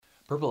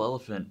Purple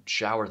Elephant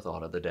shower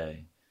thought of the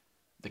day.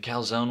 The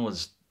calzone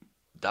was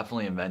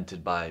definitely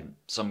invented by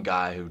some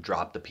guy who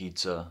dropped the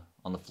pizza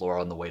on the floor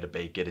on the way to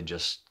bake it and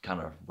just kind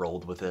of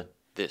rolled with it.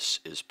 This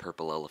is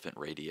Purple Elephant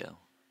Radio,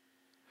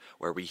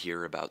 where we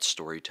hear about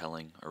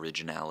storytelling,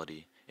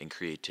 originality, and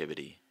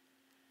creativity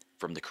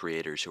from the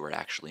creators who are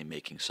actually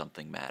making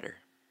something matter.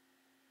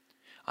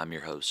 I'm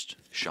your host,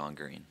 Sean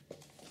Green.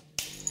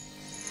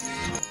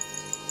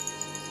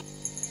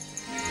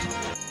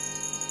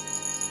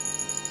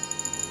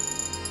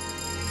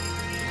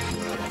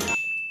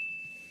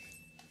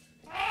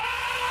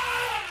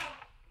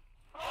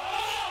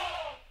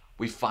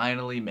 We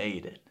finally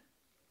made it.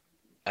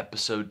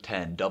 Episode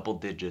 10, double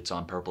digits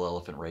on Purple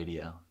Elephant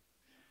Radio.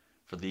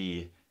 For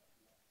the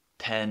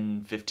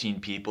 10, 15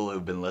 people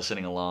who've been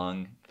listening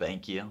along,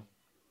 thank you.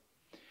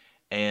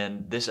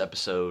 And this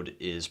episode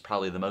is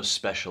probably the most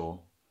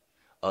special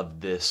of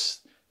this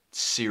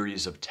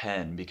series of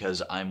 10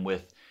 because I'm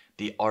with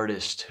the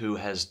artist who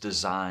has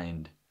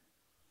designed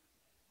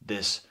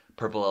this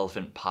Purple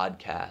Elephant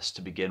podcast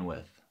to begin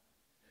with,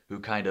 who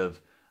kind of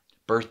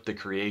birthed the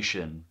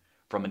creation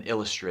from an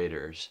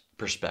illustrator's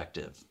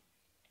perspective.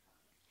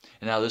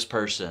 And now this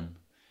person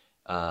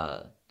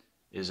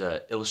is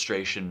a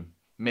illustration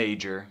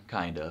major,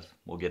 kind of.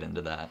 We'll get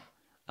into that.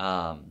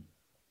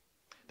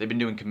 They've been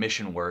doing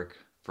commission work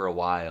for a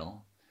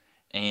while,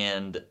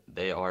 and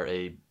they are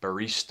a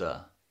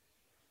barista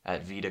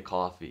at Vita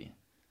Coffee.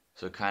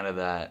 So kind of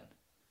that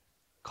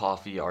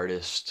coffee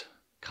artist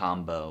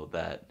combo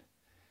that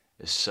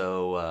is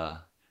so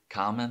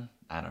common.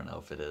 I don't know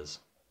if it is.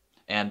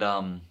 And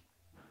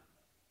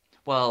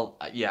well,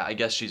 yeah, I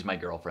guess she's my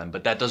girlfriend,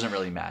 but that doesn't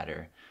really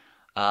matter.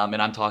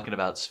 And I'm talking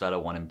about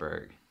Sveta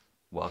Wannenberg.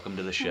 Welcome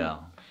to the show.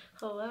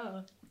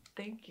 Hello.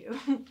 Thank you.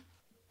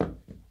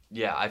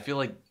 Yeah, I feel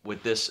like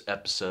with this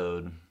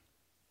episode,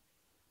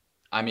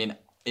 I mean,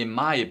 in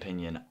my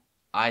opinion,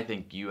 I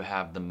think you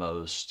have the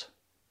most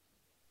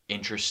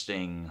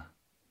interesting,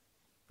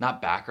 not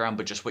background,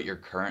 but just what you're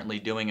currently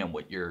doing and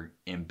what your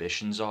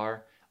ambitions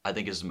are, I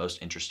think is the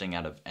most interesting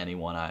out of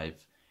anyone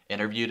I've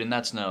interviewed. And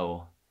that's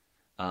not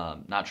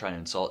trying to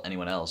insult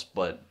anyone else,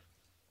 but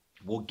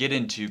we'll get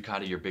into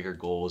kind of your bigger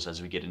goals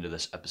as we get into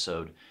this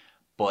episode.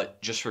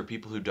 But just for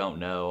people who don't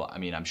know, I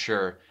mean, I'm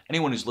sure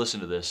anyone who's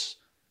listened to this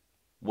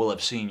will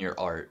have seen your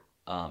art,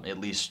 at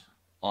least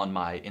on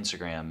my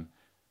Instagram.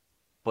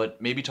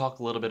 But maybe talk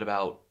a little bit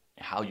about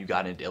how you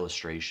got into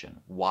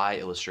illustration. Why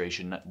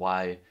illustration?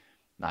 Why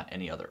not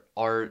any other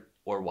art?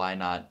 Or why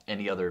not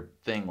any other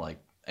thing,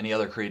 like any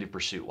other creative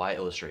pursuit? Why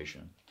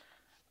illustration?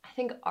 I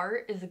think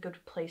art is a good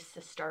place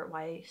to start.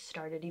 Why I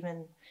started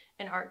even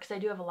in art, because I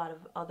do have a lot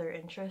of other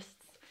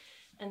interests.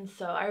 And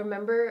so I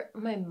remember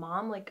my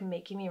mom like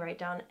making me write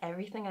down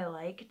everything I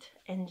liked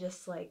and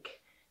just like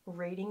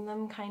rating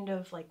them, kind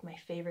of like my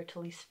favorite to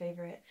least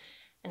favorite.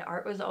 And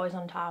art was always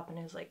on top, and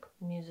it was like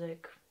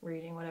music,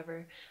 reading,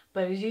 whatever.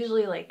 But it was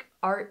usually like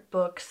art,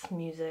 books,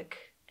 music,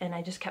 and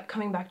I just kept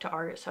coming back to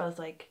art. So I was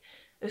like,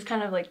 it was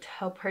kind of like to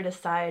help her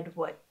decide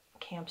what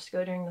camps to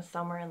go during the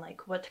summer and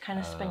like what to kind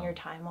of spend your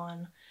time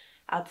on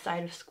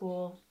outside of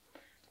school,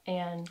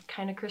 and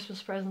kind of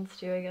Christmas presents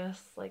too, I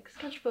guess, like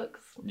sketchbooks.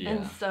 Yeah.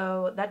 And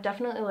so that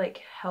definitely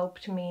like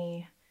helped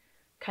me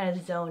kind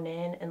of zone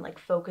in and like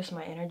focus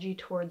my energy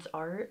towards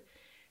art.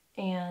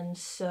 And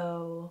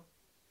so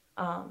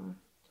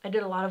I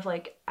did a lot of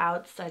like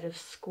outside of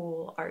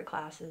school art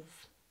classes.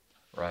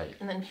 Right.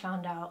 And then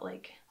found out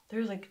like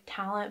there's like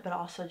talent, but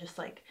also just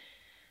like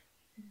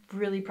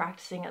really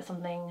practicing at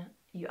something,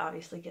 you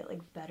obviously get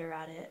like better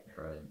at it.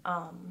 Right.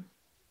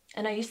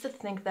 And I used to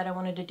think that I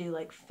wanted to do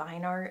like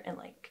fine art and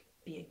like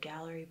be a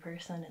gallery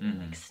person and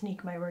like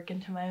sneak my work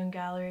into my own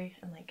gallery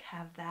and like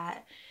have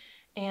that.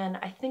 And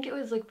I think it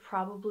was like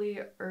probably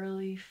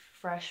early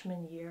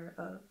freshman year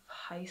of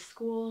high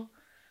school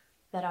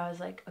that I was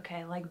like, okay,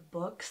 I like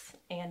books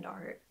and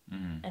art.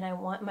 And I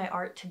want my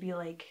art to be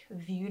like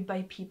viewed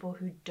by people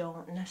who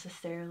don't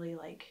necessarily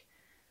like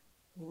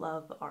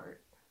love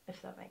art,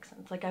 if that makes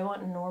sense. Like I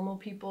want normal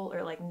people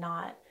or like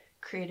not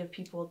creative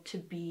people to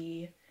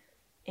be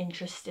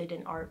interested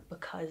in art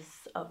because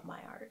of my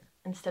art,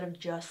 instead of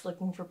just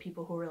looking for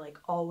people who are like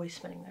always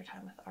spending their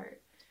time with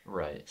art.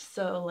 Right.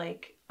 So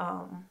like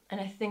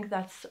and I think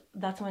that's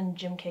when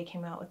Jim Kay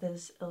came out with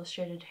his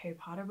illustrated Harry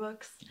Potter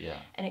books. Yeah.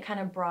 And it kind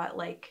of brought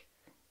like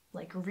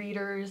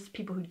readers,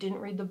 people who didn't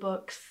read the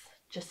books,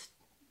 just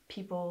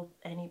people,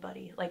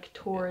 anybody, like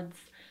towards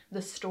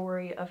the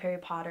story of Harry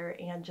Potter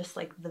and just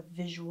like the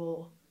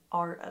visual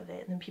art of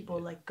it, and then people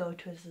would like go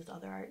to his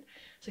other art.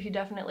 So he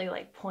definitely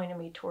like pointed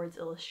me towards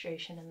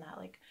illustration and that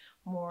like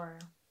more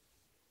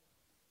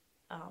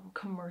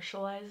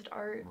commercialized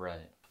art.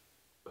 Right.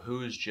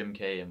 Who is Jim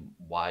Kay and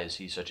why is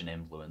he such an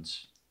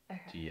influence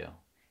to you?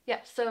 Yeah,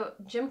 so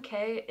Jim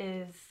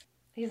Kay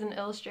he's an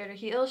illustrator.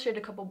 He illustrated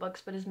a couple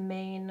books, but his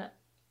main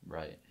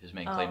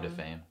claim to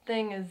fame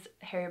thing is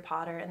Harry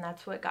Potter, and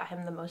that's what got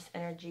him the most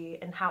energy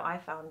and how I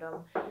found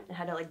him and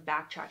had to like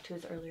backtrack to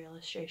his earlier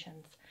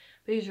illustrations.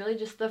 But he's really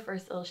just the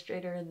first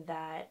illustrator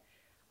that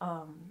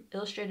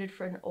illustrated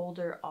for an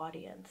older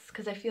audience,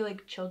 because I feel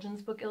like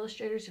children's book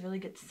illustrators really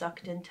get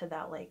sucked into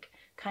that like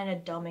kind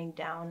of dumbing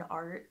down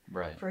art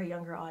Right. for a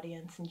younger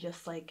audience and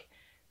just like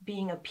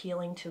being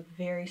appealing to a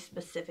very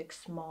specific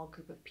small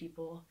group of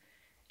people.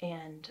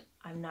 And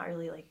I'm not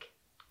really like,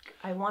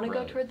 I want to go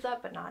Right. towards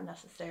that, but not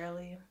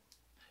necessarily.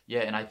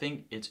 Yeah, and I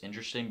think it's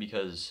interesting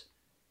because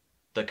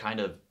the kind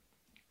of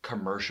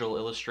commercial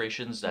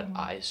illustrations that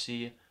I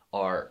see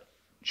are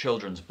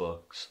children's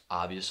books,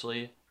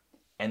 obviously,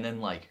 and then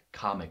like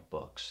comic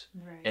books,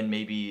 Right. and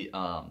maybe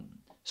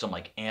some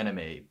like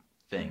anime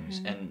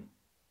things. And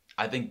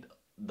I think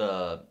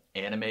the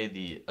anime,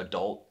 the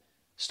adult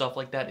stuff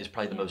like that, is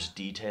probably the Yeah. most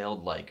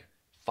detailed, like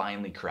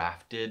finely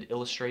crafted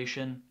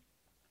illustration.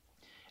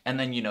 And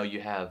then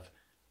you have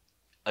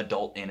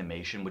adult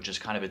animation, which is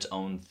kind of its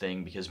own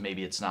thing because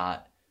maybe it's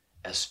not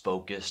as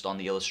focused on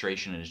the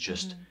illustration and it's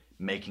just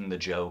making the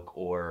joke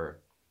or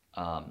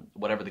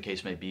whatever the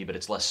case may be, but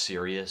it's less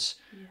serious.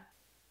 Yeah.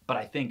 But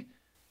I think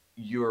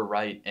you're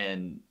right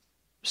in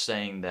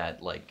saying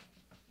that like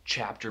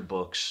chapter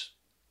books,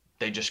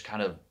 they just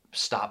kind of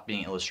stop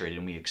being illustrated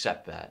and we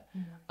accept that.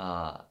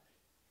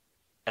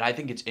 And I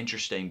think it's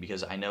interesting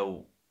because I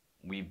know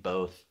we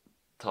both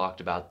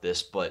talked about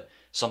this, but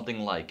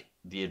something like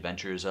The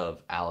Adventures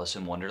of Alice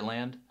in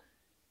Wonderland,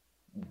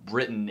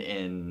 written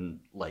in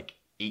like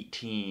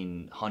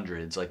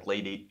 1800s, like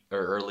late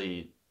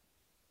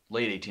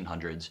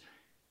 1800s,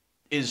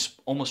 is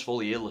almost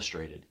fully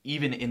illustrated,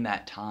 even in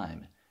that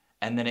time.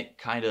 And then it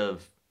kind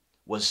of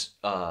was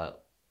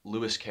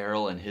Lewis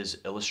Carroll and his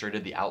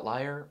illustrated The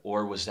Outlier,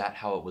 or was that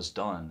how it was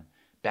done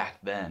back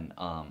then?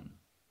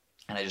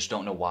 And I just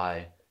don't know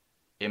why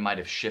it might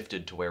have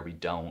shifted to where we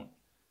don't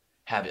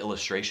have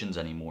illustrations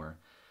anymore.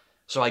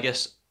 So I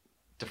guess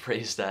to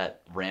phrase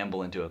that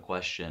ramble into a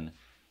question,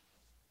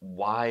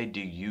 why do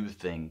you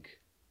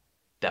think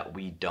that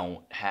we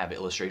don't have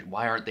illustration?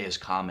 Why aren't they as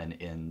common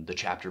in the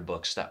chapter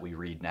books that we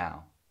read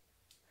now?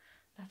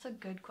 That's a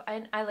good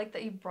question. I like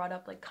that you brought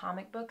up like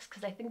comic books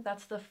because I think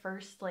that's the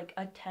first like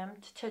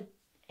attempt to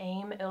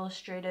aim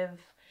illustrative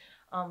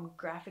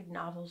graphic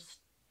novels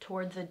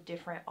towards a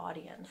different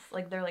audience.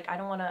 Like they're like, I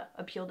don't want to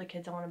appeal to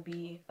kids. I want to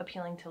be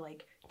appealing to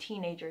like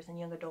teenagers and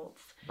young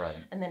adults. Right.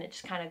 And then it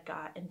just kind of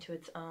got into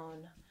its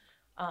own.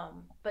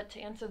 But to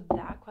answer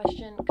that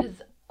question,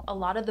 because a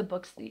lot of the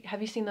books,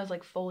 have you seen those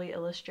like fully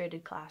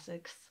illustrated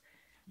classics?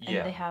 And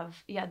Yeah. they have,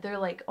 yeah, they're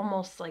like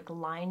almost like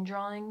line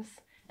drawings,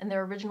 and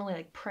they're originally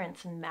like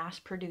prints and mass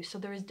produced. So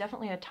there was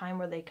definitely a time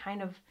where they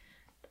kind of,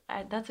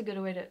 that's a good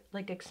way to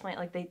like explain,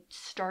 like they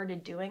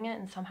started doing it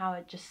and somehow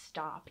it just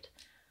stopped.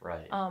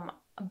 Right.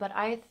 But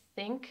I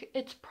think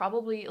it's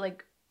probably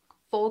like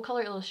full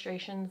color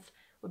illustrations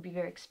would be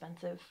very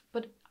expensive,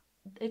 but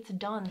it's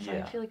done, so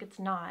Yeah. I feel like it's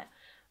not.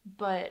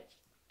 But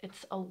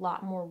it's a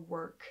lot more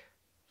work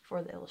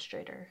for the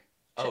illustrator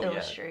to Oh, yeah.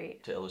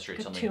 illustrate To illustrate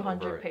a something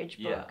 200-page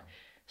book. Yeah.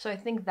 So I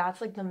think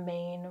that's like the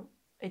main,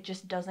 it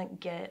just doesn't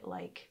get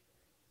like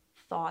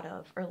thought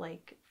of or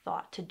like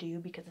thought to do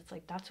because it's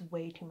like that's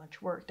way too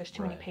much work. There's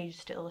too many Right.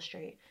 pages to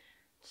illustrate.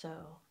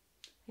 So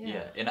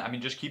Yeah. And I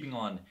mean, just keeping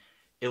on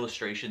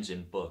illustrations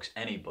in books,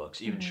 any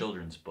books, even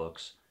children's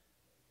books,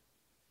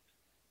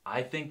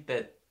 I think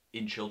that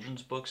in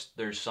children's books,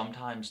 there's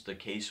sometimes the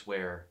case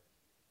where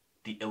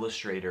the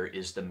illustrator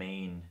is the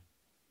main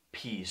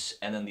piece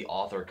and then the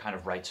author kind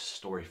of writes a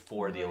story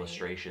for the Right.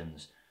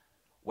 illustrations.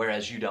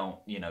 Whereas you don't,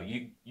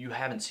 you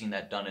haven't seen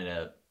that done in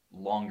a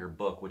longer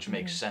book, which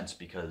makes sense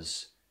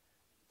because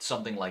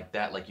something like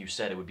that, like you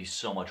said, it would be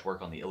so much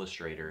work on the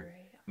illustrator.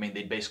 Right. I mean,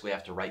 they'd basically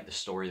have to write the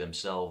story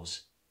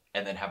themselves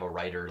and then have a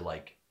writer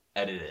like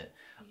edit it.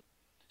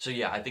 So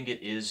yeah, I think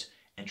it is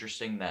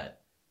interesting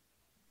that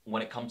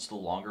when it comes to the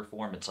longer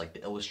form, it's like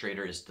the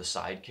illustrator is the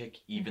sidekick,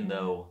 even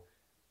though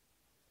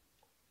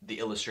the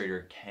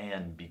illustrator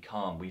can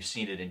become, we've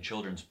seen it in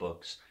children's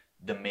books,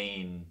 the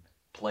main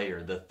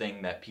player, the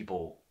thing that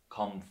people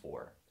come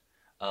for.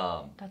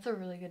 That's a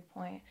really good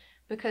point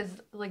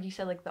because, like you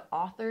said, like the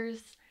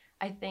authors,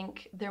 I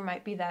think there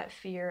might be that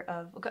fear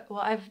of, okay,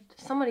 well,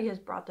 somebody has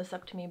brought this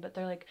up to me, but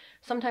they're like,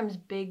 sometimes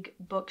big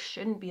books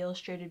shouldn't be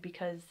illustrated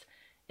because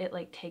it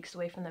like takes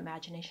away from the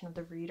imagination of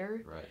the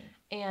reader. Right.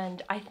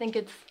 And I think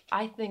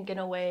in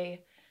a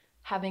way,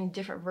 having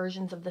different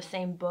versions of the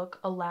same book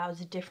allows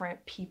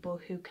different people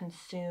who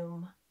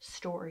consume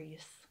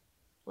stories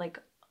like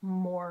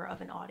more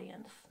of an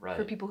audience. Right.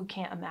 For people who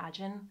can't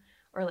imagine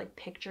or like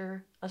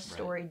picture a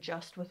story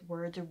just with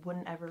words or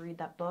wouldn't ever read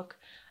that book,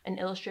 an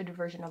illustrated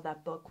version of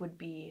that book would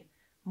be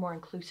more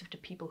inclusive to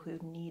people who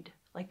need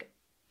like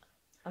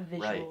a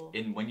visual.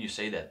 Right. And when you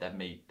say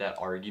that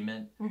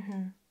argument,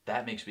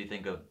 that makes me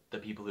think of the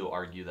people who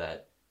argue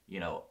that,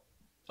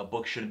 a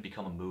book shouldn't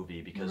become a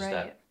movie because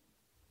that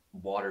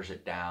waters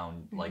it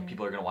down. Like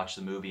people are going to watch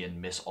the movie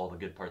and miss all the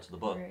good parts of the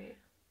book. Right.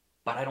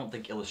 But I don't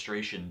think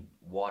illustration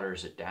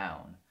waters it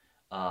down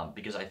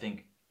because I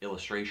think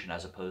illustration,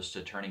 as opposed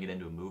to turning it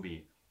into a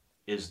movie,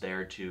 is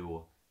there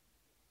to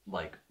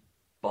like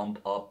bump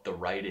up the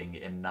writing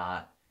and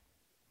not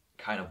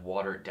kind of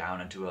water it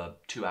down into a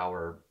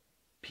 2-hour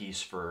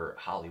piece for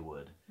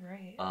Hollywood.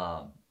 Right.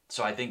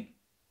 So I think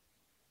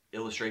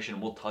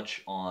illustration, we'll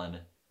touch on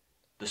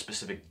the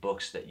specific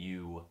books that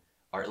you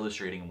are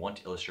illustrating and want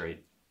to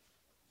illustrate.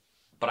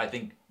 But I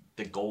think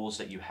the goals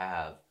that you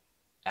have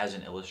as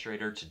an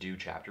illustrator to do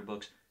chapter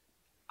books,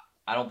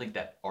 I don't think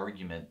that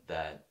argument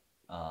that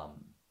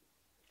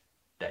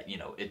that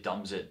it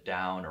dumbs it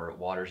down or it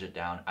waters it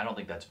down, I don't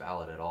think that's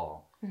valid at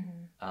all.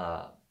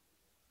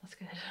 That's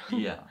good.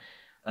 Yeah.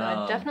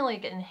 No, it definitely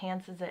like,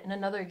 enhances it. And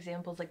another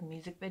example is like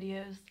music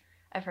videos.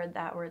 I've heard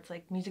that where it's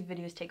like music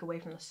videos take away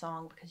from the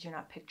song because you're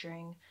not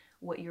picturing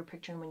what you were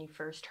picturing when you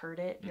first heard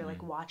it. You're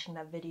like watching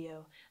that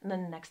video, and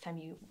then the next time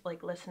you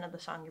like listen to the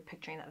song, you're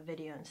picturing that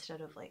video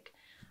instead of like.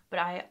 But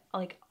I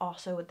like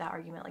also with that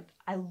argument, like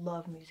I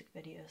love music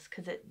videos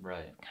because it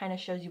kind of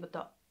shows you what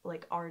the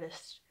like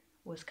artist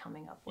was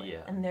coming up with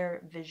and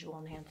their visual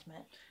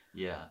enhancement.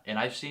 Yeah, and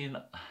I've seen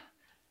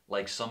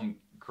like some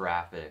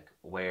graphic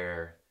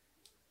where,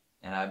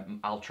 and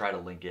I'll try to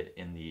link it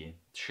in the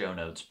show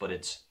notes, but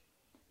it's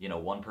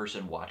one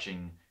person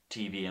watching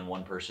TV and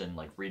one person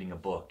like reading a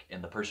book,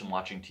 and the person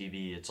watching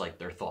TV, it's like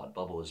their thought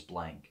bubble is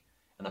blank,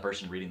 and the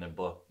person reading the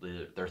book,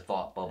 their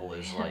thought bubble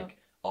is like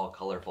all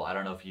colorful. I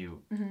don't know if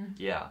you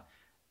yeah,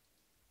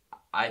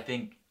 I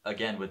think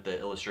again with the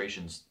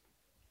illustrations,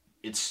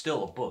 it's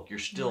still a book. You're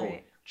still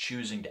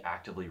choosing to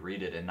actively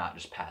read it and not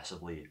just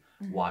passively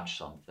watch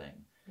something.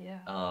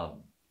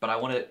 But I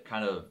want to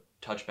kind of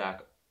touch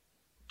back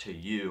to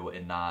you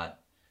and not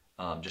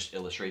just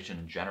illustration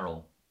in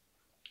general.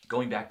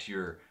 Going back to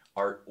your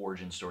art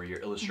origin story, your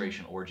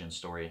illustration origin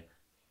story,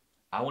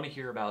 I want to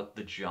hear about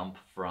the jump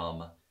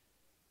from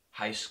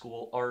high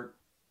school art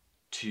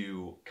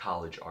to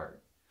college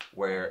art,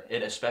 where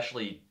it,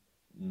 especially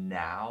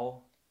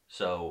now,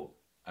 so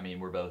I mean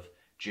we're both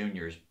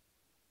juniors,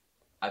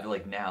 I feel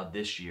like now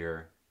this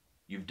year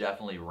you've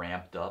definitely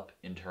ramped up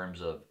in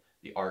terms of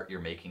the art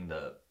you're making,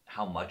 the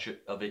how much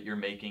of it you're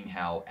making,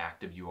 how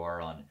active you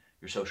are on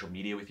your social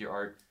media with your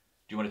art.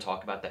 Do you want to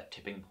talk about that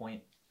tipping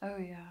point? Oh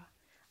yeah.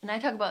 And I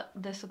talk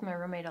about this with my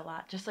roommate a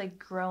lot, just like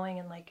growing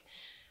and like,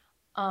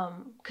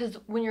 because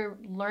when you're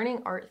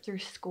learning art through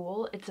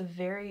school, it's a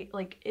very,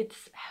 like,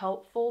 it's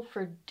helpful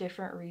for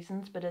different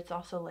reasons, but it's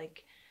also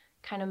like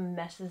kind of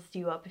messes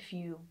you up if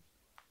you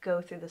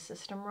go through the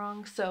system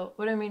wrong. So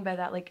what I mean by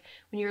that, like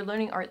when you're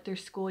learning art through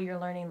school, you're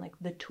learning like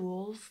the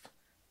tools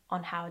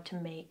on how to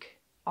make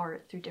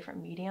art through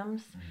different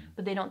mediums,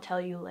 but they don't tell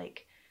you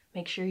like,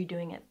 make sure you're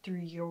doing it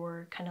through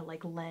your kind of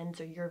like lens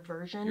or your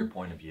version. Your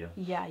point of view.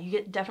 Yeah, you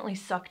get definitely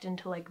sucked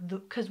into like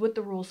because with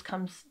the rules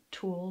comes the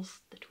tools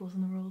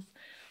and the rules.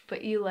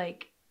 But you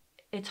like,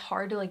 it's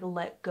hard to like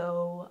let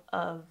go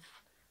of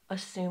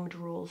assumed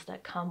rules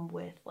that come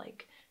with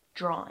like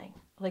drawing.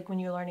 Like when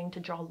you're learning to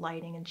draw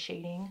lighting and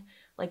shading,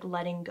 like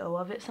letting go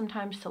of it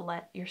sometimes to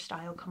let your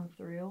style come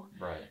through.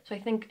 Right. So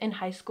I think in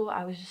high school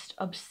I was just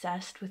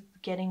obsessed with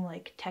getting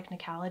like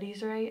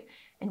technicalities right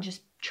and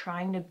just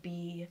trying to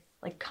be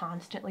like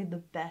constantly the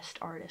best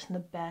artist and the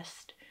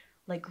best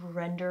like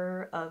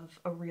renderer of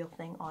a real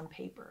thing on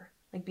paper,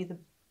 like be the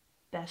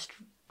best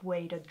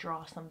way to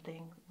draw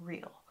something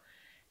real.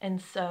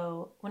 And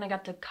so when I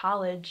got to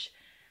college,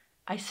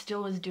 I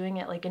still was doing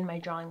it like in my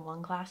drawing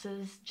one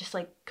classes, just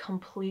like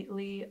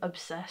completely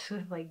obsessed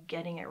with like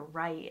getting it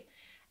right.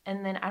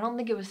 And then I don't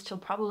think it was till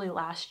probably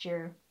last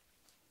year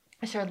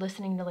I started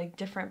listening to like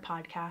different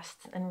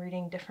podcasts and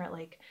reading different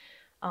like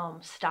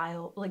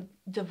style, like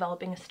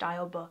developing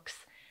style books.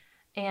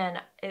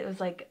 And it was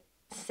like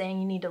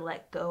saying you need to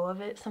let go of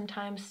it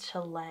sometimes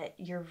to let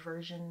your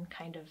version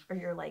kind of, or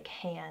your like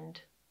hand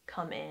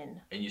come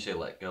in. And you say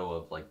let go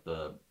of like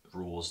the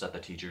rules that the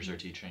teachers are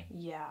teaching?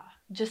 Yeah.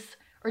 Just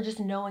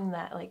knowing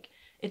that like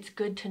it's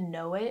good to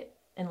know it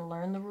and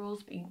learn the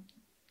rules, but you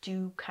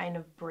do kind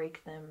of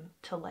break them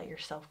to let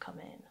yourself come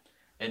in.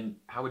 And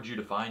how would you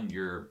define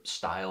your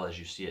style as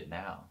you see it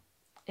now?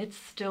 It's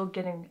still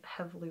getting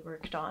heavily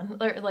worked on.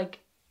 Like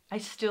I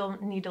still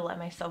need to let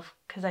myself,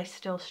 because I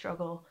still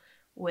struggle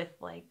with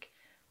like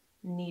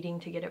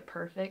needing to get it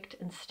perfect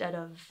instead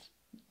of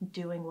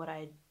doing what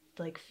I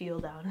like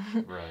feel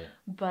down. Right.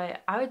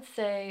 But I would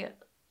say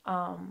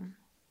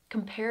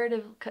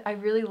comparative, I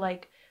really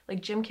like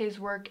Jim Kay's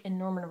work and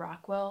Norman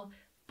Rockwell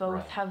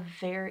both have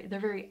they're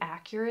very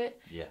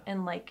accurate. Yeah.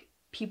 And like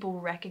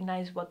people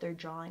recognize what they're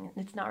drawing.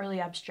 It's not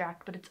really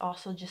abstract, but it's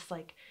also just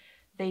like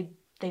they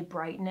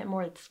brighten it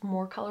more. It's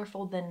more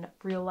colorful than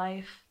real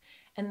life.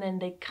 And then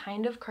they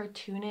kind of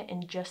cartoon it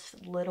in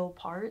just little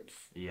parts.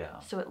 Yeah.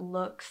 So it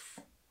looks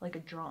like a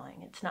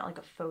drawing. It's not like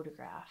a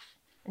photograph.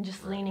 And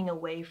just leaning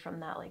away from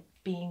that, like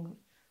being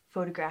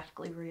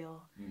photographically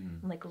real.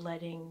 And like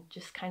letting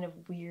just kind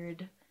of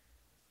weird,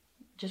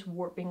 just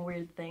warping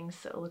weird things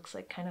so it looks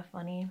like kind of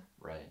funny.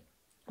 Right.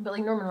 But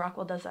like Norman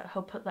Rockwell does that.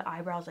 He'll put the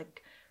eyebrows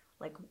like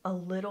a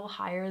little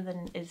higher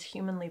than is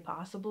humanly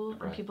possible.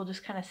 And people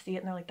just kind of see it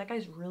and they're like, that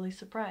guy's really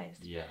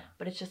surprised. Yeah.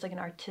 But it's just like an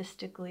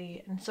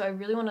artistically, and so I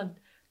really want to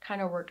kind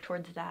of work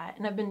towards that.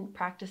 And I've been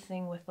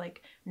practicing with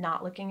like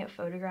not looking at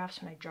photographs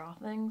when I draw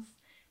things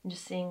and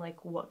just seeing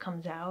like what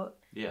comes out.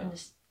 Yeah. And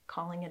just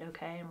calling it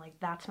okay. I'm like,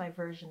 that's my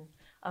version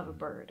of a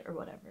bird or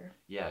whatever.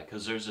 Yeah,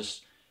 because there's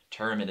this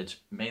term, and it's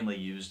mainly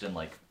used in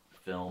like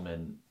film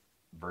and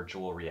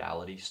virtual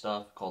reality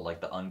stuff called like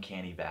the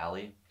uncanny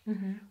valley,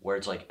 where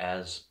it's like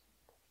as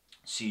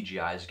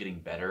CGI is getting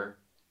better,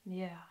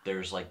 Yeah.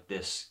 there's like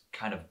this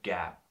kind of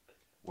gap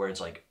where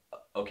it's like,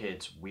 okay,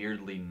 it's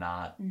weirdly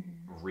not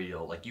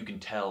real. Like you can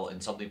tell,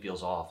 and something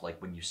feels off.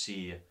 Like when you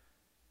see,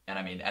 and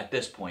I mean, at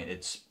this point,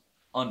 it's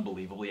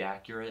unbelievably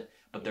accurate,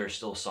 but there's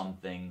still some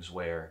things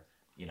where,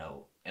 you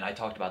know, and I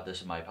talked about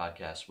this in my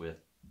podcast with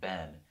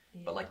Ben,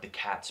 but like the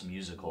Cats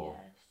musical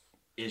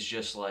is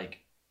just like,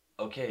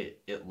 okay,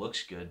 it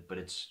looks good, but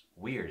it's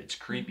weird. It's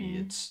creepy.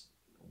 It's,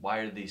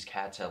 why do these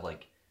cats have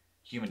like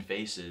human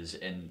faces,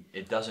 and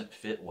it doesn't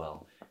fit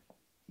well.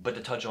 But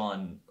to touch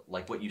on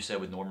like what you said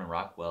with Norman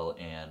Rockwell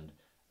and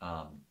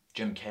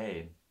Jim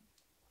Kay,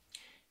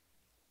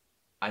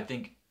 I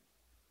think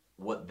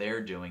what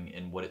they're doing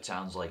and what it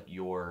sounds like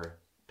you're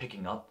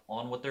picking up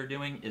on what they're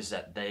doing is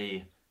that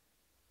they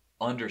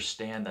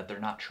understand that they're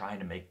not trying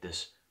to make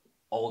this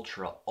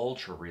ultra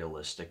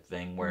realistic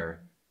thing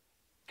where,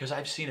 because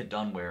I've seen it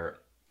done where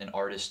an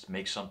artist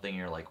makes something and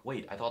you're like,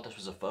 wait, I thought this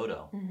was a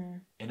photo.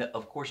 And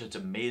of course it's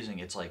amazing.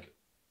 It's like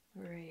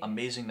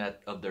amazing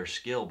that of their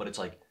skill, but it's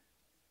like,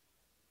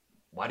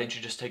 why didn't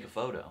you just take a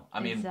photo? I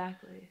mean,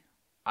 exactly.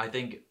 I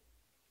think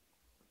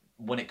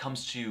when it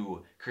comes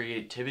to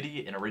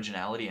creativity and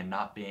originality and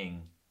not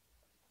being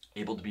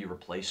able to be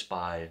replaced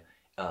by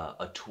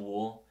a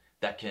tool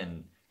that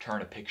can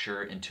turn a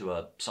picture into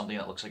something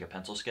that looks like a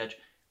pencil sketch,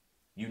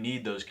 you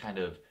need those kind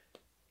of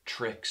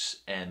tricks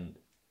and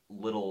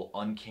little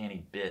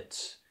uncanny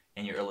bits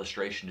in your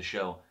illustration to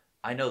show,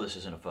 I know this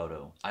isn't a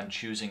photo. I'm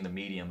choosing the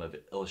medium of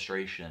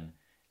illustration,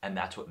 and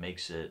that's what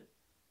makes it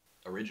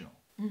original.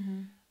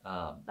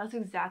 That's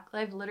exactly,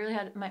 I've literally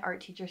had my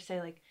art teacher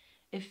say, like,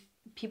 if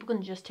people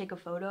can just take a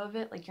photo of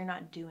it, like, you're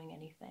not doing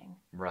anything.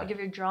 Right. Like, if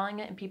you're drawing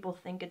it and people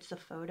think it's a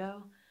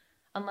photo,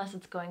 unless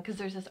it's going, because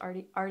there's this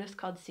artist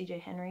called CJ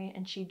Henry,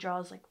 and she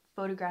draws, like,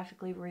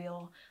 photographically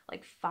real,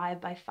 like, 5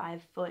 by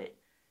 5 foot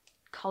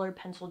colored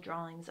pencil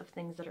drawings of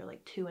things that are,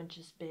 like, 2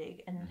 inches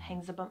big, and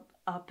hangs them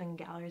up in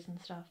galleries and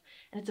stuff.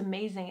 And it's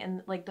amazing,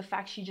 and, like, the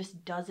fact she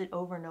just does it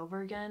over and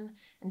over again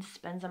and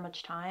spends that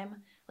much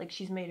time, like,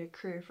 she's made a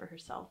career for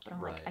herself. But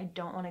I'm like, I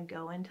don't want to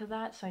go into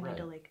that, so I need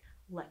to, like,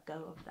 let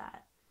go of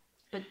that.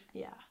 But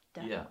yeah,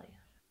 definitely. Yeah.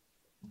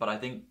 But I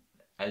think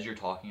as you're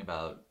talking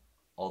about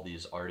all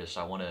these artists,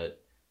 I want to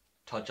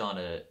touch on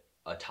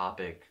a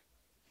topic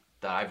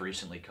that I've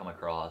recently come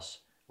across,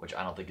 which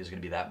I don't think is going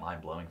to be that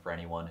mind-blowing for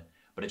anyone,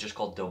 but it's just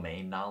called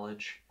domain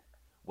knowledge,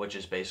 which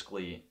is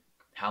basically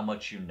how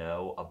much you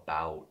know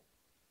about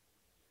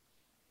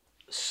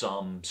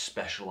some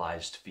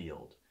specialized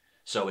field.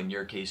 So in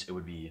your case, it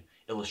would be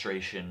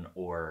illustration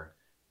or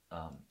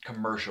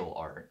commercial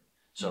art.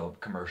 So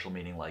commercial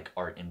meaning like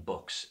art in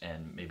books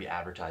and maybe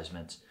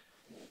advertisements.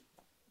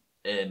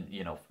 And,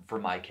 you know, for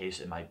my case,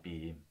 it might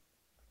be,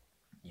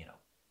 you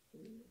know,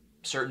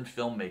 certain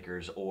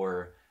filmmakers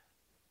or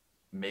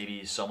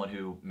maybe someone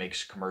who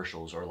makes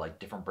commercials or like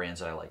different brands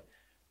that I like.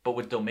 But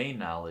with domain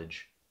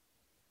knowledge,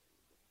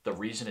 the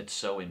reason it's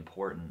so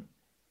important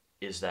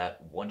is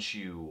that once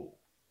you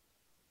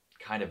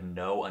kind of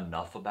know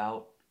enough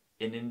about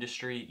an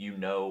industry, you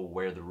know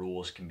where the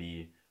rules can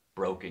be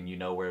broken, you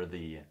know where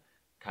the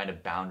kind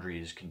of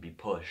boundaries can be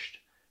pushed.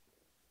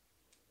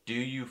 Do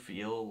you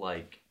feel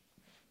like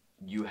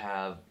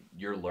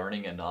you're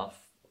learning enough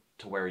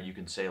to where you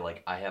can say,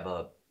 like, I have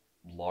a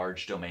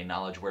large domain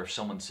knowledge, where if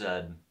someone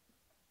said,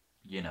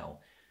 you know,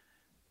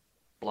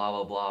 blah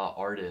blah blah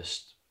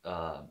artist,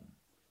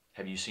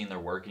 have you seen their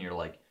work, and you're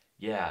like,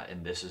 yeah,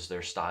 and this is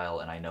their style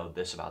and I know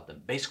this about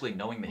them, basically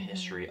knowing the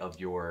history of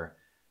your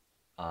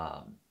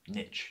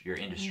niche, your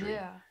industry.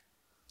 Yeah.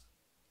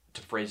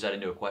 To phrase that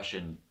into a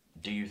question,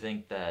 do you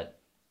think that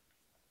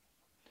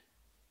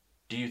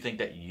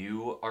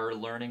you are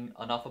learning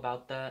enough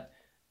about that?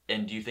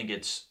 And do you think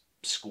it's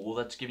school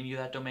that's giving you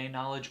that domain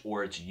knowledge,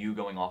 or it's you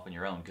going off on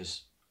your own?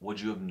 Because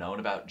would you have known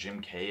about Jim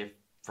Kay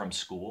from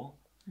school?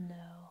 No.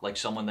 Like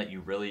someone that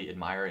you really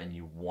admire and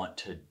you want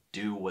to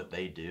do what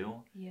they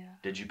do? Yeah.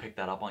 Did you pick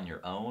that up on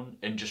your own?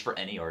 And just for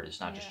any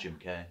artist, not just Jim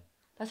Kay.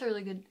 That's a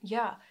really good,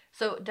 yeah.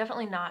 So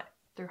definitely not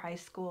through high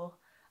school.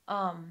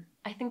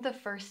 I think the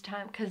first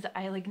time, because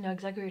I like know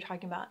exactly what you're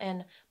talking about,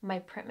 and my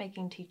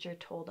printmaking teacher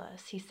told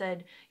us, he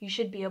said, you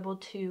should be able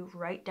to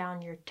write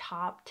down your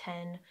top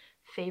 10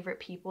 favorite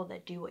people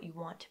that do what you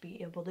want to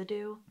be able to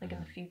do, like in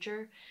the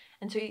future.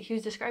 And so he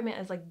was describing it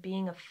as like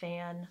being a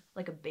fan,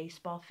 like a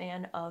baseball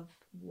fan of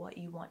what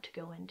you want to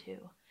go into.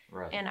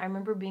 Right. And I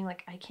remember being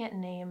like, I can't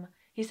name,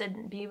 he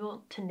said, be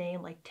able to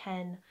name like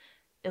 10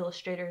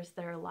 illustrators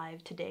that are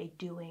alive today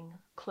doing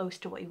close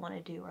to what you want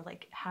to do, or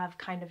like have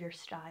kind of your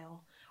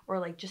style, or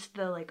like just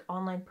the like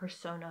online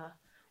persona,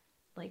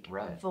 like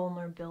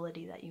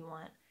vulnerability that you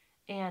want.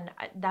 And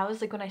that was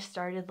like when I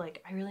started,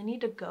 like, I really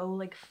need to go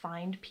like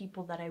find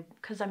people that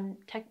because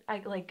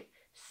I like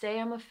say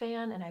I'm a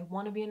fan and I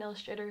want to be an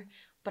illustrator,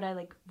 but I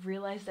like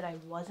realized that I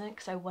wasn't,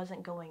 because I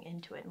wasn't going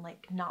into it and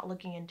like not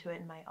looking into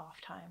it in my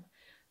off time.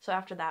 So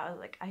after that, I was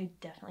like, I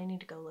definitely need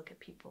to go look at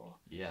people.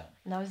 Yeah.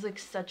 And that was like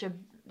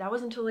that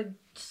wasn't until like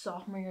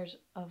sophomore years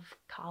of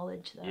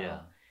college though. Yeah.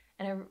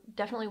 And I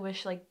definitely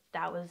wish like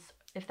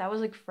if that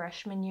was like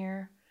freshman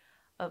year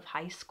of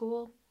high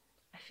school,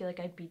 I feel like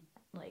I'd be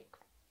like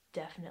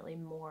definitely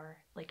more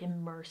like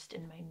immersed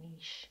in my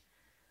niche.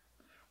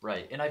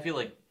 Right. And I feel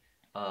like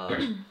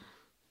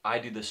I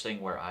do this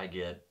thing where I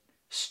get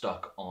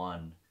stuck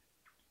on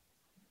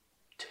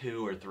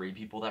 2 or 3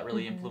 people that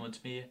really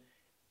influence me,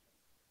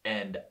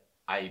 and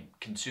I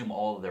consume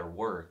all of their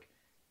work,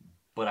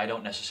 but I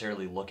don't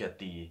necessarily look at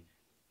the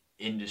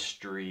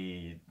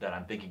industry that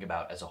I'm thinking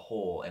about as a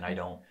whole, and I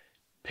don't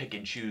pick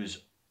and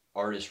choose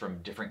artists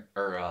from different,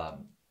 or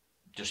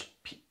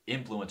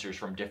influencers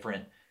from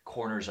different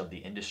corners of the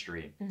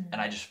industry,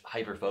 and I just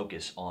hyper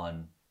focus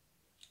on,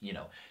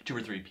 2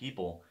 or 3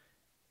 people.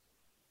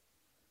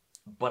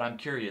 But I'm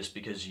curious,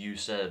 because you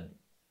said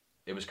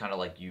it was kind of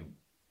like you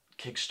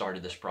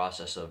kickstarted this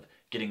process of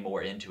getting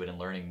more into it and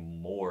learning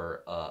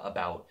more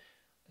about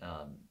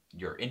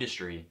your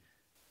industry.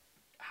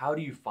 How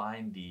do you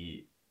find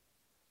the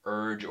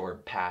urge or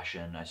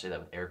passion, I say that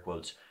with air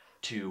quotes,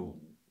 to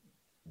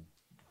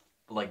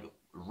like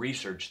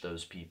research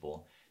those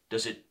people?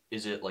 Is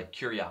it like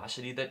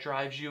curiosity that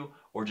drives you,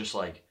 or just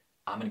like,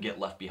 I'm gonna get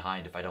left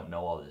behind if I don't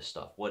know all this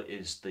stuff?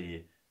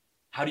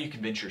 How do you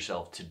convince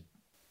yourself to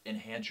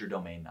enhance your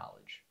domain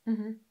knowledge?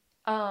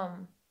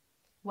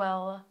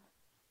 Well,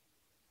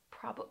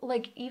 probably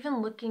like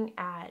even looking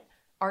at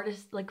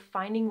artists, like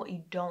finding what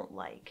you don't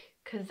like,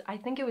 because I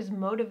think it was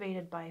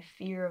motivated by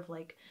fear of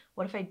like,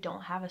 what if I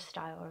don't have a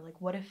style, or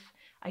like what if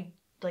I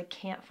like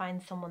can't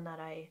find someone that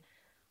I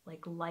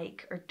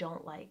like or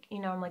don't like,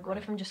 I'm like, what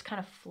if I'm just kind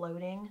of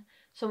floating?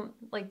 So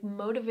like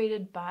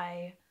motivated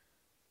by,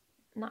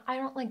 not I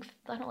don't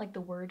like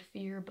the word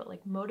fear, but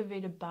like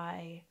motivated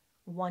by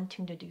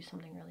wanting to do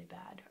something really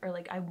bad, or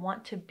like I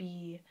want to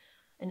be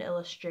an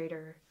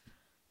illustrator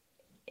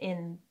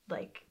in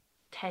like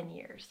 10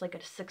 years, like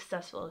a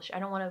successful illustrator. I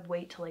don't want to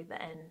wait till like the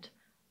end,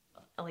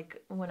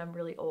 like when I'm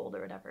really old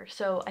or whatever.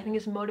 So I think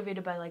it's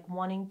motivated by like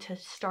wanting to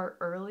start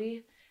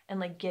early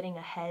and like getting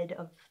ahead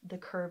of the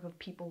curve of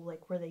people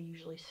like where they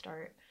usually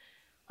start.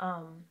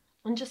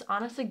 And just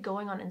honestly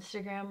going on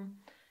Instagram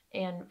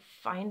and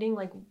finding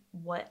like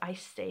what I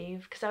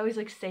save, because I always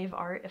like save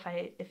art if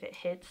it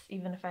hits,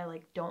 even if I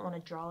like don't want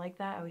to draw like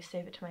that, I always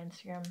save it to my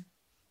Instagram.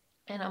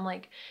 And I'm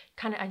like,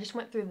 I just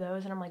went through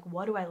those and I'm like,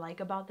 what do I like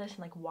about this? And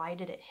like, why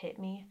did it hit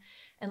me?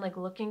 And like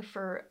looking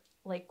for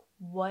like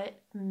what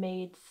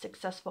made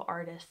successful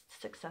artists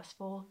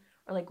successful,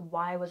 or like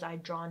why was I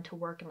drawn to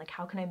work, and like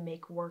how can I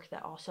make work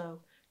that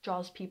also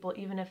draws people,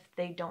 even if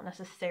they don't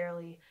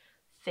necessarily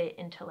fit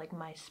into like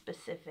my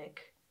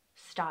specific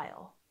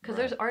style. Because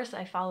there's artists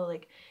I follow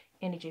like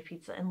Andy J.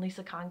 Pizza and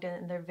Lisa Congdon,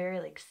 and they're very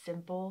like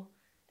simple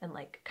and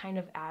like kind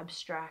of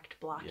abstract,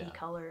 blocky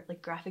color,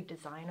 like graphic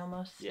design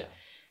almost. Yeah.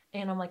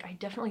 And I'm like, I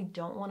definitely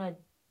don't want to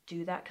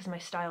do that because my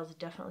style is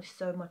definitely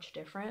so much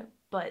different.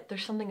 But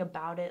there's something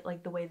about it,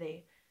 like the way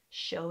they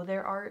show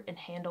their art and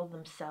handle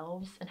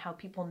themselves and how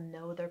people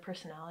know their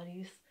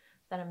personalities,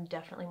 that I'm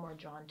definitely more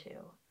drawn to.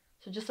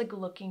 So just like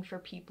looking for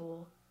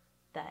people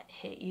that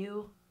hit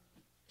you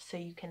so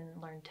you can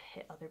learn to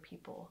hit other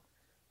people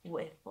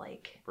with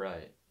like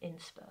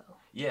inspo.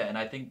 Yeah, and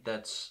I think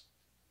that's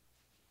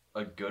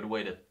a good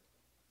way to,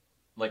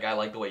 like, I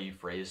like the way you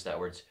phrased that,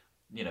 where it's,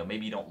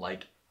 maybe you don't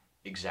like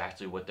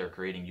exactly what they're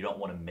creating. You don't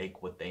want to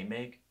make what they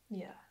make.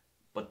 Yeah.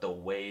 But the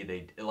way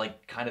they,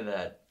 like, kind of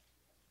that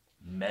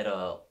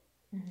meta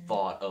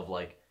thought of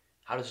like,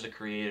 how does the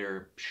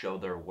creator show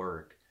their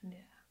work? Yeah.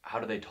 How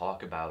do they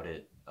talk about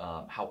it?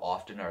 How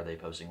often are they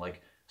posting?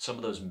 Like, some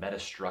of those meta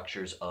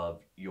structures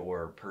of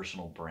your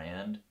personal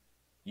brand,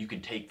 you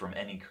can take from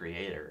any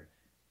creator,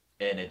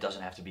 and it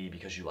doesn't have to be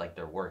because you like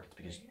their work. It's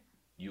because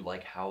you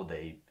like how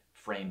they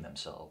frame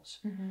themselves.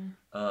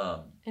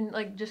 And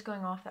like just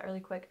going off that really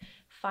quick,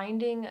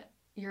 finding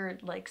your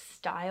like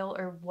style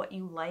or what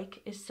you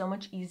like is so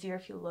much easier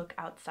if you look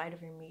outside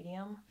of your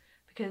medium.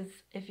 Because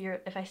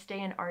if I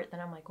stay in art,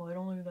 then I'm like, well, I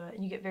don't like that,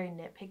 and you get very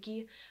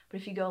nitpicky. But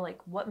if you go like,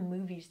 what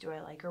movies do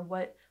I like, or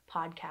what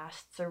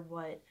podcasts, or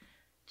what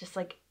just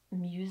like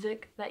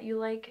music that you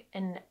like,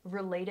 and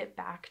relate it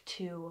back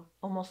to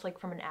almost like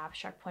from an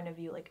abstract point of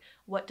view, like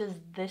what does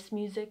this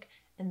music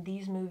and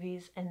these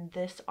movies and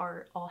this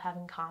art all have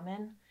in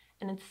common?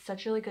 And it's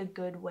such a like a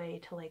good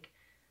way to like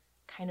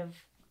kind of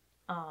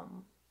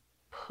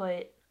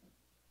put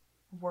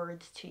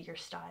words to your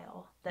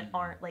style that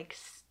aren't like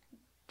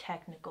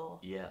technical.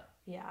 Yeah.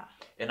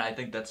 And I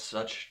think that's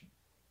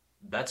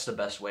the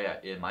best way,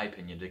 in my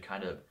opinion, to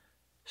kind of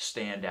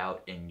stand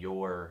out in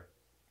your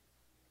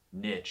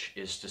niche,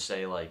 is to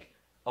say like,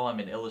 oh, I'm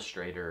an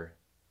illustrator,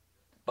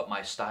 but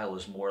my style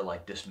is more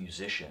like this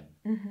musician.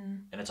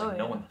 And it's like,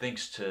 no one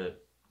thinks to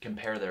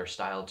compare their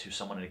style to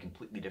someone in a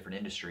completely different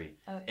industry.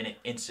 And it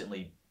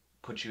instantly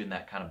puts you in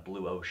that kind of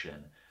blue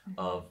ocean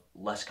of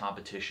less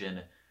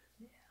competition,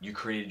 you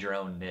created your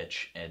own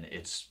niche and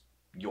it's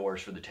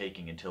yours for the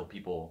taking until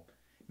people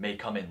may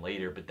come in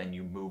later, but then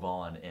you move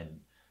on and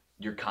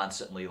you're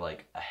constantly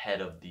like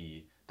ahead of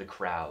the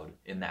crowd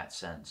in that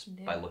sense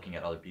by looking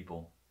at other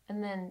people.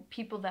 And then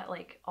people that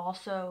like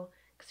also,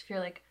 because if you're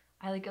like,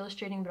 I like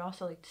illustrating, but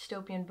also like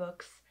dystopian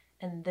books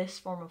and this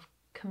form of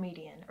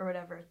comedian or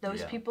whatever,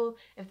 those people,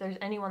 if there's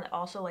anyone that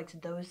also likes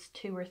those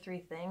 2 or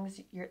 3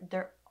 things,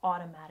 they're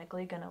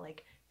automatically gonna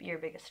like be your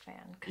biggest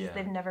fan because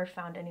they've never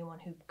found anyone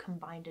who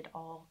combined it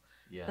all,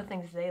 the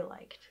things they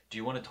liked. Do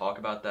you want to talk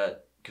about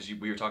that? Because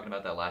we were talking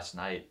about that last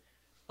night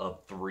of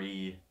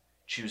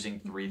choosing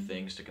 3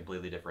 things to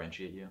completely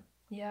differentiate you.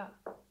 Yeah.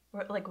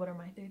 Like, what are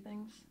my 3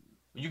 things?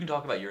 You can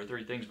talk about your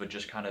 3 things, but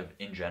just kind of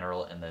in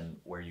general, and then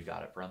where you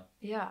got it from.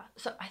 Yeah.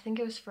 So I think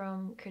it was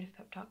from Creative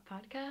Pep Talk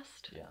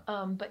podcast.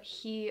 Yeah. But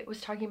he was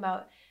talking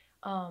about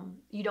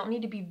you don't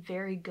need to be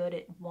very good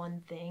at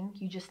one thing.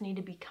 You just need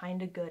to be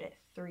kind of good at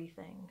 3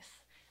 things.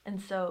 And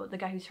so the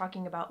guy who's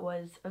talking about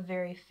was a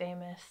very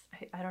famous,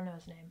 I don't know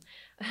his name,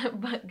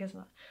 but guess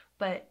not,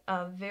 but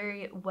a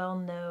very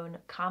well-known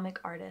comic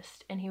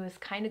artist. And he was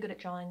kind of good at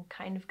drawing,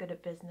 kind of good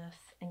at business,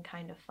 and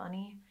kind of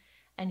funny.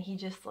 And he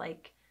just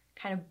like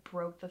kind of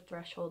broke the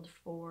threshold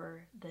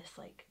for this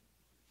like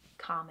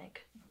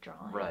comic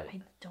drawing. Right.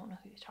 I don't know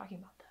who he's talking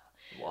about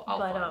though. Well, I'll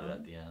find it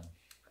at the end.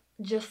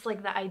 Just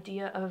like the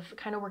idea of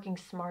kind of working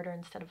smarter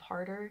instead of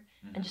harder,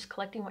 and just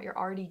collecting what you're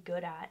already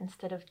good at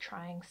instead of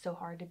trying so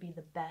hard to be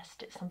the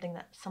best at something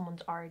that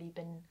someone's already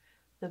been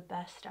the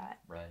best at.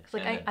 Right. Because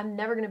like I'm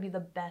never gonna be the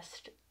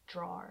best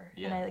drawer,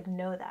 and I like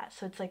know that.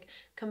 So it's like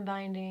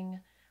combining.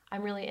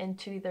 I'm really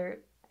into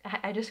either.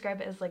 I describe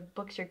it as like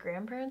books your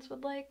grandparents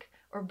would like,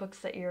 or books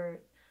that your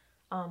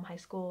high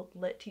school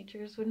lit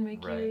teachers would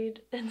make you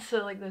read. And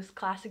so like those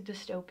classic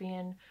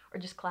dystopian or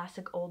just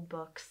classic old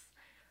books.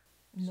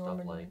 Stuff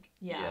like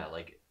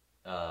like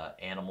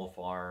Animal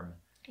Farm.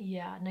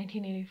 Yeah,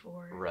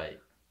 1984. Right.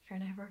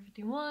 Fahrenheit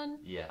 451.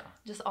 Yeah.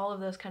 Just all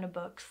of those kind of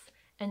books,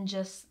 and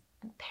just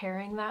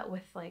pairing that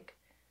with like,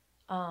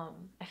 I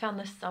found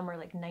this summer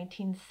like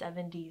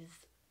 1970s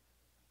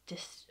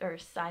or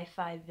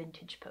sci-fi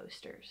vintage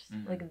posters,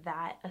 like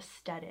that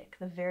aesthetic,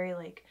 the very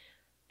like,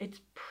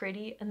 it's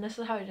pretty, and this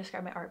is how I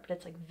describe my art, but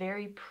it's like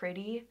very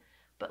pretty,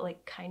 but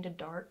like kind of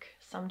dark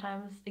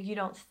sometimes. Like, you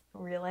don't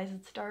realize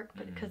it's dark,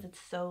 but because it's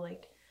so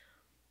like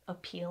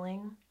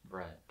appealing.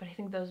 Right. But I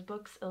think those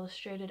books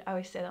illustrated, I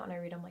always say that when I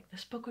read them, like,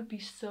 this book would be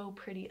so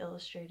pretty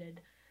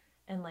illustrated,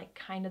 and like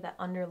kind of that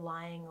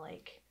underlying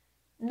like,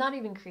 not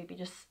even creepy,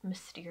 just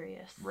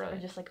mysterious, or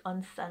just like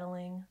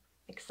unsettling,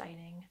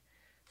 exciting.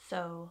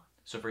 So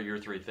for your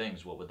 3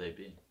 things, what would they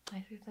be?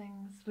 My 3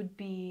 things would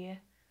be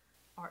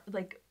art,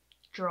 like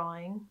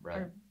drawing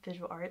or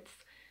visual arts,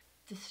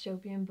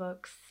 dystopian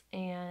books,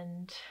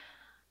 and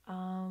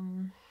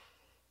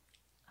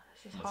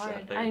this is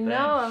hard. I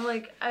know.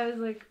 I was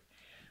like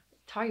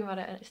talking about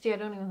it, and see, I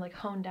don't even like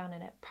hone down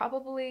in it.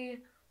 Probably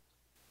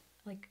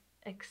like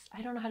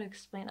I don't know how to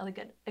explain it,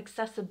 like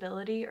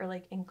accessibility or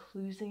like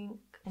inclusion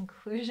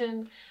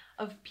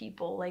of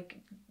people, like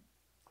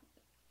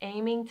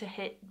aiming to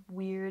hit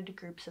weird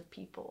groups of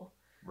people.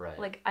 Right.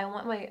 Like I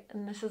want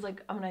and this is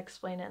like, I'm gonna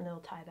explain it and then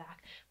we'll tie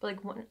back. But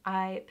like when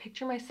I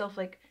picture myself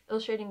like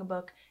illustrating a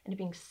book and it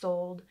being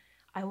sold,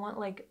 I want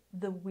like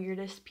the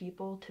weirdest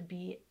people to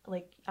be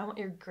like, I want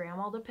your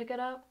grandma to pick it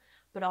up,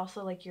 but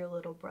also like your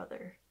little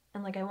brother.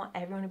 And like I want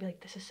everyone to be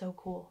like, this is so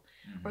cool.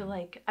 Or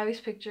like I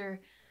always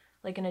picture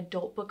like an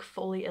adult book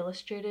fully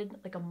illustrated,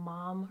 like a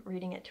mom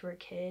reading it to her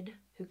kid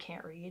who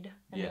can't read,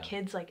 and the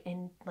kid's like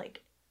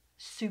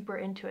super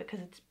into it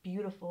because it's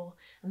beautiful,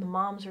 and the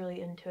mom's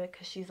really into it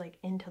because she's like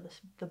into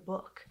the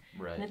book.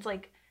 Right. And it's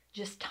like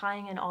just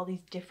tying in all these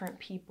different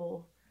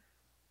people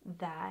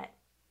that,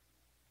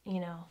 you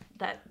know,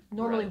 that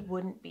normally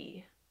wouldn't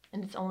be,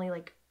 and it's only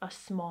like a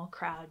small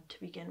crowd to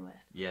begin with.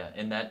 Yeah,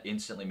 and that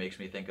instantly makes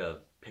me think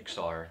of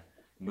Pixar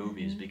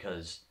movies,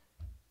 because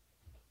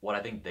what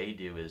I think they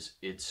do is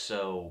it's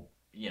so,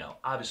 you know,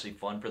 obviously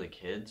fun for the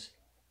kids,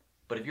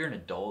 but if you're an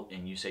adult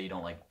and you say you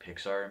don't like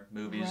Pixar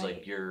movies,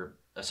 like you're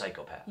a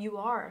psychopath. You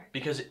are.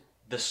 Because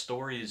the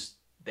stories,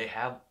 they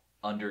have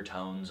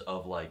undertones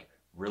of like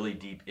really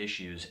deep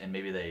issues, and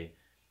maybe they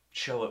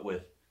show it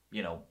with,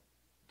 you know,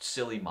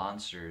 silly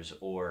monsters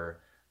or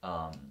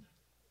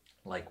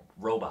like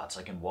robots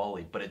like in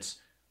WALL-E, but it's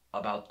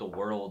about the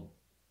world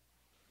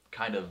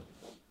kind of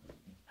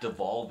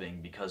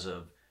devolving because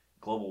of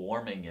global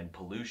warming and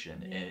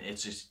pollution, and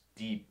it's just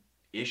deep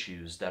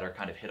issues that are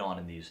kind of hit on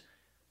in these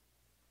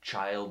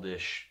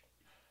childish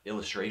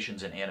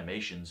illustrations and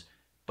animations,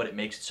 but it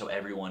makes it so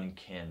everyone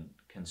can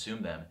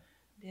consume them.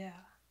 Yeah.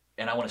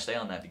 And I want to stay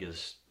on that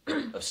because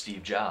of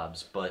Steve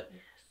Jobs, but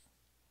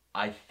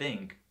I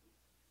think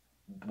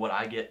what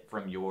I get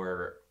from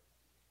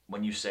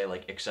when you say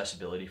like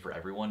accessibility for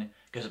everyone,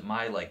 because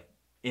my like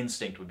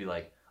instinct would be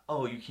like,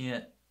 oh, you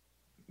can't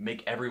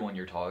make everyone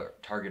your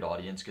target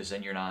audience because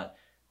then you're not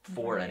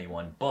for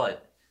anyone.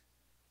 But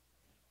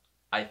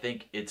I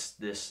think it's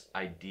this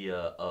idea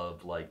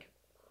of like,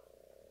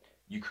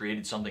 you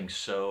created something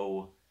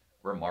so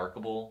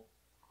remarkable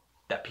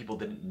that people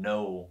didn't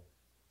know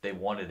they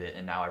wanted it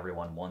and now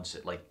everyone wants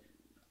it. Like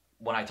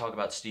when I talk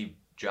about Steve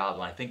Jobs,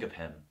 when I think of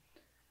him,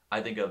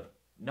 I think of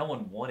no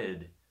one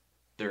wanted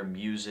their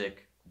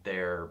music,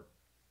 their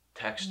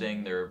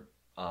texting, their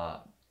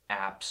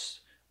apps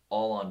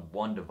all on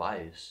one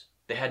device.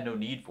 They had no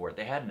need for it.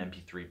 They had an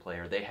MP3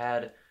 player. They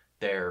had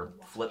their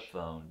flip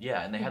phone.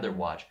 Yeah, and they had their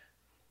watch.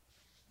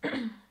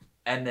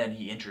 And then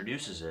he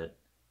introduces it,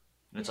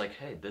 and it's like,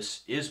 hey,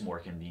 this is more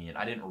convenient.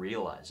 I didn't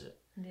realize it.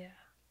 Yeah.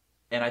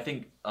 And I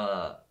think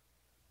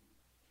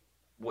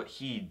what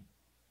he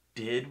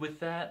did with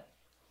that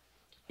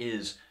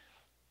is,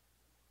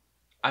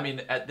 I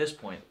mean, at this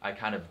point, I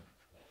kind of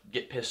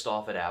get pissed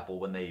off at Apple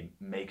when they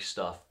make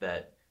stuff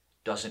that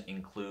doesn't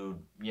include,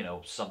 you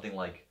know, something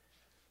like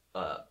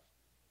a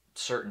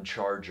certain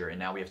charger, and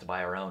now we have to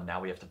buy our own. Now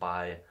we have to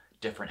buy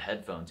different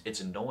headphones.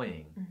 It's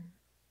annoying,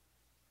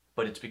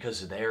 but it's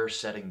because they're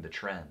setting the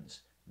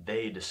trends.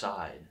 They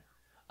decide.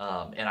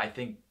 And I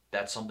think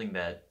that's something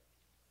that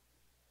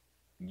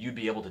you'd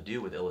be able to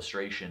do with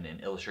illustration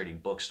and illustrating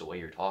books the way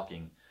you're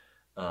talking,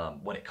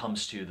 when it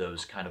comes to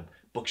those kind of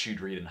books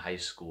you'd read in high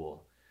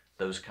school,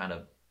 those kind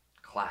of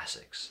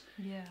classics.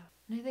 Yeah.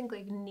 And I think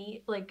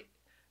like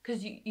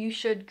because you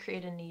should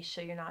create a niche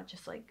so you're not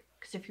just like,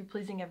 because if you're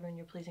pleasing everyone,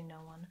 you're pleasing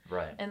no one.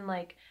 Right. And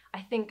like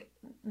I think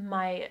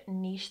my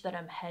niche that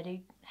I'm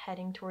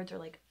heading towards, or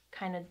like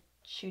kind of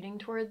shooting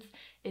towards,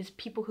 is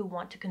people who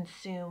want to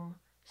consume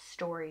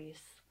stories,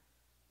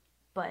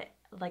 but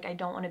like I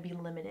don't want to be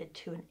limited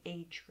to an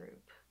age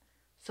group.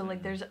 So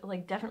like there's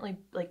like definitely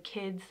like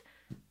kids,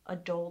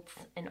 adults,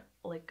 and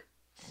like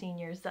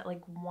seniors that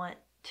like want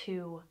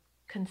to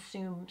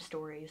consume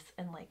stories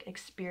and like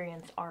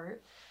experience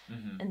art.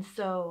 And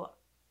so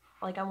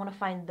like I want to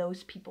find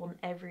those people in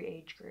every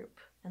age group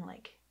and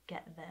like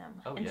get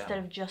them instead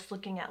of just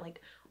looking at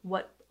like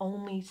what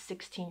only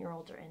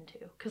 16-year-olds are into,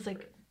 because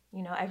like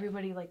you know,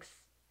 everybody likes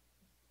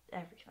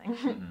everything.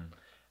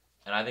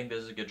 And I think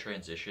this is a good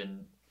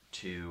transition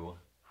to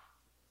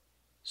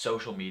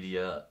social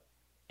media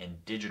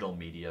and digital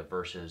media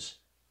versus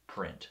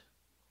print.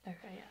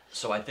 Okay, yeah.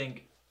 So I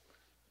think,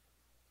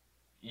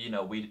 you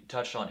know, we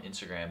touched on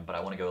Instagram, but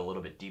I want to go a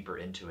little bit deeper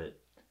into it.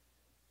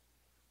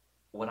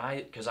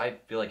 Because I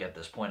feel like at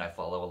this point I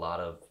follow a lot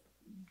of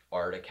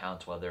art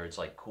accounts, whether it's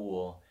like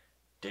cool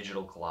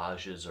digital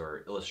collages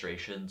or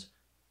illustrations,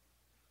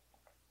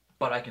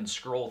 but I can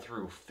scroll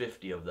through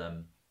 50 of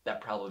them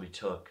that probably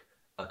took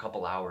a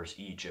couple hours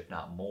each, if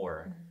not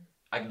more.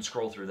 I can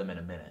scroll through them in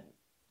a minute.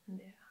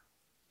 Yeah.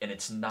 And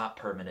it's not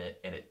permanent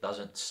and it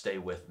doesn't stay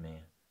with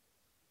me.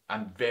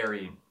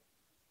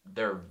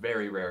 There are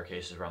very rare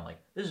cases where I'm like,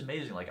 this is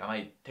amazing. Like I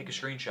might take a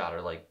screenshot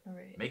or like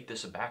make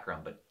this a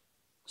background, but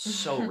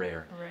so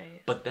rare.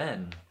 Right. But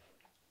then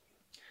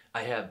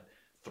I have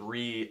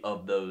 3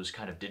 of those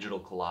kind of digital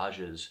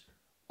collages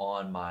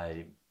on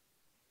my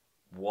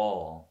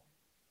wall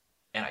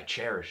and I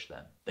cherish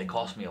them. They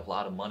cost me a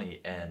lot of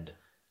money and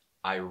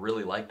I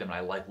really like them and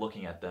I like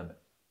looking at them.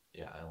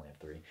 Yeah, I only have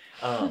 3.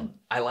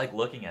 I like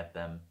looking at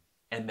them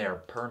and they're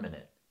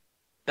permanent.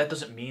 That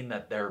doesn't mean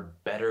that they're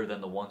better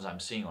than the ones I'm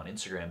seeing on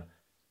Instagram,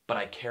 but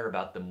I care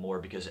about them more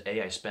because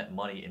A, I spent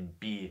money, and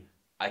B,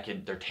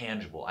 they're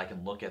tangible. I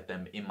can look at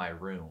them in my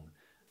room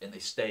and they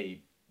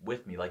stay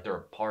with me. Like they're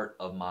a part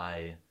of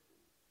my,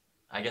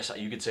 I guess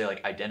you could say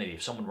like identity.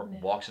 If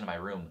someone walks into my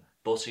room,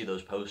 they'll see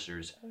those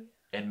posters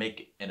and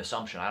make an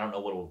assumption. I don't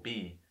know what it will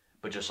be,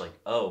 but just like,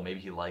 oh, maybe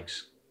he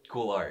likes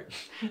cool art.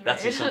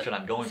 That's the assumption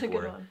I'm going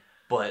for.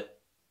 But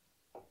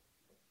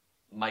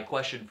my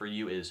question for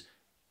you is,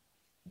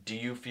 do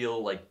you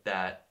feel like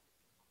that,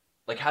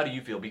 like how do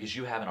you feel, because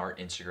you have an art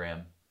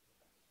Instagram,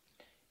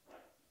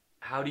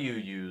 how do you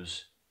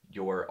use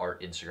your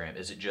art Instagram?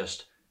 Is it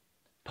just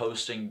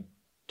posting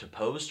to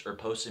post, or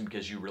posting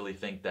because you really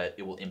think that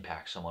it will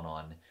impact someone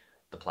on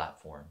the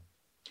platform?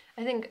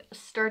 I think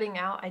starting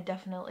out, I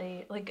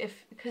definitely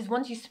because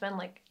once you spend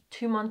like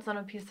 2 months on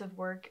a piece of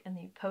work and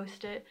then you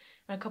post it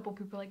and a couple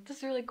people are like, this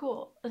is really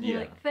cool, and you're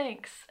like,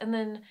 thanks, and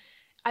then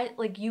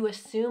you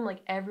assume like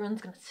everyone's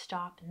gonna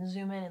stop and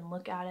zoom in and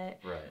look at it,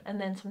 right? And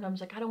then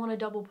sometimes like I don't want to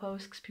double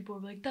post because people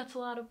will be like, that's a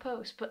lot of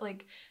posts, but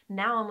like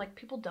now I'm like,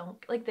 people don't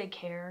like, they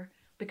care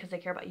because they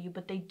care about you,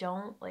 but they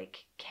don't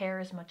like care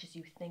as much as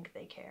you think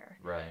they care,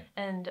 right?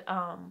 And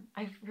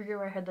I forget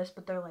where I heard this,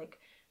 but they're like,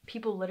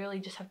 people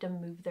literally just have to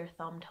move their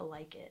thumb to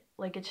like it,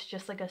 like it's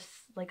just like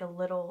a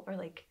little, or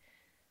like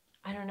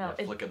I don't know,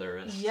 flick of their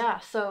wrist. Yeah,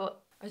 so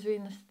I was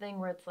reading this thing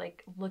where it's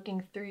like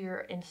looking through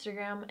your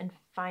Instagram and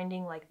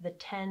finding like the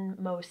 10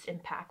 most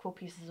impactful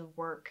pieces of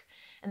work.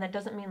 And that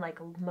doesn't mean like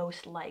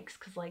most likes,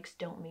 because likes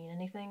don't mean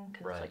anything,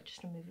 because it's like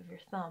just a move of your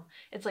thumb.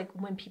 It's like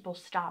when people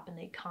stop and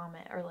they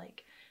comment, or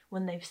like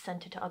when they've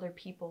sent it to other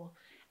people,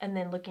 and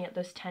then looking at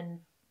those 10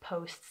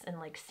 posts and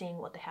like seeing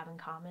what they have in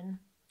common,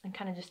 and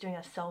kind of just doing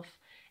a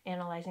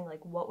self-analyzing,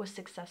 like what was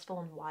successful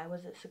and why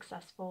was it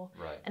successful.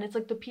 Right. And it's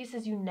like the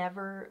pieces you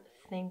never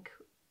think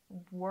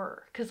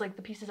were, because like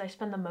the pieces I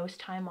spend the most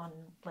time on,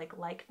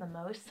 like the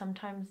most,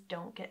 sometimes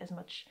don't get as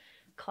much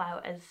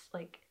clout as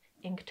like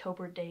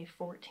Inktober Day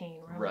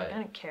 14, where I'm Right. like, I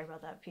didn't care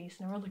about that piece,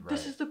 and everyone's like,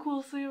 this is the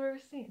coolest thing I've ever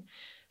seen.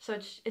 So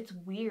it's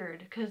weird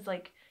because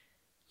like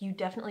you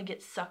definitely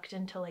get sucked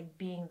into like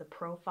being the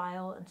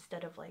profile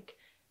instead of like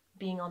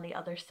being on the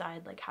other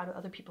side, like how do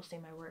other people see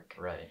my work.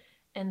 Right.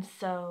 And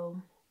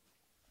so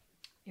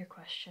your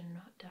question,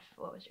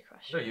 what was your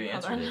question? No, you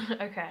answered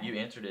it. Okay. You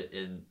answered it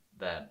in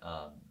that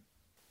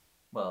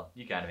well,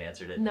 you kind of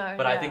answered it. No,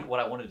 but yeah. I think what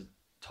I wanted to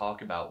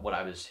talk about, what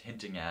I was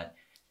hinting at,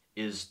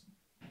 is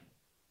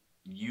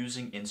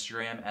using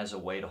Instagram as a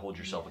way to hold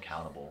yourself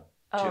accountable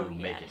to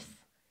making.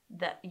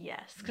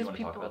 Yes. Do you want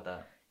to talk about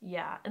that?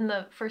 Yeah, and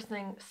the first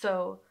thing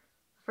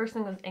was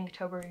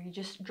Inktober. You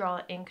just draw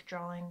an ink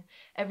drawing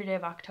every day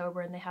of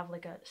October, and they have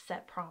like a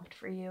set prompt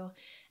for you.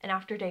 And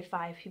after day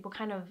 5, people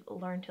kind of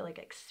learn to like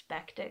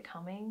expect it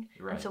coming.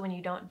 Right. And so when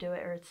you don't do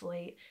it or it's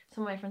late,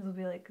 some of my friends will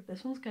be like,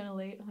 "This one's kind of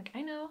late." I'm like,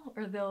 "I know,"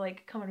 or they'll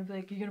like come and be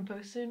like, "You gonna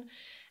post soon?"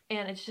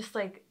 And it's just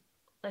like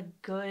a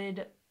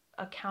good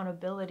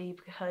accountability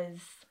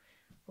because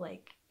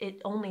like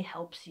it only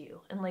helps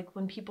you. And like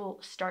when people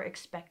start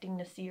expecting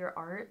to see your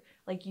art,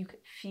 like you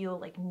feel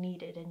like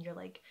needed, and you're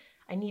like,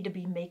 I need to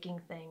be making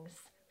things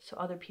so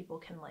other people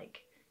can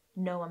like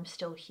know I'm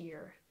still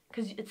here,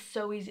 because it's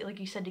so easy, like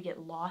you said, to get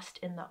lost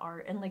in the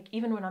art. And like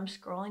even when I'm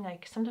scrolling,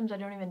 like sometimes I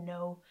don't even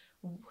know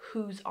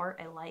whose art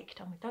I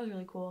liked. I'm like, that was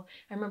really cool,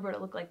 I remember what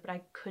it looked like, but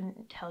I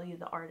couldn't tell you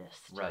the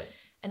artist. Right.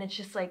 And it's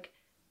just like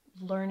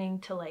learning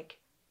to like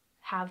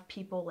have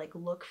people like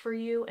look for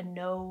you and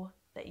know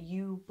that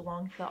you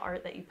belong to the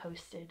art that you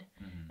posted.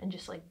 Mm-hmm. And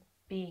just like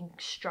being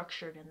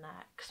structured in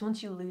that, because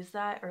once you lose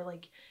that, or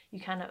like you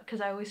kind of,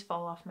 because I always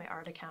fall off my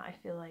art account, I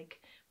feel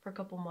like, for a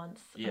couple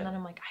months. Yeah. And then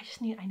I'm like,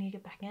 I need to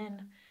get back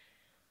in.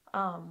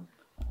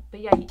 But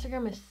yeah,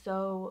 Instagram is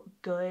so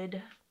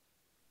good,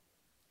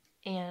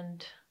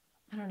 and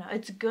I don't know,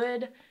 it's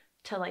good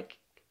to like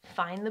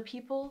find the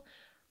people.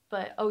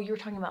 But you were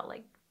talking about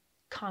like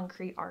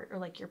concrete art or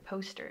like your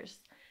posters.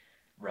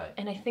 Right.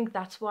 And I think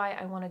that's why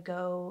I want to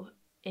go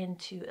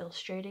into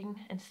illustrating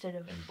instead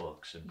of in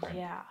books and print.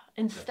 Yeah,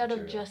 instead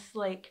of just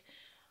like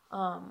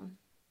I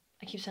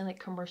keep saying like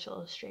commercial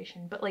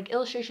illustration, but like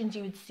illustrations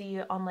you would see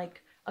on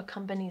like a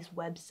company's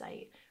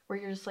website, where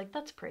you're just like,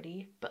 that's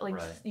pretty, but like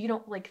you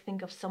don't like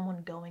think of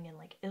someone going and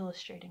like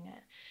illustrating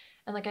it.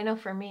 And like I know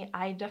for me,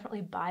 I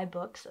definitely buy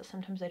books that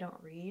sometimes I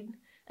don't read,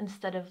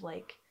 instead of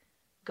like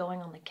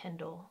going on the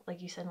Kindle,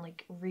 like you said, and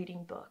like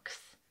reading books.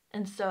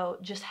 And so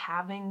just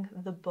having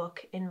the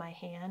book in my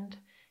hand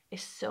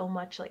is so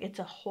much like, it's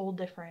a whole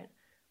different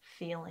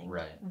feeling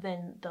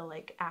than the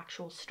like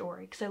actual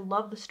story, because I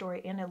love the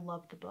story and I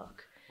love the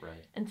book.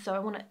 Right. And so I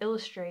want to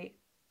illustrate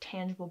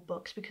tangible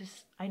books,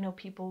 because I know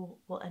people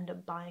will end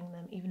up buying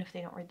them even if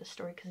they don't read the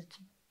story, because it's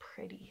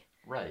pretty.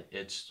 Right.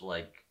 It's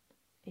like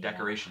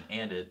decoration,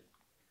 and it,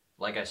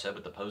 like I said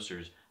with the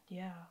posters,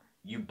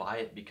 you buy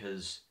it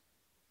because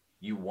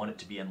you want it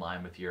to be in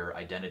line with your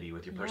identity,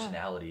 with your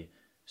personality.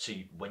 So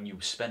when you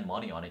spend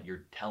money on it,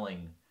 you're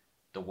telling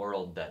the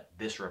world that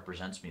this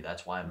represents me.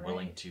 That's why I'm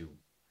willing to,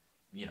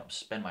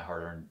 spend my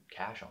hard-earned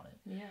cash on it.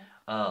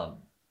 Yeah.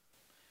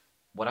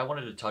 What I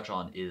wanted to touch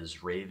on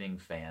is raving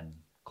fan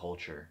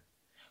culture,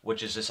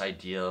 which is this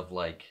idea of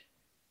like,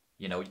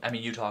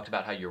 you talked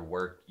about how your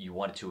work, you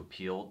want it to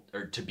appeal,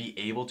 or to be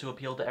able to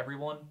appeal to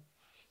everyone,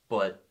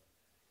 but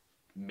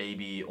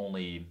maybe you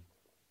only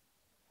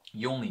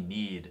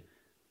need,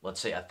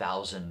 let's say,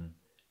 1,000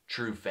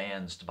 true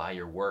fans to buy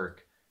your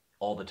work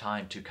all the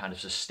time to kind of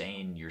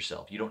sustain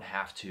yourself. You don't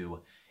have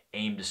to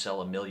aim to sell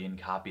 1 million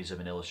copies of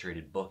an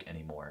illustrated book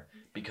anymore,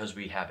 because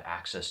we have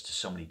access to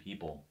so many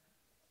people.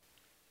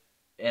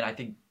 And I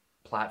think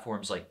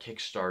platforms like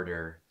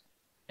Kickstarter,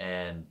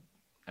 and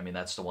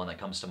that's the one that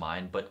comes to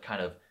mind, but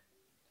kind of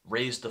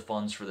raise the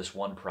funds for this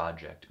one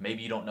project.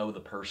 Maybe you don't know the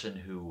person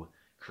who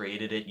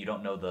created it, you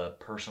don't know the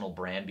personal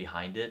brand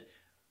behind it,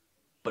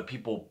 but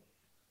people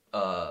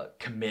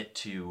commit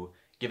to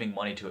giving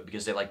money to it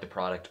because they like the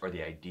product or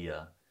the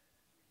idea.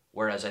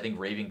 Whereas I think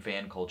raving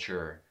fan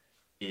culture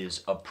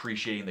is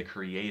appreciating the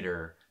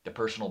creator, the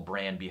personal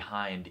brand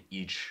behind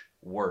each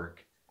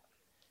work,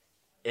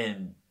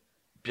 and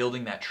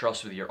building that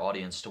trust with your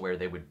audience to where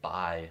they would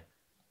buy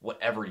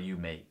whatever you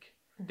make.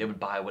 They would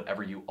buy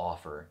whatever you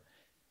offer.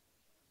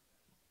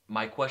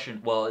 My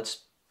question, well,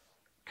 it's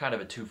kind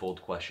of a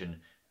twofold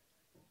question.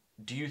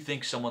 Do you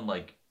think someone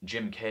like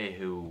Jim Kay,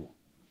 who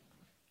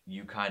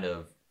you kind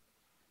of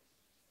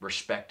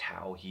respect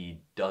how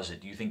he does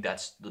it, do you think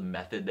that's the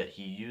method that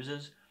he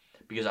uses?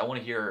 Because I want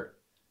to hear,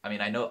 I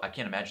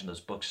can't imagine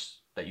those books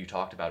that you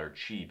talked about are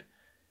cheap,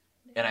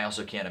 and I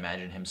also can't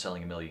imagine him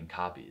selling 1 million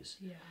copies.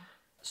 Yeah.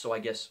 So I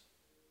guess,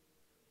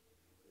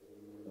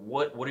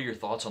 what are your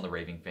thoughts on the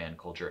raving fan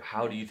culture?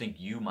 How do you think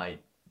you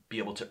might be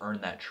able to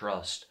earn that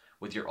trust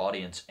with your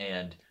audience,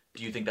 and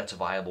do you think that's a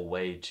viable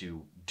way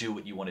to do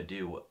what you want to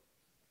do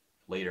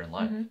later in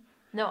life?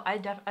 No,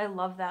 I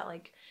love that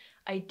like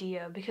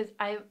idea, because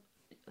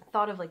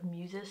thought of like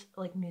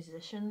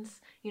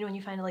musicians. You know, when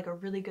you find like a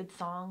really good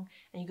song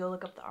and you go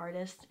look up the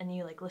artist and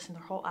you like listen to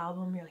their whole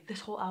album, you're like, this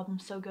whole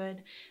album's so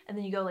good, and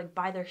then you go like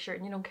buy their shirt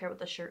and you don't care what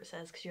the shirt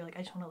says because you're like,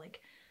 I just want to like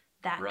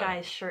that Right.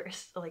 guy's shirt.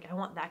 Like I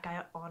want that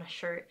guy on a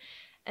shirt,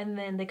 and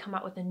then they come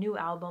out with a new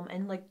album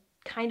and like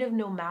kind of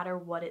no matter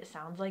what it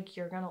sounds like,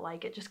 you're gonna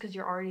like it just because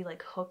you're already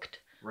like hooked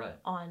Right.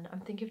 on. I'm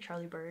thinking of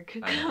Charlie Berg.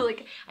 I know.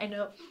 Like I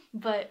know,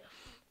 but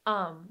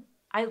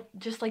I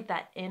just like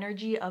that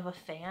energy of a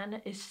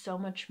fan is so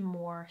much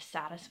more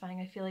satisfying,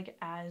 I feel like,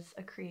 as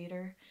a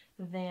creator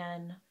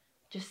than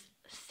just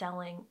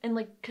selling. And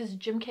like, because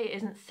Jim K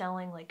isn't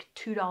selling like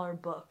 $2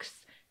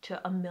 books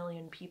to a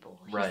million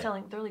people. He's Right.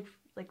 selling, they're like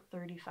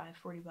 35,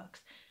 40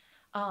 bucks.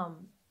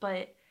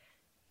 But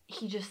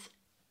he just,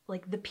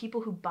 like, the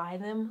people who buy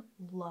them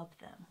love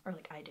them, or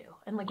like I do.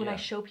 And like when I Yeah.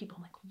 show people,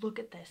 I'm like, look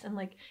at this. And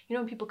like, you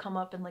know, when people come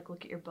up and like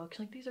look at your books,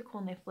 like, these are cool,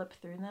 and they flip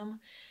through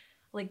them.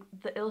 Like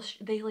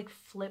they like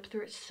flip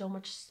through it so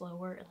much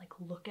slower and like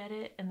look at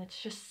it, and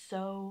it's just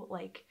so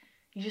like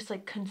you just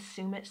like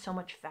consume it so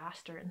much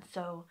faster. And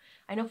so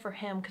I know for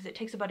him, because it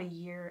takes about a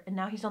year, and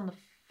now he's on the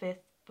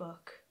 5th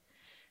book,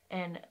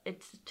 and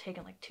it's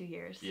taken like 2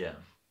 years. Yeah.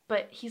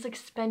 But he's like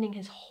spending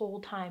his whole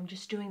time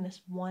just doing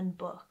this one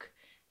book,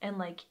 and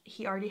like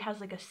he already has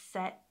like a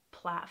set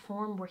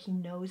platform where he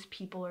knows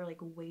people are like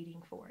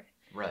waiting for it,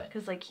 Right.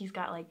 because like he's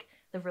got like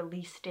the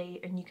release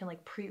date and you can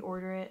like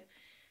pre-order it,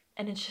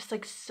 and it's just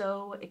like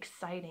so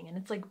exciting, and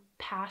it's like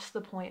past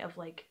the point of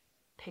like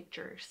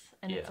pictures,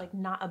 and it's Yeah. like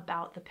not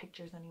about the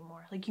pictures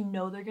anymore. Like you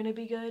know they're gonna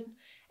be good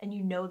and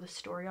you know the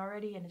story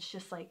already, and it's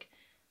just like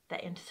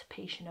the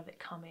anticipation of it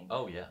coming.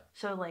 Oh yeah.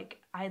 So like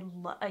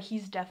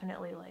he's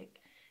definitely like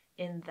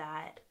in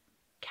that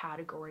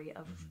category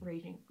of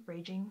raving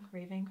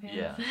fans.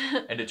 Yeah.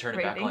 And to turn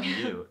it back on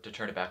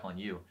Raving.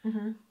 you,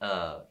 Mm-hmm.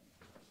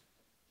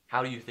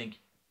 how do you think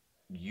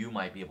you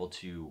might be able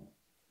to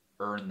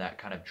earn that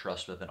kind of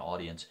trust with an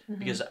audience? Mhm.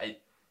 Because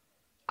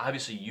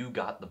obviously you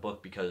got the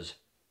book because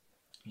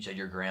you said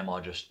your grandma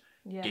just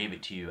Yeah. gave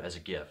it to you as a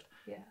gift.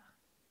 Yeah.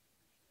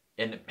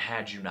 And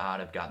had you not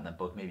have gotten that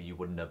book, maybe you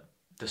wouldn't have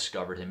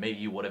discovered him. Maybe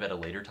you would have at a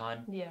later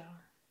time. Yeah.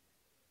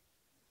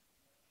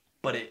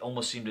 But it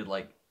almost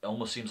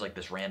seems like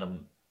this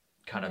random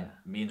kind of Yeah.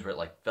 means where it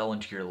like fell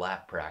into your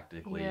lap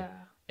practically.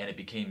 Yeah. And it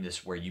became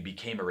this where you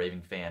became a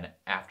raving fan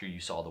after you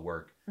saw the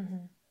work.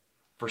 Mm-hmm.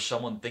 For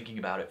someone thinking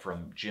about it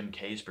from Jim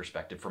K's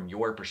perspective, from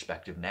your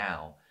perspective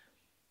now,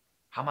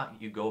 how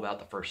might you go about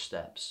the first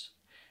steps?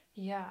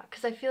 Yeah,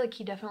 because I feel like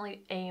he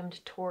definitely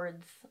aimed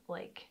towards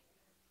like,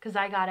 because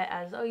I got it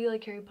as, oh, you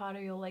like Harry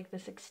Potter, you'll like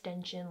this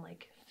extension,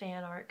 like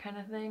fan art kind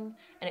of thing,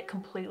 and it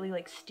completely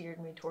like steered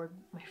me toward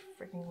my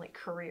freaking like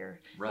career.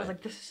 I Right. was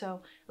like, this is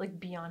so like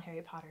beyond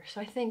Harry Potter. So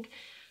I think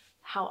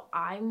how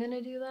I'm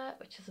gonna do that,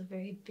 which is a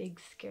very big,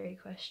 scary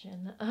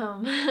question.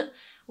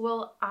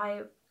 Well,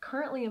 I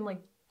currently am like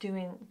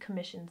doing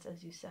commissions,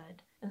 as you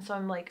said, and so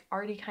I'm like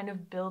already kind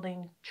of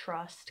building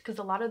trust, because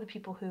a lot of the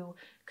people who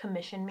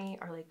commission me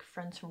are like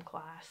friends from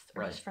class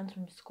or Right. just friends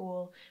from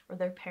school or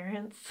their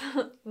parents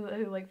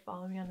who like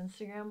follow me on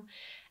Instagram,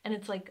 and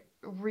it's like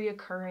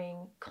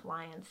reoccurring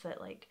clients that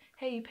like,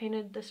 hey, you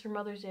painted this for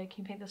Mother's Day,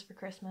 can you paint this for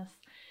Christmas?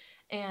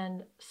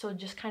 And so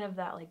just kind of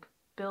that like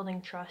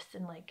building trust,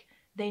 and like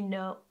they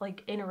know,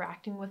 like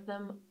interacting with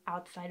them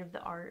outside of the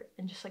art,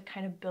 and just like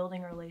kind of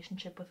building a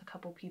relationship with a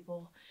couple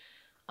people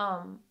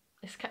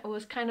it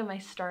was kind of my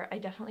start. I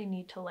definitely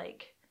need to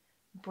like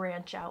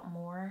branch out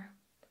more.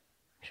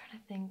 I'm trying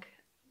to think,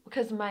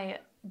 because my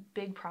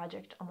big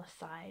project on the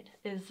side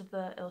is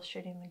the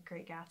Illustrating the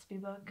Great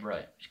Gatsby book,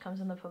 Right. which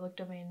comes in the public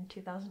domain in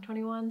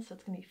 2021, so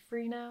it's gonna be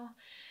free now.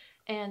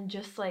 And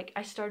just like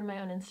I started my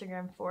own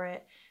Instagram for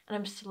it, and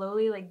I'm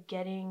slowly like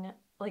getting,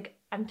 like,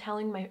 I'm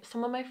telling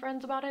some of my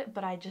friends about it,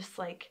 but I just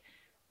like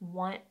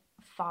want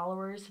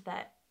followers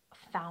that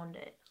found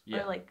it,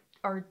 Yeah. or like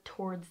are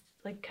towards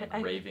like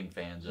Raving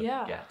fans of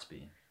Yeah.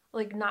 Gatsby.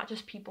 like not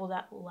just people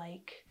that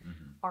like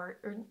Mhm. art,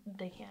 or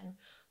they can,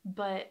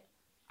 but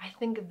I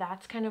think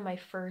that's kind of my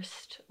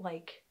first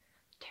like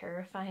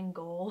terrifying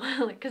goal,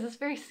 like, because it's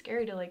very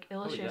scary to like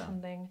illustrate yeah.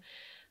 something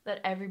that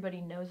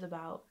everybody knows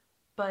about,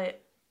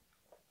 but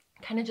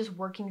kind of just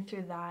working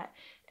through that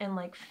and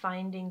like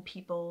finding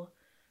people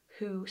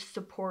who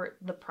support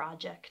the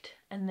project,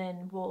 and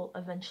then will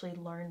eventually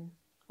learn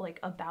like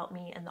about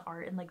me and the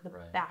art and like the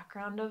Right.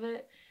 background of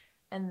it,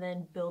 and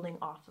then building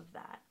off of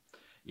that.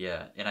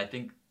 Yeah, and I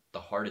think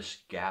the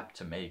hardest gap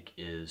to make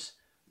is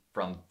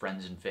from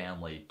friends and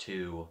family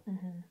to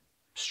Mm-hmm.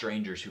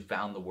 strangers who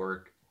found the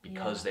work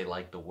because Yeah. they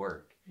like the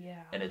work.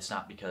 Yeah. And it's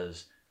not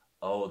because,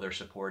 oh, they're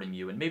supporting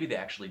you, and maybe they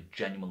actually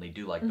genuinely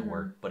do like the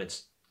work, but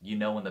it's, you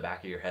know, in the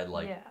back of your head,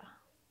 like, yeah.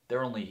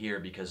 they're only here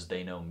because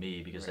they know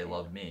me, because they Right.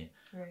 love me.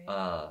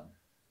 Right.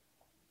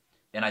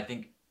 And I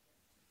think,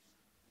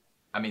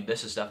 I mean,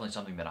 this is definitely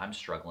something that I'm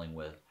struggling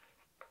with,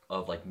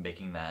 of like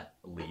making that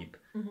leap.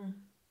 Mm-hmm.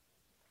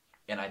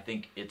 And I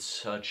think it's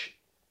such,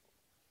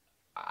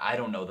 I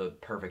don't know the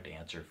perfect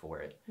answer for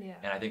it. Yeah.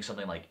 And I think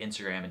something like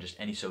Instagram and just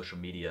any social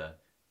media,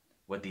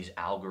 with these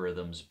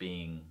algorithms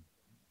being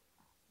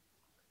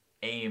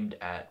aimed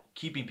at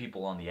keeping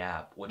people on the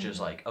app, which is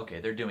like, okay,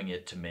 they're doing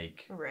it to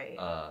make Right.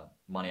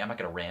 money. I'm not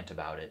gonna rant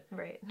about it,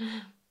 Right.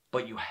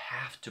 but you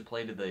have to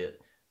play to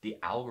the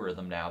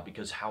algorithm now,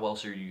 because how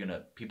else are you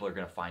gonna people are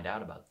gonna find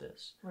out about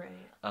this? Right.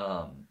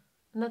 Um,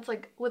 And that's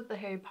like with the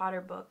Harry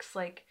Potter books,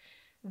 like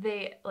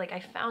I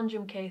found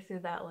Jim Kay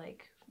through that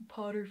like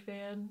Potter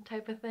fan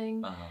type of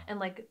thing, and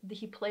like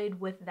he played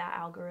with that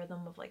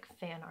algorithm of like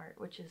fan art,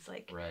 which is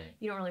like right.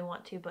 you don't really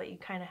want to, but you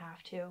kind of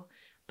have to.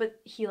 But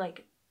he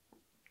like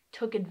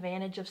took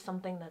advantage of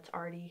something that's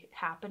already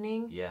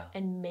happening Yeah.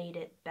 and made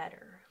it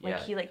better. Like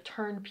Yeah. he like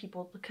turned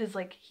people, because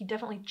like he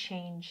definitely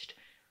changed.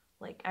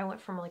 Like I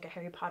went from like a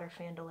Harry Potter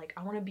fan to like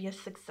I want to be a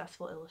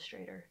successful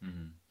illustrator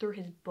through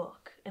his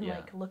book, and Yeah.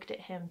 like looked at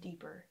him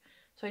deeper.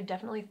 So I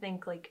definitely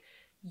think like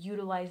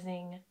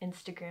utilizing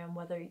Instagram,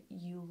 whether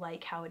you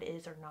like how it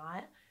is or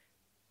not,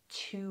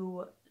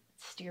 to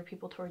steer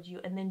people towards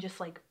you, and then just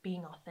like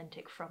being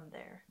authentic from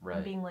there. Right.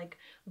 And being like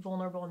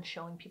vulnerable and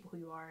showing people who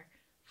you are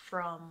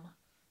from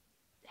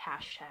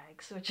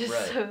hashtags, which is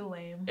Right. so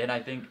lame. And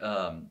I think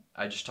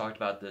I just talked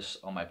about this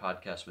on my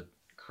podcast with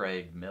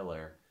Craig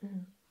Miller.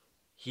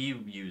 He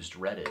used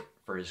Reddit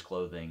for his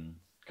clothing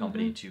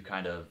company to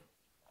kind of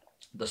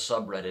the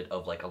subreddit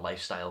of like a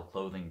lifestyle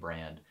clothing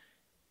brand,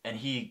 and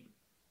he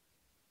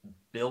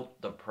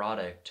built the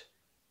product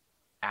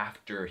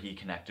after he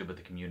connected with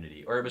the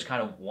community, or it was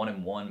kind of one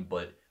in one,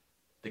 but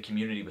the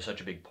community was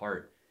such a big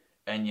part.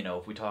 And you know,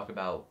 if we talk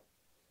about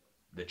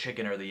the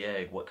chicken or the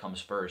egg, what comes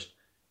first,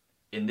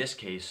 in this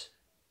case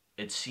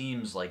it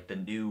seems like the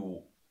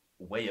new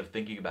way of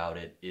thinking about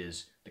it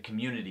is the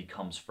community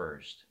comes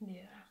first.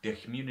 Yeah. The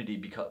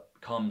community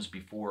comes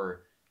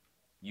before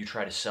you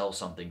try to sell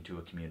something to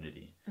a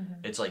community.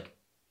 It's like,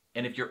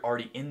 and if you're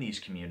already in these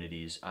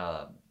communities,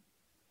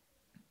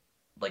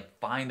 like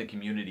find the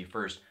community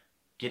first,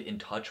 get in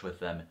touch with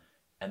them,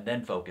 and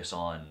then focus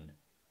on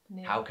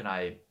how can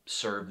I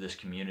serve this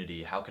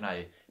community? How can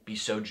I be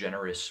so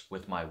generous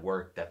with my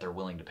work that they're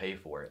willing to pay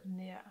for it?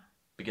 Yeah.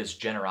 Because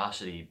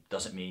generosity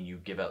doesn't mean you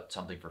give out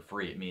something for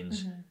free. It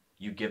means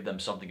you give them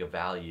something of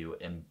value,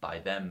 and by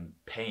them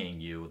paying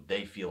you,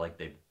 they feel like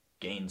they've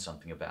gained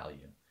something of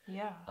value.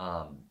 Yeah.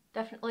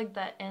 Definitely like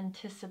that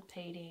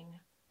anticipating,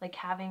 like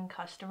having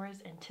customers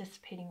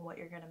anticipating what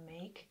you're gonna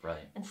make,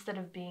 Right. instead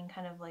of being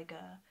kind of like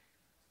a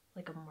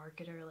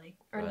marketer, like,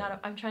 or Right.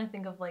 not. I'm trying to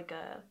think of like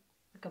a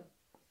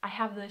I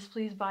have this,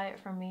 please buy it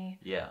from me.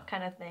 Yeah.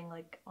 Kind of thing,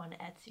 like on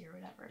Etsy or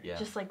whatever. Yeah.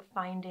 Just like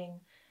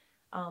finding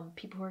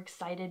people who are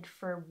excited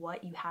for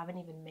what you haven't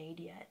even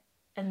made yet,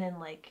 and then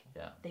like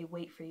they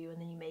wait for you,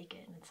 and then you make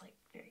it, and it's like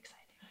very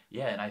exciting.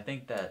 Yeah, and I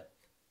think that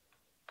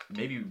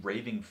maybe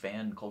raving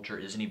fan culture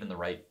isn't even the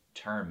right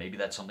term. Maybe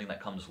that's something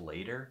that comes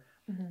later.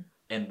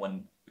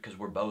 And because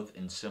we're both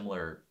in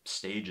similar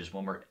stages,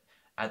 when we're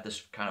at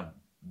this kind of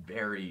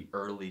very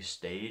early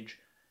stage,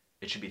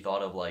 it should be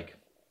thought of like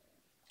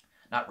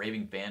not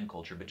raving fan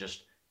culture, but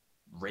just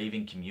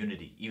raving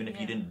community. Even if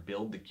you didn't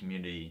build the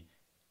community,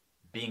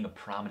 being a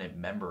prominent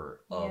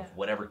member of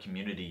whatever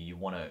community you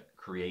want to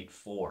create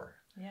for,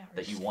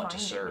 that you want to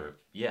serve.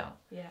 Yeah.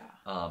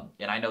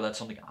 And I know that's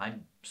something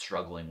I'm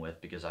struggling with,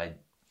 because I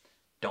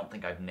don't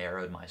think I've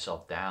narrowed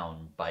myself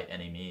down by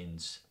any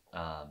means.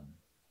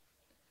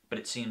 But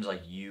it seems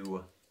like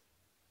you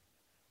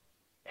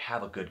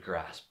have a good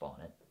grasp on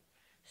it.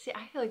 See,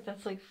 I feel like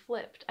that's like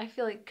flipped. I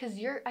feel like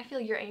I feel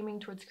you're aiming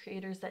towards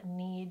creators that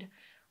need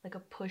like a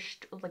push,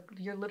 like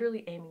you're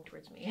literally aiming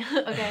towards me,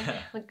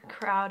 okay? Like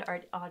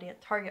audience,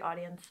 target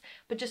audience,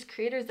 but just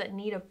creators that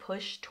need a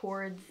push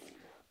towards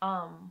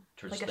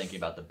Towards like thinking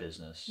about the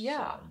business.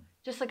 Yeah.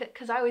 Just like,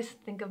 because I always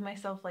think of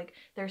myself like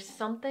there's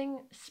some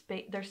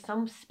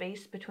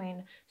space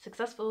between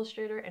successful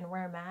illustrator and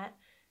where I'm at,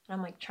 and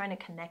I'm like trying to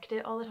connect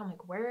it all the time.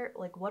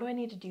 Like what do I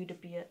need to do to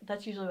be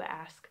that's usually what I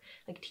ask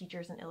like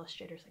teachers and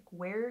illustrators,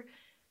 like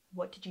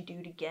what did you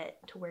do to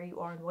get to where you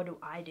are, and what do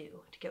I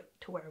do to get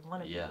to where I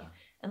want to be,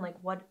 and like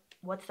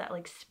what's that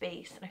like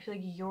space. And I feel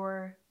like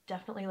you're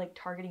definitely like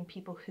targeting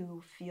people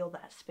who feel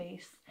that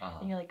space,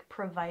 and you're like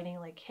providing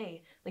like,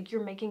 hey, like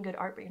you're making good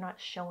art, but you're not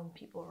showing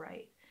people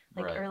right.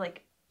 Like, or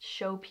like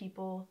show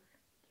people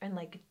and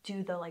like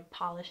do the like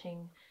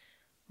polishing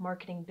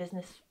marketing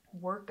business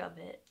work of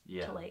it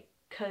to like,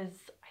 because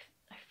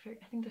I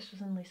think this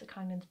was in Lisa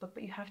Congdon's book,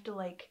 but you have to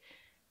like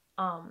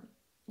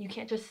you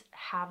can't just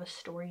have a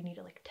story, you need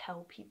to like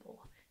tell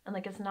people. And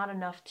like it's not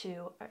enough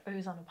to, it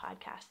was on a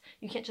podcast,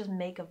 you can't just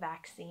make a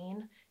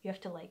vaccine, you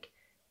have to like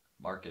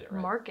market it,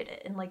 right? Market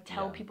it and like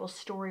tell people a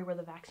story where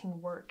the vaccine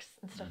works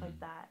and stuff like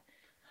that.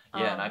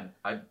 Yeah, and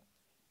I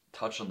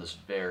touched on this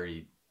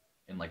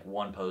in like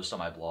one post on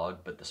my blog,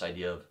 but this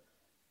idea of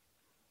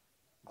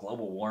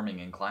global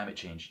warming and climate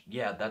change,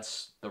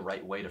 that's the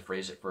right way to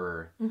phrase it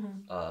for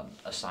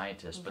a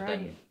scientist. But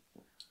then,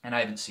 and I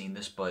haven't seen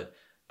this, but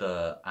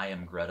the I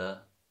Am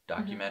Greta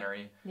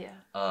documentary,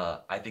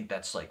 I think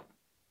that's like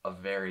a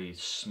very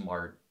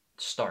smart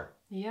start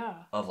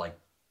of like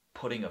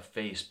putting a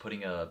face,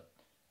 putting a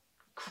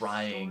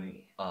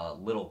crying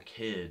little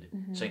kid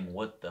saying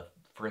what the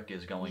frick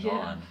is going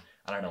on.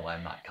 I don't know why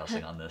I'm not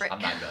cussing on this.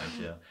 I'm not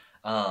going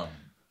to.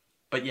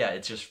 But yeah,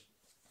 it's just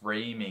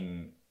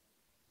framing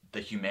the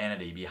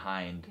humanity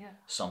behind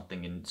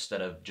something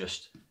instead of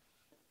just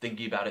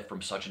thinking about it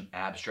from such an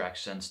abstract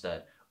sense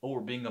that, oh,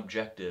 we're being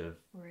objective.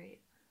 Right.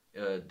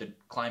 The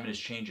climate is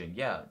changing.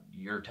 Yeah,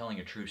 you're telling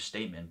a true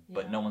statement,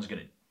 but no one's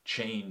going to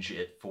change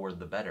it for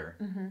the better.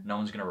 No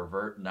one's going to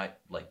revert, not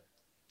like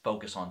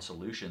focus on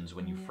solutions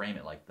when you frame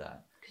it like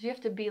that. Because you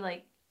have to be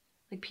like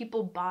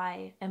people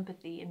buy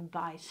empathy and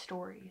buy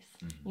stories.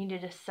 You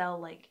need to sell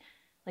like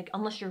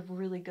unless you're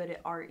really good at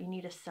art, you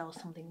need to sell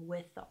something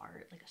with the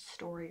art, like a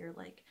story or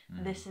like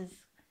this is.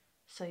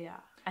 So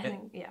yeah, I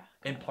think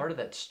And part of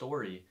that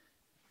story,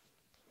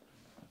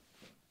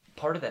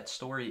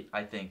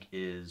 I think,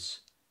 is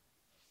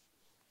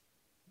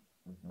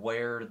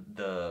where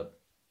the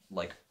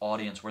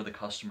audience, where the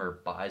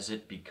customer buys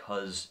it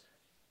because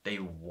they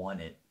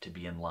want it to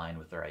be in line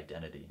with their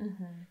identity.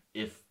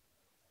 If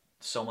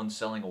someone's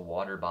selling a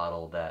water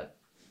bottle that,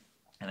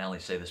 and I only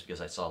say this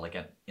because I saw like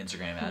an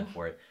Instagram ad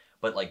for it,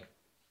 but like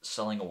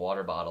selling a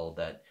water bottle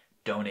that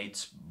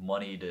donates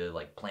money to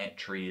like plant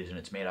trees and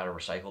it's made out of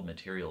recycled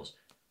materials,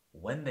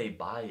 when they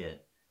buy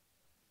it,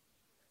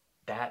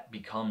 that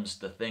becomes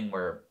the thing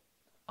where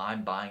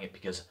I'm buying it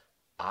because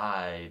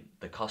I,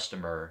 the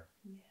customer,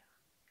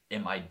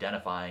 am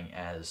identifying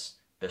as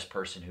this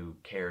person who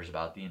cares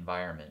about the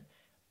environment.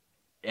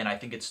 And I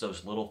think it's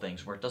those little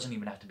things where it doesn't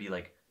even have to be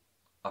like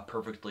a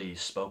perfectly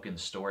spoken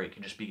story. It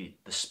can just be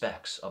the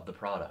specs of the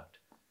product.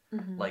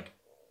 Like,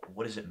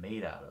 what is it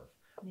made out of?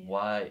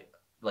 Why,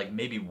 like,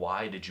 maybe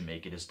why did you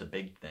make it is the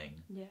big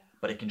thing.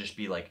 But it can just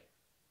be like,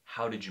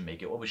 how did you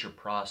make it? What was your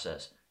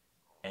process?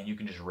 And you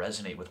can just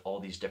resonate with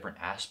all these different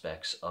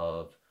aspects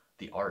of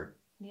the art.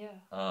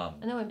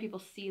 And then when people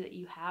see that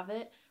you have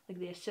it, like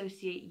they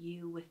associate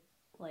you with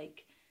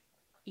like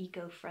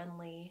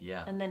eco-friendly,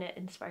 and then it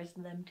inspires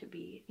them to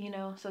be,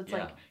 so it's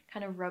like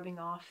kind of rubbing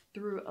off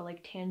through a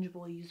like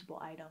tangible, usable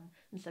item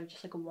instead of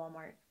just like a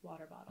Walmart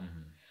water bottle.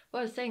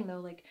 What I was saying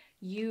though, like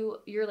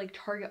your like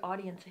target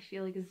audience, I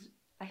feel like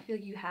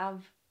you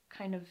have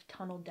kind of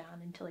tunneled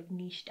down into like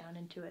niche down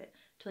into it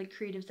to like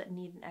creatives that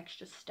need an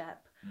extra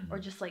step or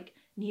just like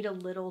need a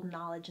little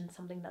knowledge in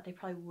something that they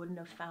probably wouldn't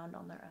have found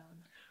on their own.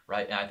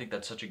 Right, and I think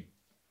that's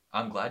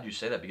I'm glad you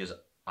say that because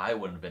I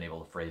wouldn't have been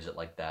able to phrase it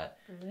like that.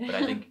 Really? But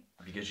I think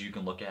because you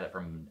can look at it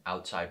from an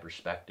outside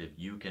perspective,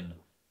 you can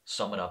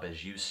sum it up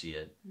as you see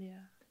it.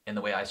 And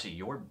the way I see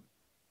your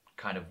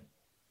kind of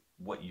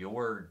what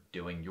you're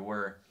doing,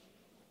 your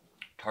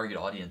target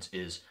audience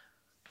is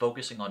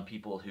focusing on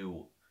people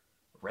who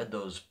read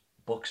those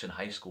books in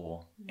high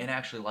school and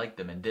actually liked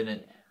them and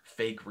didn't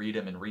fake read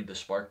them and read the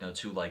Spark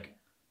Notes, who like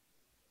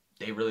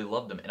they really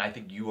loved them. And I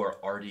think you are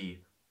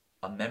already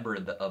a member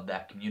of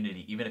that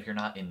community, even if you're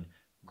not in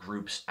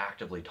groups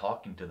actively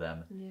talking to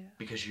them,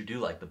 because you do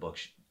like the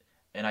books.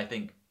 And I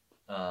think,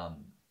 and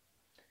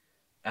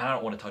I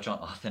don't want to touch on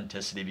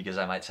authenticity because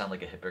I might sound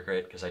like a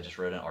hypocrite because I just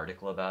wrote an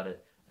article about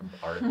it,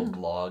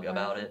 blog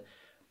about it.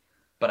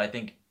 But I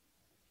think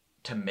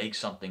to make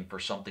something for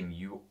something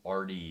you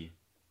already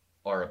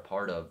are a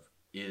part of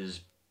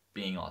is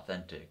being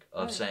authentic,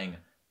 of saying,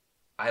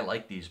 I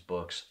like these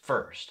books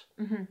first.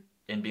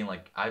 And being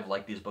like, I've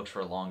liked these books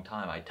for a long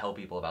time. I tell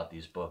people about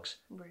these books.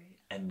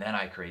 And then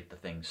I create the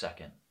thing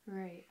second.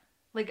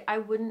 Like, I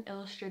wouldn't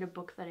illustrate a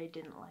book that I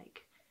didn't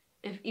like.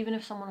 Even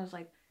if someone was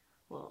like,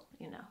 well,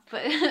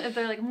 but if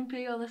they're like, I'm going to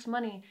pay you all this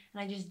money,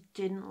 and I just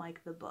didn't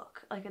like the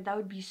book, like, that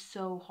would be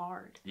so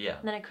hard. And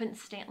then I couldn't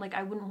stand, like,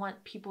 I wouldn't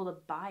want people to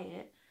buy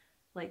it,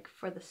 like,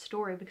 for the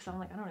story, because I'm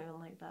like, I don't even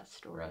like that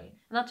story.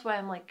 And that's why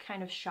I'm, like,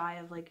 kind of shy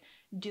of, like,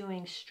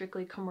 doing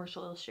strictly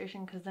commercial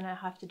illustration, because then I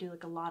have to do,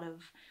 like, a lot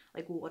of,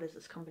 like, well, what does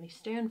this company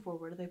stand for?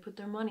 Where do they put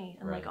their money?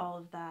 And, like, all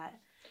of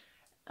that.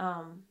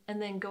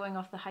 And then going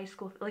off the high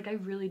school, like, I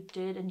really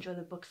did enjoy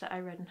the books that I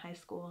read in high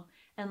school.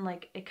 And,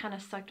 like, it kind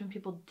of sucked when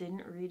people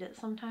didn't read it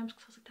sometimes,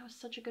 because I was like, that was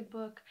such a good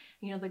book.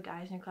 The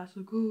guys in your class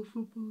were like, oh,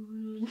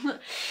 football.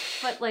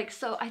 But, like,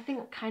 so I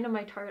think kind of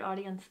my target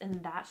audience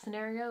in that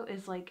scenario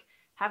is, like,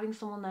 having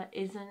someone that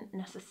isn't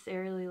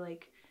necessarily,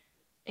 like,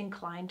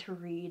 inclined to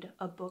read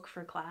a book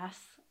for class,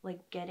 like,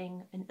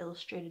 getting an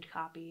illustrated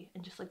copy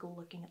and just, like,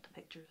 looking at the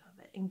pictures of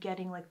it and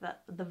getting, like,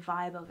 the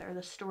vibe of it or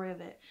the story of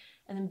it,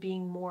 and then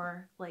being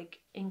more, like,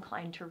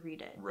 inclined to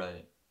read it.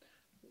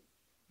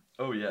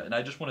 Oh, yeah, and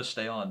I just want to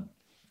stay on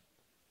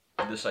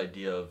this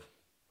idea of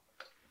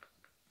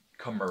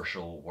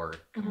commercial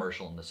work,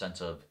 commercial in the sense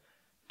of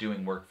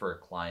doing work for a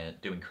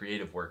client, doing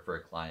creative work for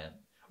a client,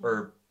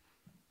 or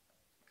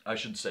I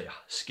should say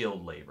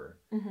skilled labor,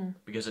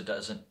 because it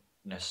doesn't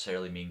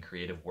necessarily mean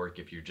creative work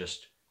if you're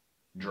just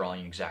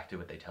drawing exactly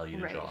what they tell you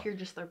to draw. If you're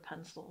just their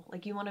pencil.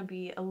 Like, you want to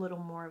be a little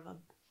more of a...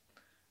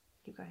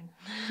 Keep going.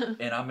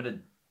 And I'm going to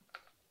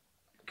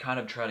kind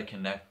of try to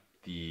connect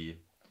the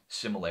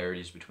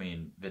similarities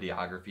between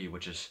videography,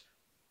 which is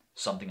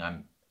something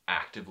I'm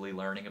actively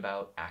learning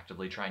about,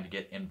 actively trying to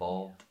get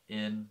involved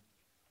in,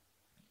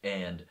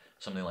 and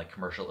something like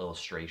commercial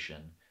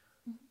illustration.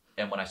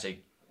 And when I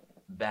say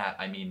that,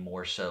 I mean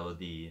more so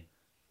the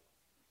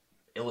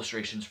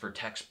illustrations for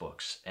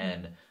textbooks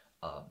and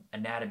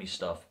anatomy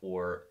stuff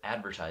or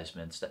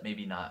advertisements that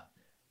maybe not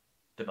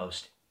the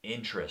most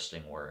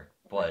interesting work,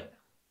 but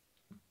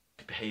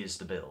pays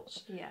the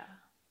bills. Yeah.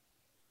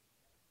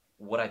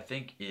 What I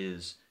think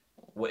is,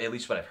 what at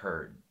least what I've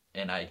heard,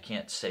 and I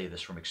can't say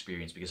this from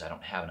experience because I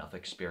don't have enough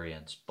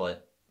experience,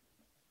 but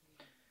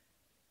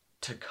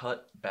to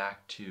cut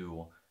back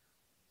to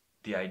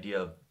the idea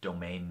of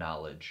domain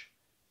knowledge,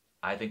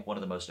 I think one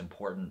of the most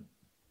important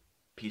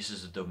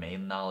pieces of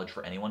domain knowledge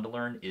for anyone to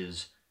learn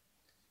is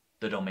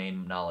the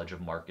domain knowledge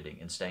of marketing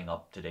and staying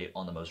up to date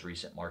on the most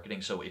recent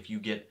marketing. So if you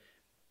get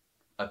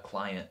a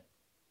client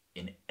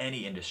in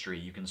any industry,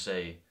 you can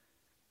say,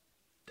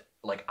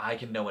 like, I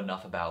can know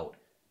enough about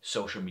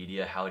social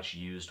media, how it's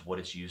used, what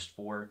it's used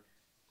for,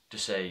 to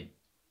say,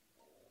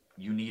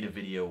 you need a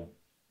video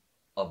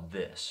of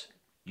this.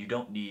 You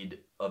don't need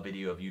a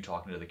video of you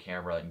talking to the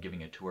camera and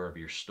giving a tour of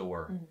your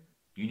store. Mm-hmm.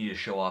 You need to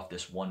show off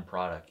this one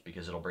product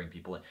because it'll bring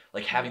people in.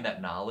 Like, having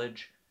that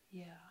knowledge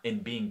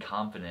and being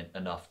confident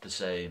enough to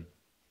say,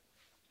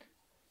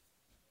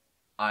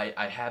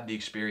 I have the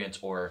experience,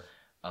 or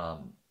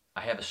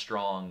I have a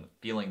strong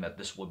feeling that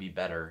this will be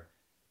better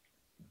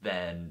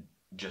than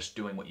just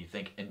doing what you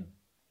think, and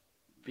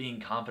being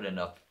confident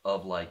enough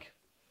of, like,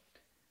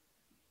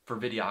 for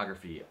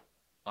videography,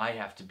 I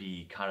have to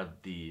be kind of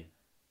the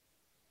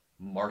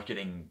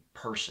marketing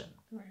person.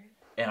 Right.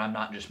 And I'm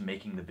not just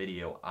making the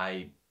video.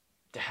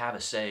 To have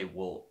a say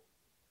will,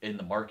 in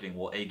the marketing,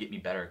 will A, get me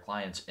better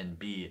clients, and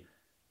B,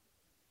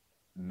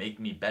 make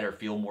me better,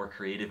 feel more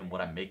creative in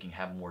what I'm making,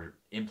 have more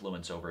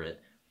influence over it.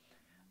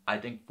 I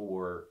think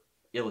for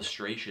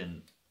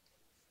illustration,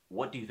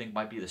 what do you think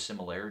might be the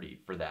similarity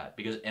for that?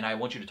 Because, and I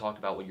want you to talk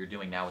about what you're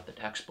doing now with the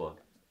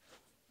textbook,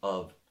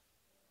 of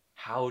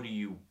how do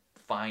you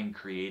find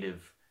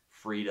creative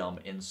freedom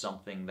in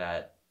something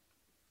that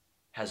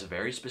has a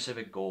very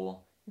specific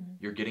goal,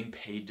 you're getting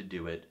paid to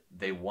do it,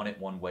 they want it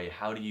one way.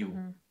 How do you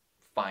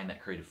find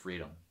that creative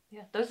freedom?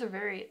 Yeah, those are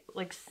very,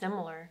 like,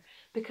 similar,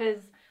 because,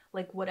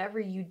 like, whatever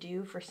you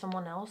do for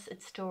someone else,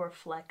 it still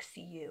reflects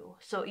you.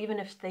 So even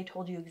if they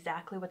told you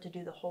exactly what to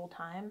do the whole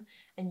time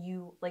and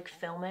you, like,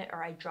 film it,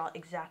 or I draw it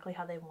exactly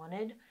how they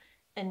wanted,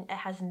 and it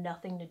has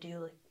nothing to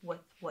do, like,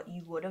 with what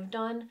you would have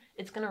done,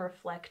 it's going to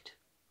reflect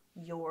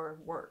your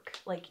work,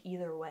 like,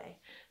 either way.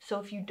 So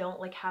if you don't,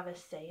 like, have a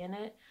say in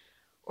it,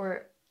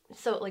 or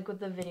so, like, with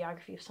the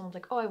videography, if someone's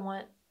like, oh, I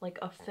want, like,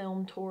 a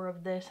film tour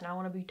of this and I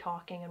want to be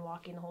talking and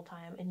walking the whole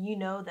time, and you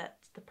know that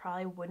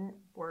probably wouldn't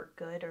work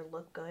good or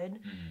look good,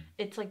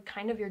 it's, like,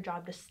 kind of your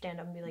job to stand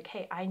up and be like,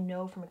 hey, I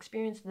know from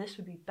experience this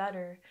would be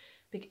better,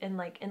 and,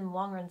 like, in the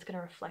long run it's going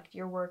to reflect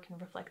your work and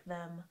reflect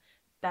them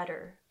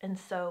better. And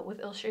so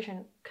with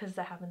illustration, because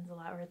that happens a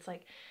lot, where it's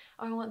like,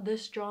 oh, I want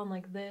this drawn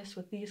like this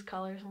with these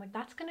colors, I'm like,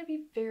 that's going to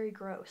be very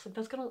gross, like,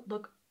 that's going to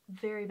look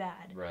very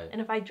bad. Right.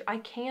 And if I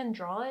can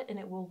draw it and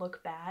it will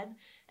look bad,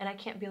 and I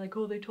can't be like,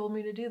 oh, they told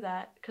me to do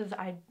that, because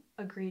I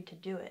agreed to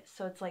do it.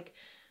 So it's like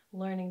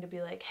learning to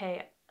be like,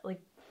 hey, like,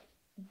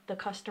 the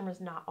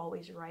customer's not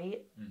always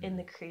right in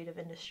the creative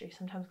industry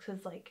sometimes,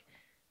 because, like,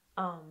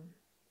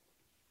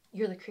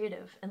 you're the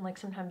creative, and, like,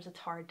 sometimes it's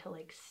hard to,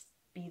 like,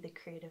 be the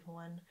creative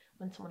one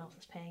when someone else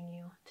is paying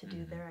you to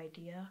do their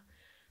idea,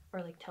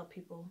 or, like, tell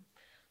people.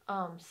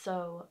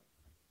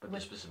 But the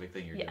specific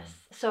thing you're doing. doing.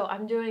 Yes. So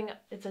I'm doing,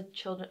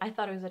 I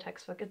thought it was a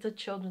textbook. It's a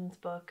children's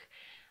book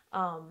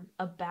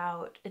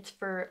it's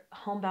for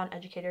homebound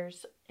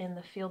educators in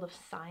the field of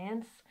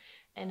science,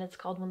 and it's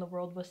called When the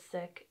World Was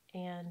Sick,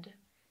 and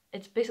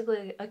it's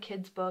basically a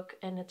kid's book,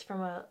 and it's from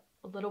a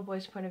little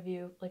boy's point of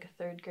view, like a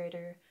third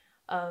grader,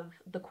 of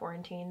the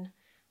quarantine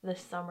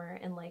this summer,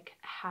 and, like,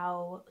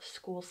 how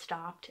school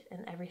stopped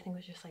and everything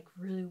was just, like,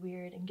 really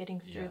weird, and getting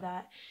through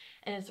that.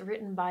 And it's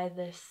written by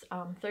this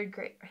third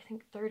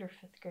or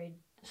fifth grade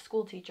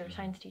school teacher,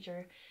 science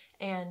teacher,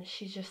 and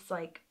she's just,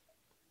 like,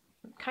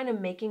 kind of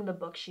making the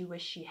book she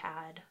wished she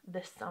had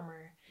this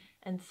summer.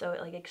 And so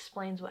it, like,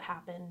 explains what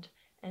happened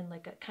in,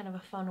 like, a kind of a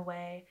fun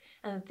way,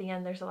 and at the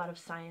end there's a lot of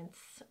science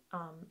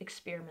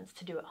experiments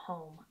to do at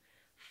home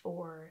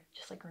for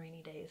just, like,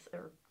 rainy days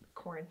or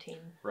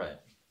quarantine. Right.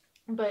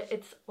 But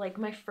it's, like,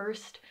 my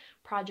first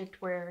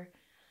project where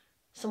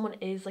someone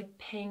is, like,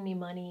 paying me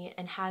money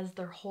and has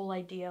their whole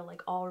idea,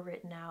 like, all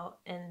written out.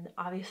 And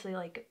obviously,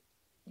 like,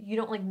 you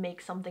don't, like,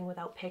 make something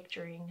without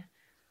picturing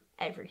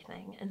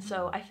everything. And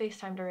so I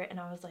FaceTimed her and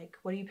I was like,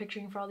 what are you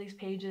picturing for all these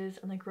pages?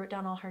 And, like, wrote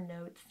down all her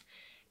notes.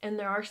 And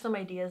there are some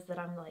ideas that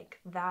I'm like,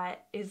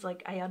 that is,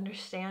 like, I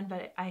understand,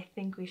 but I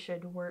think we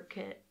should work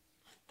it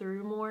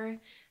through more.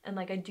 And,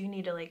 like, I do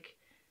need to, like,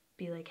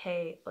 be like,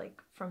 hey,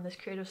 like, from this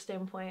creative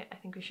standpoint, I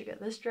think we should go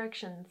this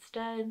direction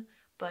instead.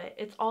 But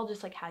it's all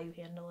just, like, how you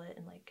handle it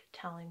and, like,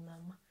 telling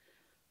them.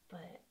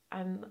 But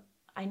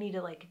I need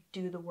to, like,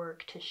 do the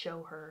work to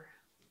show her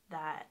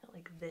that,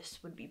 like, this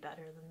would be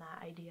better than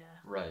that idea.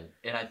 Right.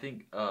 And I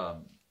think the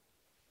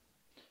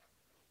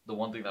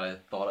one thing that I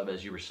thought of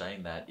as you were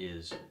saying that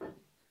is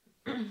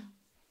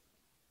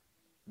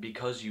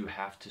because you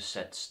have to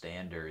set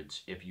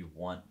standards if you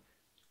want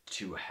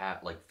to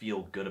have like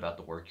feel good about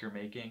the work you're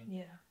making,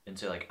 Yeah. and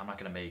say like I'm not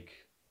gonna make,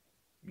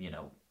 you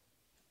know,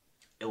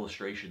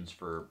 illustrations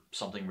for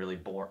something really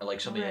boring,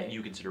 like something that Right.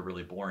 you consider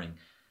really boring.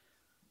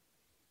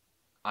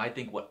 I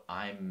think what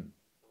I'm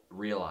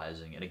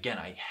realizing, and again,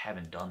 I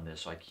haven't done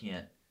this, so I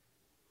can't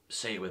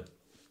say it with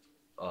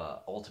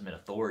ultimate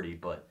authority,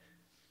 but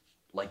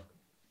like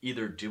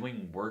either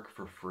doing work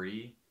for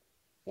free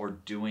or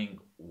doing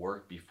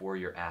work before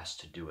you're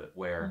asked to do it,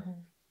 where,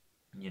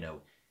 Mm-hmm. you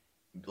know,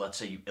 let's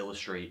say you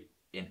illustrate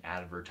an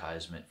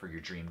advertisement for your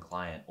dream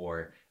client,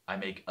 or I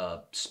make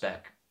a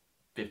spec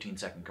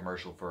 15-second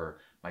commercial for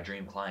my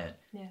dream client,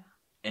 Yeah.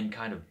 and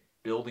kind of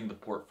building the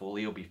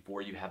portfolio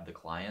before you have the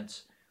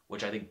clients,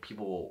 which I think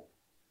people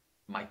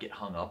might get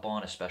hung up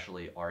on,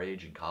 especially our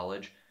age in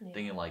college, Yeah.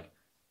 thinking like,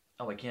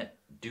 oh, I can't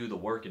do the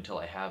work until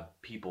I have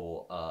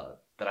people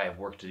that I have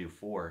work to do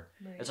for.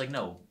 Right. It's like,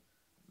 no,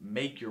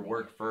 make your Make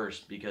work it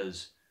first,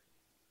 because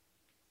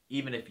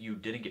even if you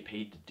didn't get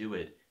paid to do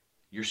it,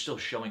 you're still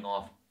showing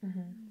off,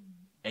 Mm-hmm.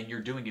 and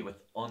you're doing it with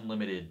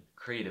unlimited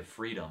creative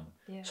freedom.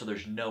 Yeah. So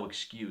there's no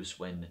excuse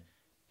when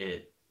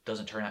it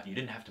doesn't turn out. You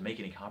didn't have to make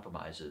any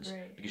compromises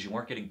Right. because you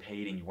weren't getting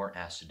paid and you weren't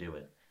asked to do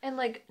it. And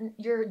like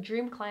your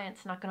dream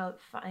client's not gonna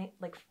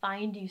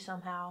find you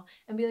somehow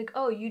and be like,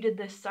 oh, you did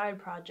this side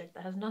project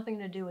that has nothing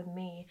to do with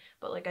me,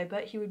 but like I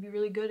bet he would be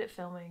really good at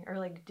filming or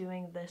like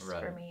doing this for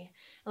Right. me.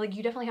 And, like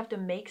you definitely have to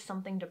make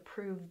something to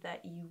prove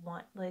that you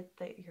want, like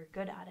that you're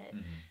good at it.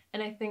 Mm-hmm.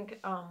 And I think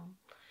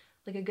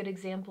like a good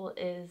example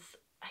is,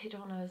 I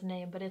don't know his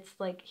name, but it's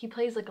like he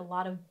plays like a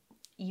lot of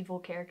evil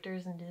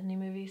characters in Disney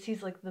movies.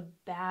 He's like the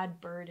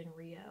bad bird in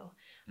Rio.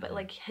 But Mhm.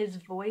 like his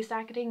voice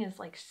acting is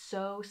like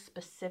so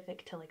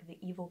specific to like the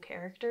evil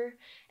character.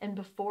 And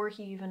before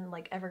he even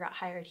like ever got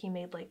hired, he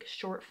made like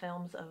short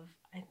films of,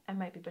 I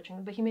might be butchering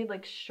it, but he made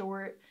like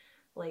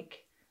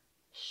like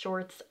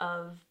shorts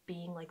of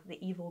being like the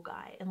evil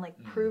guy and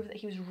like proved that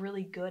he was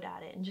really good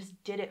at it and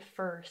just did it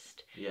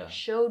first, Yeah.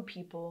 showed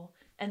people,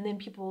 and then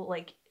people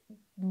like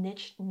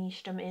niched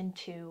him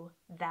into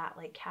that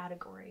like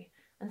category.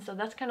 And so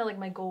that's kind of like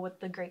my goal with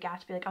The Great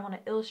Gatsby. Like I want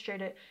to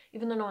illustrate it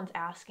even though no one's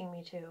asking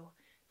me to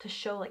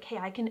show like, hey,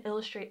 I can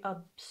illustrate a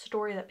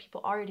story that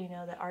people already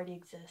know that already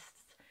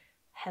exists,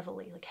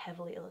 heavily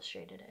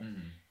illustrated it.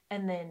 Mm-hmm.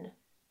 And then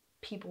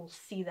people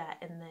see that,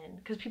 and then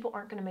because people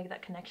aren't going to make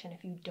that connection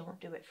if you don't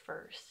do it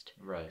first,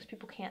 Right. because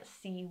people can't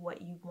see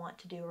what you want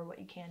to do or what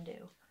you can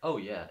do. Oh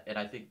yeah, and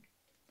I think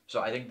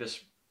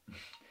this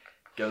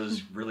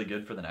goes really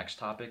good for the next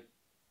topic,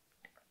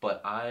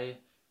 but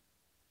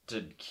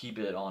to keep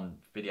it on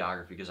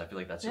videography, because I feel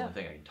like that's the only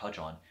thing I can touch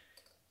on.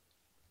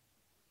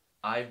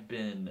 I've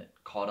been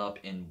caught up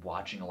in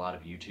watching a lot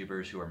of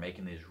YouTubers who are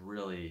making these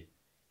really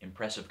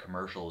impressive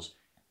commercials,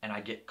 and I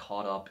get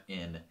caught up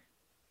in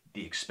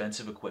the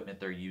expensive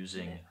equipment they're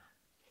using,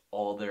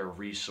 all their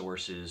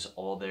resources,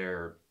 all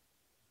their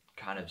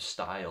kind of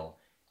style,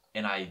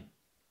 and I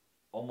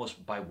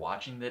almost, by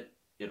watching that,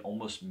 it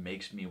almost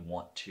makes me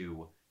want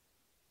to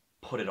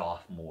put it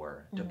off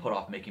more, to put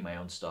off making my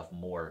own stuff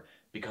more,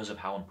 because of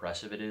how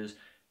impressive it is.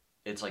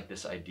 It's like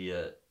this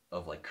idea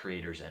of like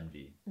creator's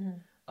envy,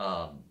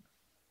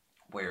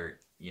 where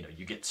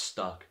you get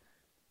stuck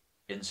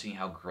in seeing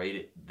how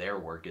great their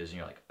work is, and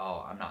you're like,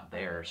 oh, I'm not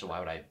there, so why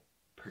would I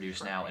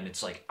produce now? And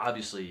it's like,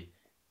 obviously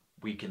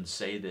we can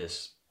say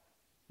this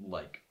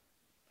like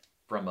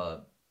from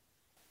a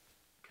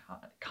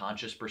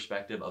conscious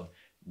perspective of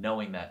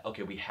knowing that,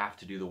 okay, we have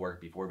to do the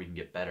work before we can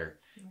get better.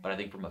 But I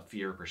think from a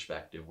fear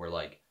perspective, we're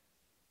like,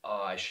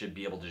 oh, I should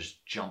be able to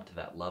just jump to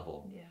that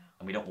level. Yeah.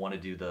 And we don't want to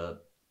do the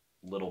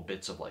little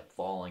bits of like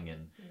falling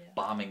and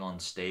bombing on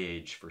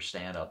stage for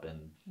stand up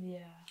and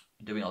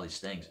doing all these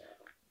things.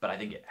 But I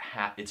think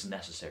it's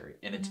necessary,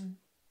 and it's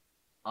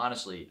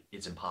honestly,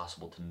 it's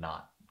impossible to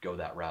not go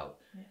that route.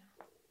 Yeah.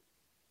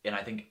 And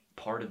I think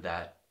part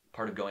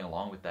of going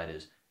along with that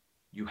is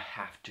you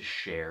have to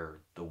share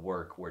the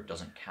work where it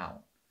doesn't count.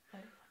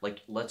 Right.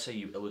 Like, let's say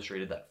you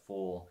illustrated that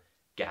full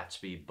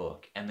Gatsby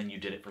book, and then you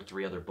did it for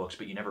 3 other books,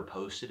 but you never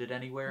posted it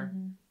anywhere.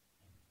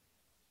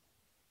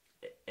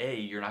 A,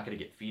 you're not going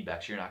to get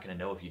feedback, so you're not going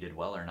to know if you did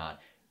well or not.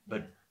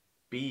 But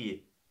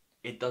B,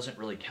 it doesn't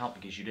really count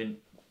because you didn't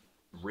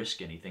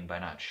risk anything by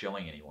not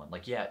showing anyone.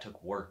 Like, yeah, it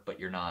took work, but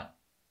you're not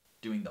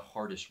doing the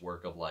hardest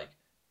work of like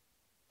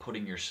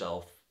putting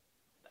yourself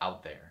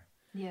out there.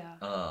 Yeah.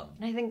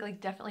 And I think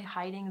like definitely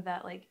hiding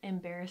that like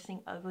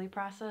embarrassing ugly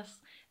process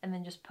and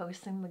then just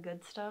posting the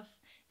good stuff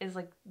is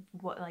like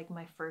what like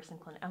my first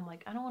inclination. I'm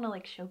like, I don't want to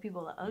like show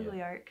people the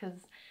ugly art, because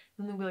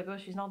then they'll be like, oh,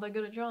 she's not that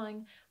good at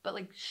drawing. But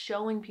like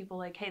showing people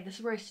like, hey, this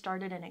is where I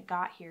started and it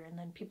got here, and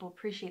then people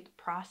appreciate the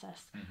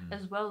process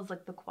as well as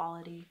like the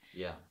quality.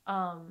 Yeah.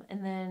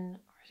 And then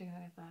where's he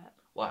going with that?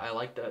 Well, I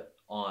like that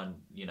on,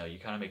 you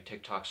kind of make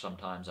TikToks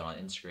sometimes, and on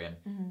Instagram,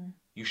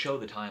 you show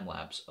the time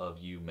lapse of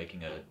you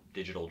making a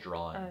digital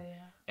drawing. Oh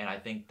yeah. And I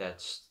think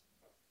that's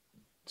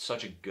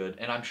such a good,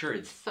 and I'm sure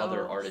it's so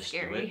other artists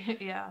scary. do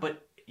it. Yeah.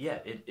 But yeah,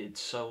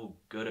 it's so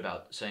good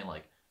about saying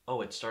like,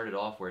 oh, it started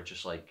off where it's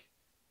just like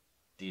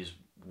these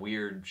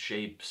weird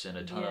shapes and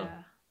a ton of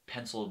Yeah.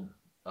 penciled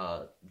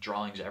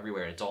drawings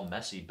everywhere, and it's all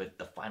messy, but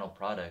the final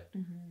product,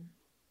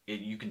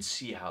 you can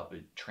see how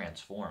it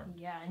transformed.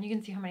 Yeah, and you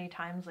can see how many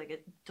times like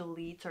it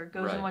deletes or it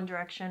goes in Right. one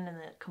direction and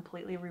then it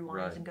completely rewinds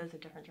Right. and goes a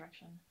different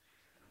direction.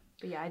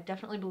 But yeah, I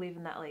definitely believe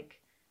in that. Like,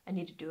 I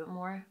need to do it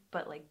more,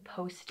 but like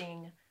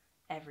posting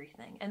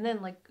everything, and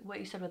then like what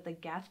you said with the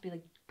Gatsby,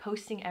 like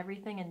posting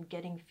everything and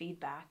getting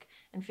feedback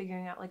and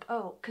figuring out like,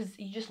 oh, because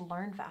you just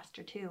learn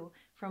faster too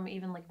from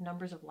even like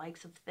numbers of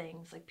likes of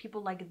things. Like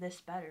people like this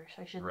better,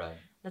 so I should. Right.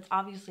 That's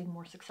obviously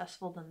more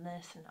successful than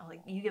this, and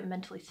like you get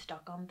mentally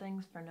stuck on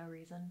things for no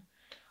reason.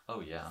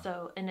 Oh yeah.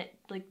 So, and it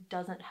like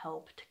doesn't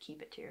help to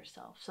keep it to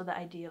yourself. So the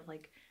idea of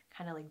like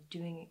kind of like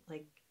doing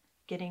like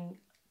getting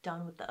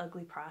done with the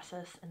ugly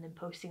process and then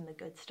posting the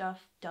good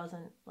stuff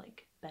doesn't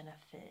like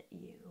benefit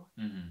you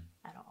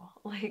at all.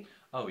 Like,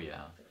 Oh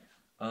yeah.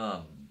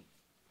 Well,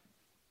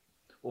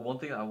 one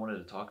thing I wanted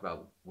to talk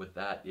about with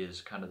that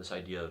is kind of this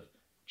idea of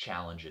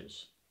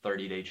challenges,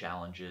 30-day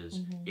challenges,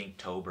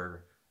 Inktober.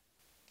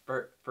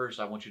 First,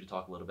 I want you to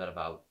talk a little bit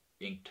about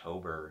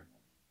Inktober,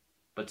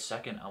 but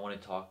second, I want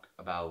to talk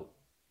about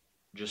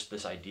just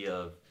this idea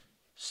of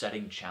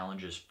setting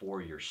challenges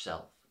for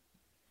yourself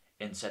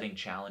and setting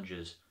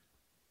challenges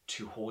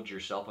to hold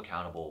yourself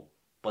accountable,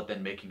 but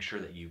then making sure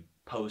that you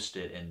post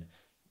it and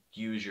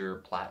use your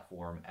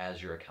platform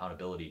as your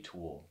accountability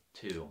tool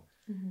too.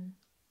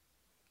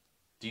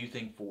 Do you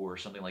think for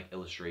something like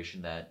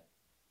illustration that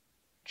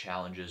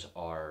challenges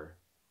are,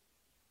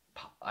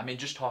 I mean,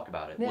 just talk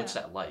about it. Yeah. What's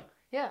that like?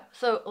 yeah.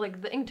 So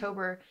like the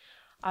Inktober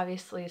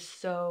obviously is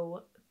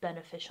so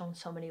beneficial in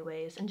so many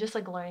ways, and just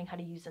like learning how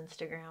to use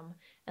Instagram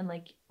and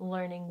like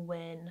learning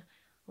when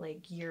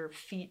like your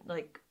feet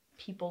like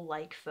people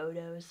like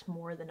photos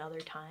more than other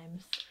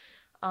times.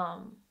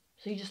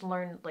 So you just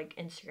learn like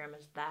Instagram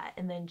as that,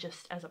 and then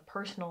just as a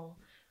personal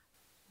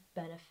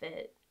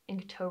benefit,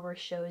 Inktober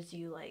shows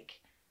you like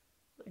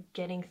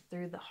getting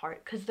through the hard,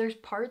 because there's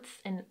parts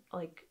in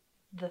like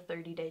the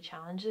 30-day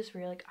challenges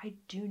where you're like, I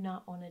do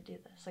not want to do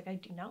this, like I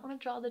do not want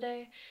to draw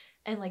today,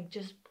 and like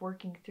just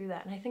working through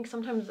that. And I think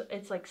sometimes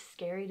it's like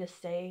scary to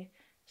say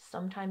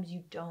sometimes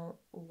you don't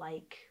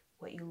like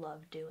what you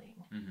love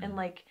doing, and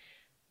like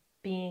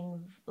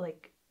being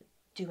like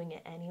doing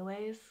it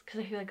anyways, because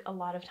I feel like a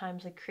lot of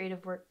times like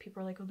creative work,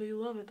 people are like, oh, they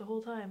love it the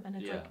whole time, and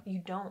it's Yeah. like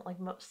you don't.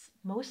 Like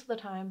most of the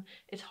time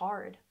it's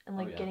hard, and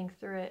like yeah. getting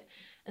through it.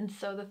 And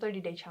so the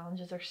 30-day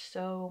challenges are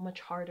so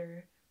much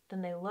harder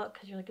than they look,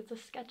 because you're like, it's a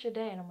sketch a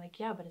day, and I'm like,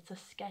 yeah, but it's a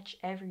sketch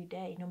every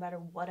day, no matter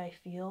what I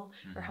feel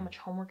or how much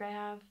homework I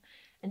have.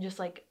 And just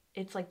like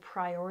it's like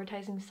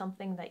prioritizing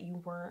something that you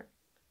weren't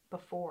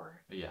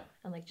before, Yeah.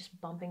 and like just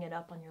bumping it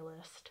up on your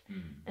list.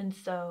 And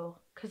so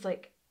because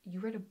like you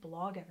write a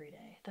blog every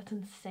day, that's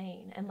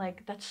insane, and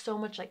like that's so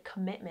much like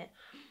commitment.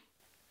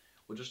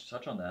 Well, just to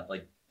touch on that,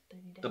 like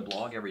 30 days. the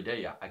blog every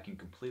day, I can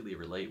completely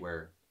relate,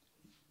 where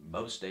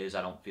most days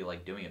I don't feel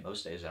like doing it.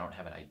 Most days I don't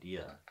have an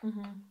idea.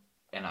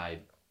 And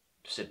I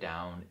sit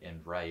down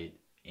and write,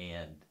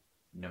 and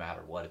no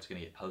matter what, it's going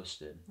to get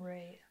posted.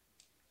 Right.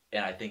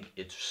 And I think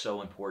it's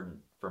so important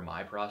for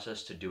my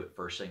process to do it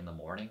first thing in the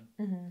morning,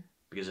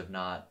 because if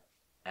not,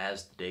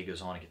 as the day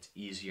goes on, it gets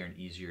easier and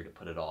easier to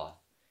put it off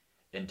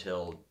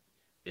until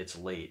it's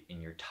late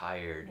and you're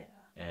tired,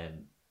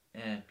 and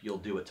you'll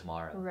do it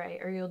tomorrow. Right,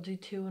 or you'll do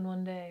 2 in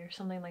one day or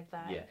something like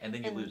that. Yeah, and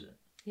then you lose it.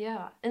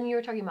 Yeah, and you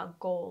were talking about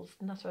goals,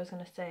 and that's what I was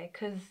going to say,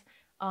 because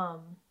I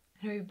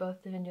know you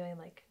both have been doing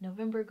like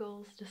November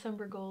goals,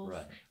 December goals.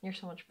 Right. And you're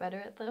so much better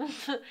at them.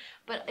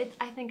 But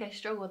I think I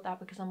struggle with that,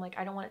 because I'm like,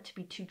 I don't want it to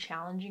be too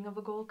challenging of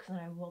a goal, because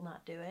then I will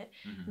not do it.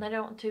 And I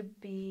don't want to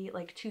be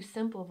like too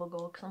simple of a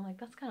goal, because I'm like,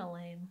 that's kind of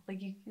lame.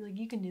 Like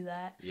you can do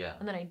that. Yeah.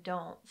 And then I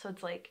don't. So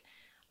it's like,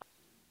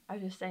 I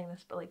was just saying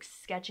this, but like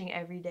sketching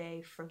every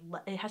day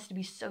it has to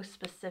be so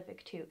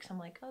specific too, because I'm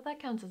like, oh,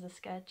 that counts as a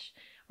sketch,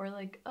 or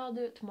like, oh, I'll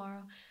do it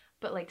tomorrow.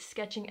 But like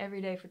sketching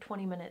every day for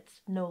 20 minutes,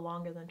 no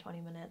longer than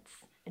 20 minutes,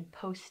 and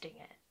posting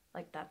it,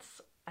 like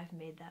I've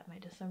made that my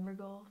December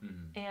goal.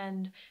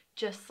 And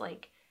just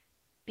like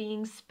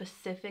being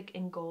specific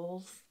in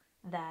goals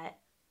that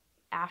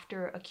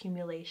after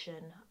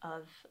accumulation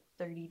of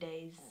 30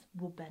 days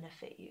will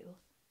benefit you.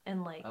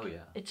 And like, Oh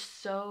yeah. it's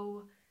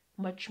so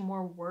much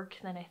more work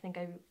than I think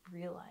I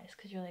realized,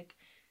 because you're like,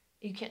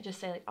 you can't just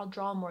say like, I'll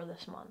draw more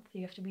this month.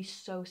 You have to be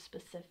so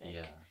specific.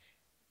 Yeah.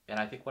 And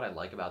I think what I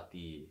like about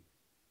the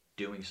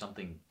doing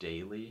something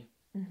daily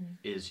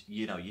is,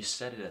 you know, you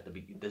set it at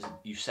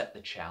you set the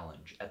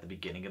challenge at the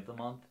beginning of the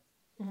month.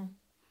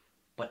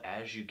 But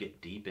as you get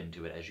deep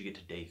into it, as you get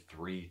to day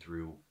 3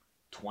 through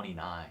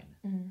 29,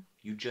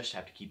 you just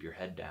have to keep your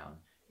head down,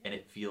 and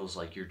it feels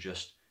like you're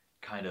just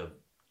kind of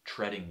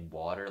treading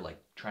water,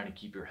 like trying to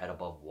keep your head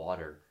above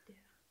water.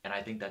 And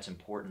I think that's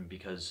important,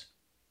 because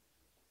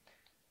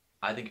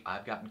I think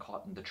I've gotten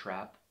caught in the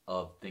trap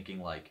of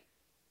thinking like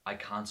I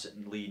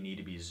constantly need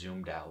to be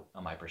zoomed out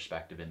on my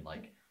perspective, and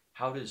like,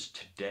 how does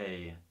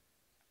today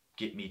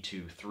get me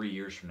to 3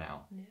 years from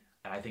now?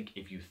 And I think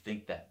if you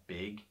think that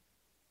big,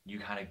 you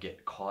kind kind of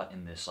get caught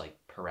in this like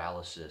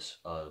paralysis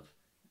of,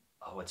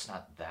 oh, it's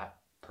not that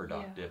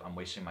productive. I'm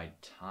wasting my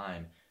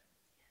time.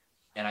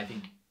 And I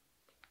think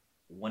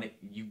when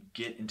you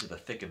get into the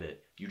thick of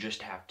it, you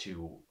just have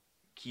to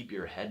keep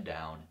your head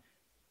down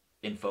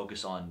and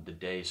focus on the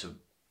day. So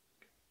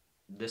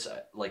this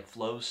like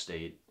flow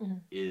state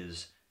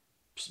is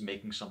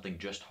making something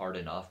just hard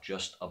enough,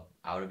 just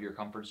out of your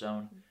comfort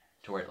zone,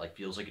 to where it like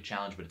feels like a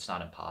challenge, but it's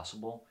not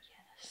impossible.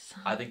 Yes.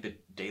 I think the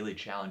daily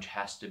challenge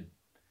has to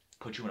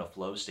put you in a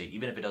flow state,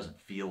 even if it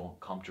doesn't feel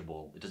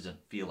comfortable. It doesn't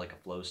feel like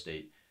a flow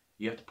state.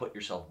 You have to put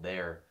yourself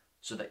there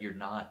so that you're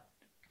not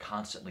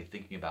constantly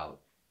thinking about,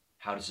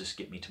 how does this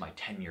get me to my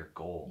 10-year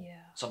goal? Yeah.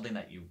 Something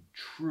that you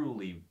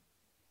truly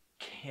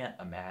can't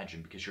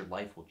imagine, because your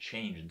life will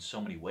change in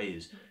so many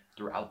ways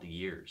throughout the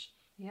years.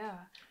 Yeah,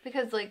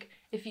 because like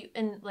if you,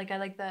 and like I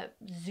like that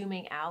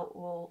zooming out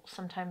will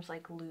sometimes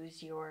like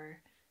lose your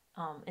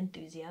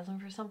enthusiasm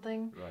for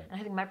something. Right. And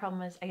I think my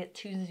problem is I get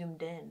too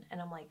zoomed in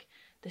and I'm like,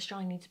 this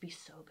drawing needs to be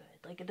so good.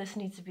 Like this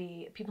needs to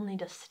be, people need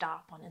to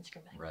stop on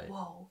Instagram and be like, Right.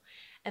 whoa.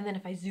 And then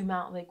if I zoom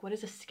out, like what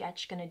is a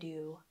sketch gonna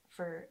do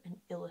for an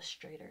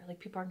illustrator? Like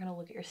people aren't gonna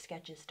look at your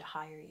sketches to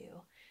hire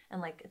you,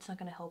 and like it's not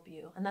gonna help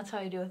you. And that's how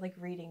I do with like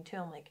reading too.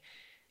 I'm like,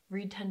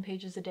 read 10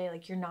 pages a day.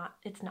 Like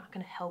it's not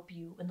gonna help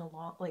you in the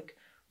long, like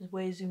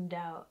way zoomed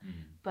out,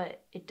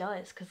 but it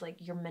does, because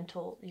like your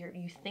mental,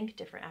 you think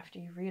different after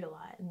you read a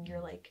lot, and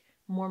you're like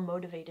more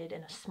motivated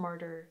in a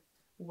smarter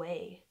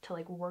way to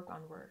like work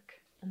on work.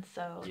 And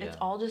so it's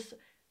all just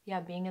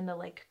being in the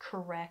like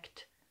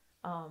correct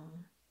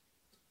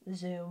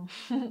zoom.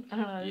 I don't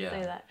know how to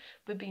say that,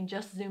 but being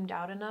just zoomed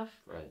out enough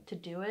to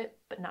do it,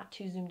 but not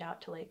too zoomed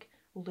out to like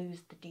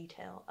lose the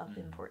detail of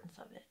the importance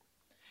of it.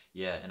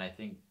 Yeah, and I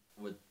think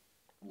with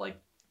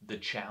like the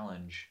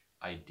challenge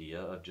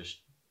idea of just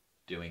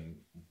doing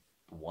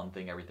one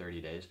thing every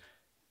 30 days,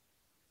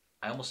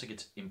 I almost think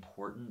it's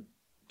important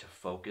to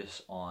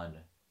focus on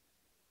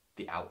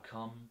the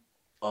outcome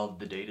of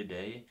the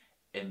day-to-day.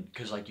 And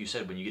because like you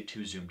said, when you get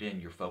too zoomed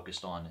in, you're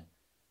focused on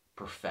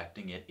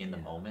perfecting it in the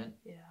moment.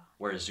 Yeah.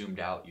 Whereas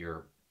zoomed out,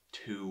 you're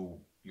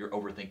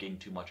overthinking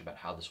too much about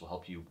how this will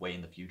help you way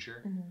in the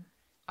future.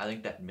 I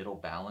think that middle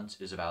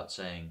balance is about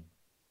saying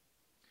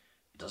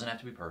it doesn't have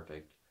to be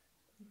perfect,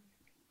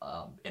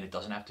 and it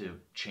doesn't have to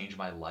change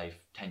my life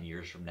 10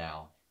 years from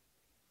now,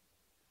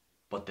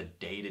 but the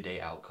day-to-day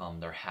outcome,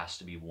 there has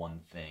to be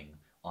one thing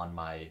on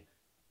my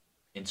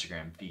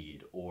Instagram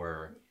feed,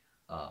 or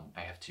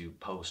I have to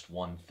post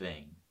one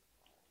thing.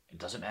 It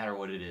doesn't matter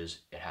what it is,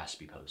 it has to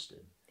be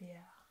posted.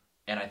 Yeah.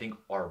 And I think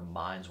our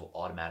minds will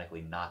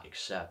automatically not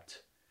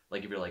accept,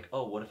 like if you're like,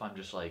 oh, what if I'm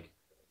just like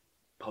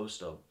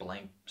post a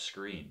blank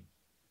screen?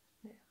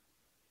 Yeah.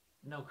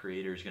 No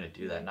creator is going to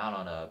do that, not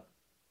on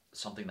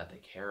something that they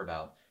care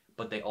about.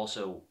 But they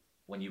also,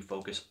 when you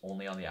focus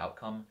only on the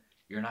outcome,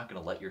 you're not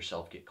going to let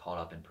yourself get caught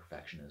up in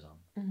perfectionism.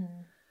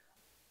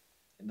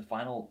 And the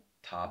final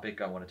topic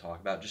I want to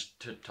talk about, just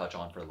to touch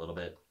on for a little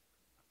bit,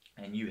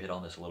 and you hit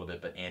on this a little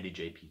bit, but Andy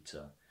J.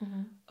 Pizza,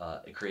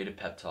 a creative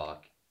pep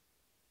talk,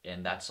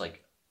 and that's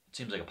like, it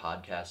seems like a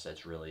podcast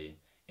that's really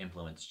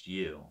influenced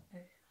you.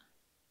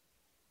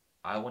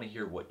 I want to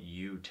hear what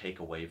you take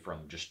away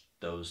from just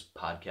those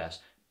podcasts,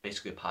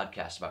 basically a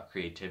podcast about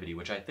creativity,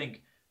 which I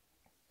think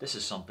this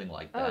is something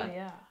like that. Oh,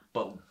 yeah.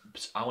 But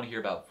I want to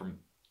hear about from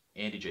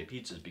Andy J.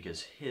 Pizzas,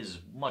 because his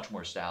much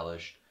more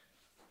established,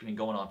 been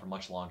going on for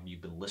much longer,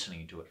 you've been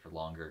listening to it for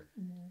longer.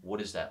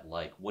 What is that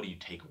like? What do you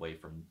take away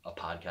from a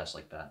podcast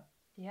like that?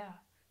 Yeah.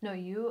 No,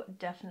 you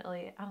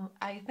definitely,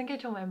 I think I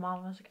told my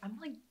mom, I was like, I'm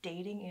like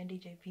dating Andy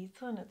J.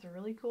 Pizza and it's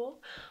really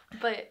cool.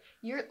 But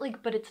you're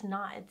like, but it's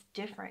not, it's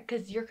different,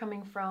 because you're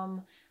coming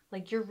from,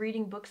 like, you're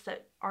reading books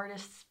that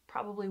artists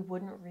probably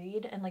wouldn't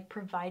read, and like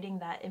providing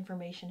that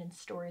information and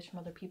stories from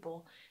other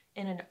people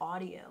in an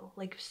audio,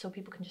 like so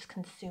people can just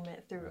consume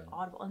it through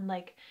Audible. And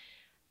like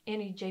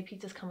Andy J.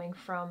 Pizza's coming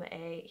from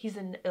he's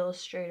an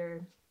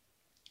illustrator,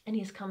 and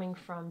he's coming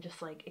from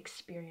just like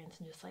experience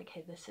and just like,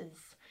 hey, this is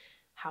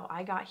how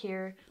I got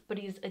here, but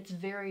it's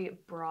very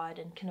broad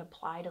and can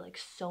apply to like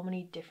so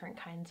many different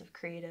kinds of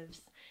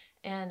creatives.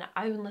 And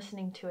I've been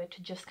listening to it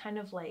to just kind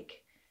of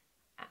like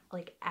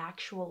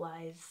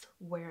actualize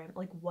where I'm,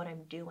 like what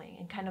I'm doing,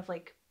 and kind of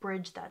like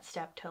bridge that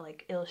step to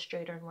like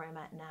Illustrator and where I'm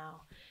at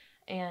now.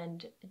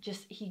 And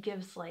just he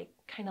gives like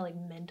kind of like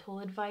mental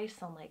advice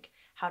on like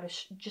how to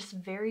just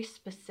very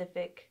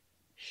specific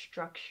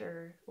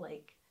structure,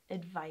 like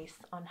advice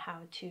on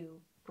how to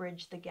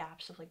bridge the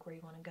gaps of like where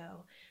you want to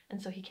go.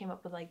 And so he came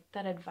up with like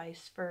that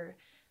advice for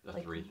the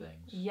like 3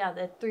 things. Yeah,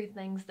 the 3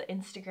 things: the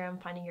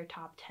Instagram, finding your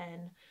top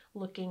 10,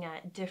 looking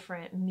at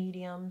different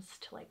mediums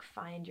to like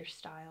find your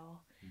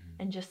style,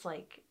 and just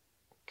like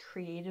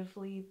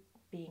creatively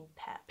being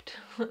pepped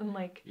and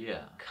like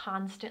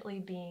constantly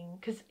being,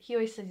 because he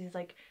always says, he's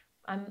like,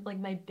 I'm like,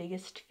 my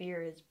biggest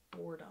fear is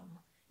boredom,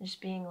 and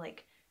just being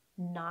like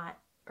not,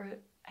 or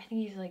I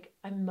think he's like,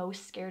 I'm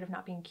most scared of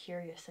not being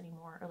curious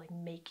anymore, or like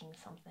making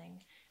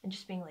something and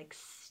just being like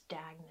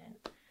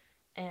stagnant.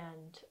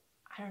 And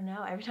I don't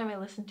know. Every time I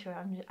listen to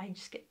it, I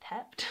just get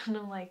pepped and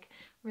I'm like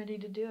ready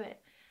to do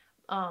it.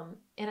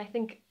 And I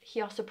think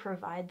he also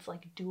provides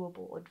like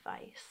doable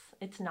advice.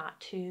 It's not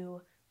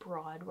too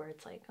broad where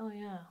it's like, oh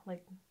yeah,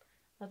 like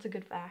that's a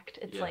good fact.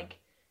 It's like,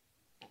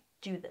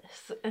 do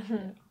this.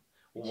 Yeah.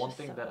 Well, one just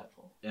thing so that,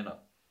 helpful. and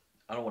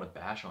I don't want to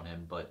bash on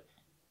him, but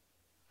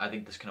I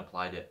think this can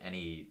apply to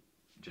any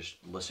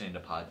just listening to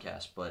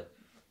podcasts. But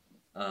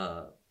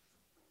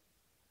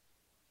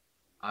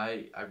I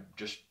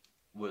just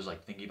was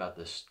like thinking about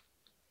this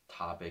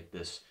topic,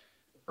 this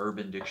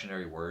Urban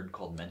Dictionary word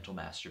called mental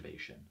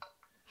masturbation,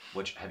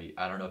 which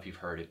I don't know if you've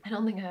heard it, I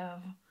don't think I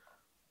have.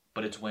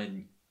 but it's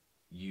when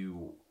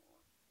you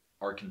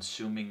are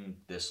consuming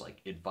this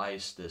like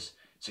advice, this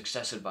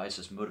success advice,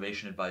 this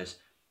motivation advice,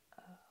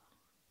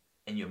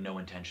 and you have no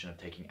intention of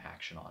taking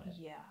action on it.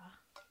 Yeah.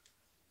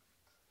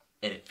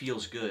 And it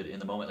feels good in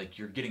the moment, like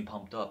you're getting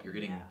pumped up, you're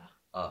getting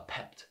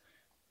pepped,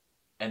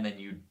 and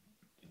then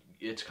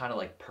it's kind of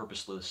like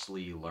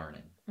purposelessly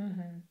learning.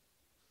 Mm-hmm.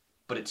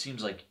 But it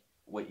seems like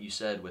what you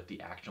said with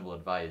the actionable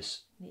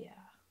advice,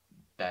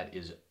 that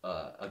is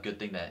a good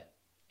thing that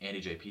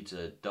Andy J.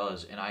 Pizza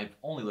does. And I've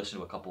only listened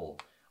to a couple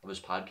of his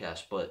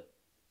podcasts, but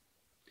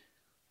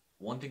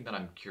one thing that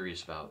I'm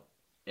curious about,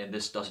 and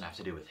this doesn't have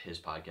to do with his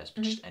podcast,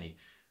 but just any,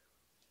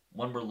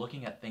 when we're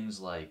looking at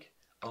things like,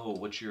 oh,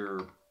 what's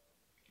your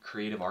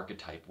creative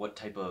archetype? What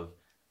type of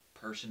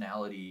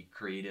personality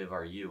creative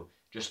are you?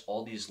 Just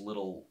all these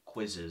little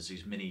quizzes,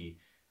 these mini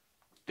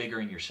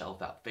figuring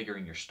yourself out,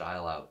 figuring your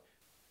style out.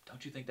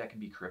 Don't you think that can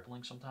be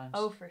crippling sometimes?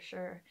 Oh, for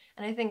sure.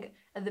 And I think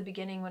at the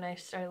beginning when I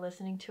started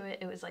listening to it,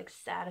 it was like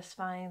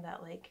satisfying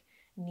that like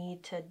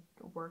need to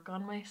work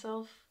on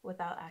myself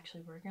without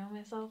actually working on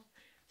myself.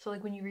 So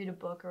like when you read a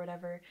book or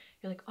whatever,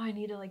 you're like, oh, I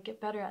need to like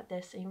get better at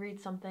this, and you read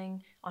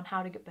something on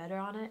how to get better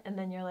on it, and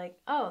then you're like,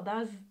 oh,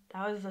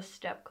 that was a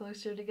step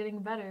closer to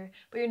getting better,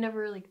 but you're never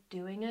really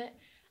doing it.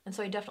 And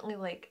so I definitely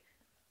like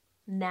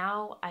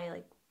now I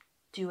like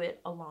do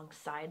it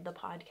alongside the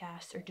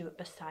podcast or do it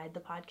beside the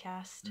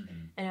podcast,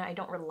 and I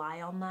don't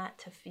rely on that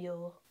to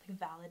feel like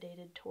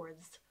validated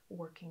towards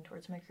working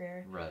towards my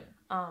career. Right.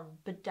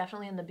 But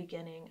definitely in the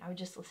beginning, I would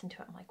just listen to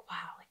it. I'm like,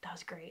 wow, like that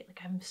was great. Like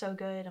I'm so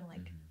good. I'm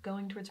like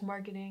going towards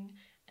marketing,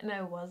 and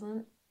I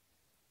wasn't.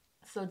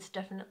 So it's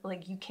definitely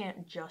like you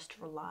can't just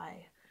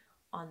rely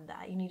on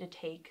that. You need to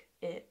take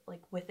it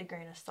like with a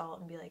grain of salt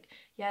and be like,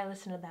 yeah, I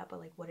listened to that, but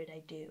like what did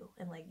I do?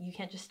 And like you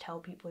can't just tell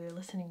people you're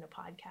listening to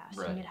podcasts.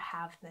 Right. You need to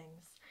have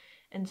things.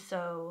 And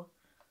so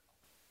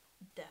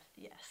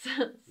yes.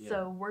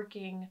 So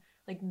working,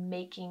 like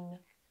making,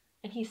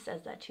 and he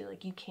says that too,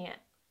 like you can't,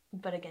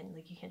 but again,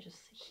 like you can't just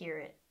hear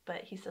it,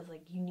 but he says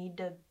like you need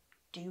to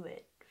do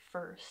it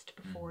first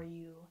before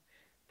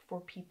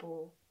before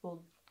people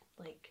will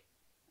like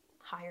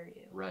hire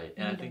you. Right.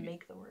 You and need I think to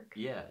make the work.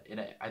 Yeah,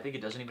 and I think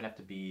it doesn't even have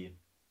to be.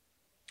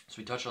 So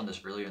we touched on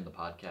this earlier in the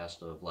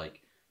podcast of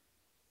like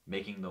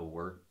making the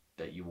work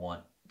that you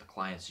want, the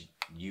clients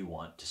you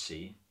want to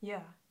see.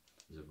 Yeah.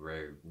 Is a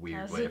very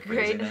weird That's way a of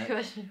phrasing great that.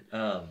 question.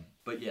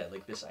 But yeah,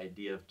 like this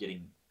idea of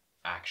getting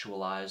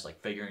actualized,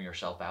 like figuring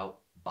yourself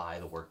out by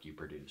the work you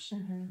produce,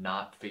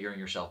 not figuring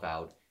yourself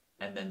out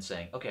and then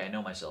saying, okay, I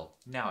know myself,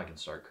 now I can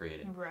start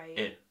creating. Right.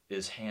 It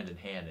is hand in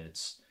hand, and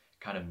it's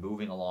kind of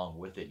moving along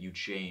with it. You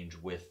change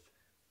with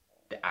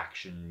the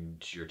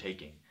actions you're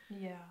taking.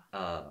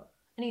 Yeah.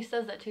 And he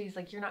says that too. He's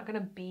like, you're not going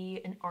to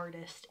be an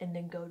artist and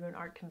then go to an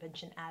art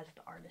convention as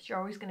the artist. You're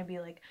always going to be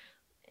like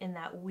in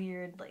that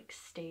weird like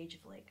stage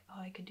of like,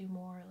 oh, I could do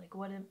more. Like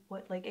what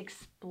like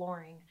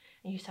exploring.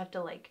 And you just have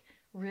to like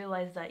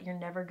realize that you're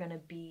never going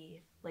to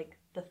be like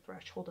the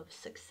threshold of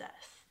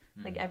success.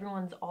 Like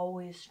everyone's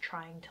always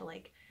trying to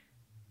like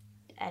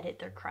edit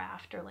their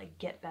craft or like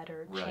get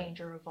better,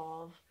 change or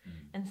evolve.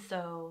 And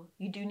so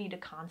you do need to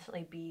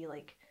constantly be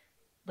like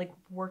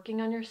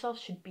working on yourself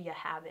should be a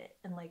habit,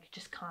 and like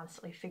just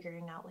constantly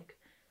figuring out like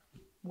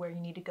where you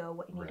need to go,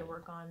 what you need to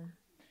work on.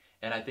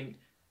 And I think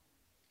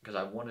because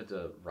I wanted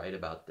to write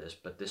about this,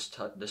 but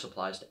this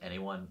applies to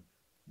anyone,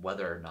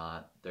 whether or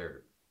not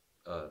they're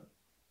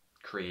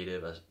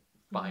creative, a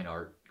fine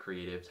art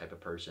creative type of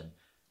person.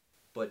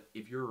 But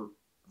if you're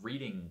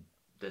reading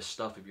this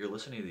stuff, if you're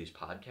listening to these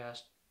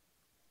podcasts,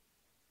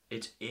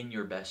 it's in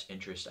your best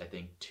interest, I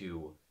think,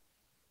 to,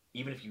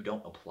 even if you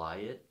don't apply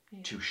it,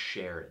 to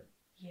share it.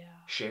 Yeah.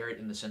 Share it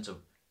in the sense of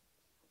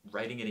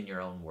writing it in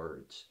your own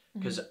words.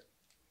 Because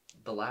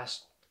the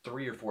last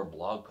 3 or 4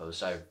 blog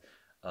posts I've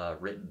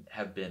written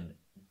have been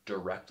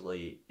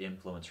directly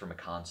influenced from a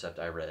concept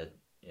I read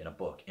in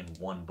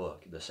one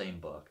book, the same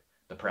book,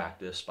 The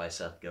Practice by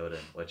Seth Godin,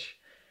 which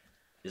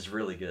is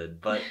really good.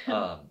 But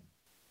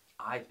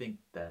I think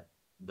that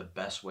the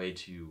best way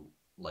to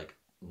like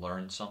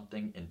learn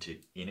something and to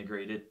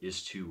integrate it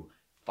is to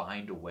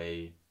find a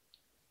way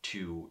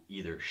to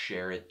either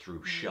share it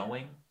through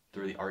showing,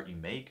 through the art you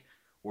make,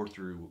 or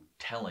through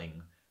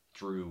telling,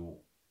 through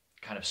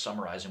kind of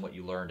summarizing what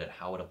you learned and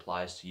how it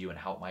applies to you and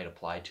how it might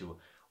apply to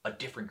a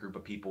different group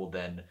of people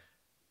than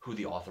who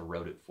the author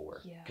wrote it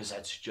for. Because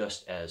that's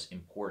just as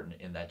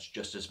important, and that's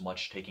just as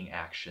much taking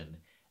action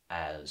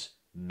as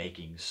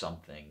making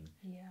something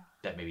Yeah.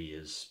 that maybe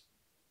is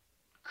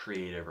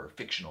creative or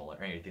fictional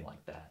or anything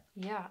like that.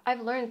 Yeah,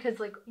 I've learned because,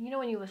 like, you know,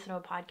 when you listen to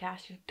a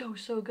podcast, you're like, "That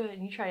was so good,"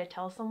 and you try to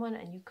tell someone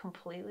and you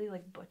completely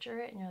like butcher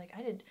it, and you're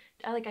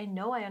like, I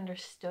know I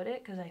understood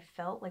it because I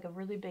felt like a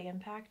really big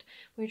impact.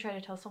 When you try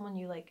to tell someone,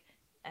 you like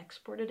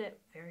exported it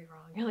very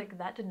wrong. You're like,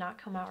 that did not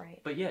come out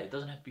right. But yeah, it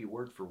doesn't have to be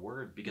word for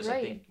word because Right.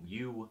 I think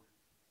you,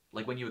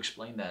 like when you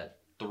explain that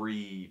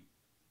 3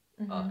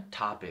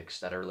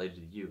 topics that are related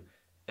to you,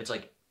 it's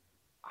like,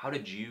 how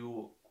did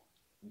you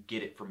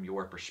get it from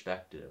your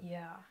perspective?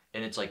 Yeah.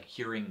 And it's like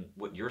hearing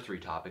what your 3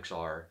 topics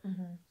are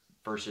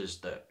versus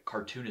the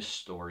cartoonist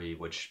story,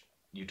 which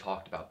you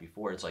talked about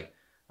before. It's like,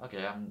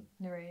 okay, I'm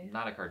Right.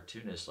 not a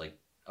cartoonist. Like,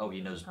 oh,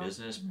 he knows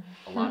business.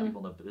 A lot of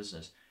people know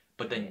business.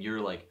 But then Right.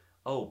 you're like,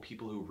 oh,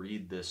 people who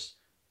read this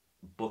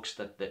books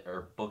that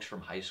are books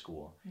from high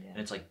school. Yeah. And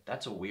it's like,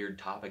 that's a weird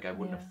topic I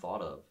wouldn't have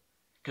thought of.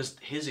 Because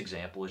his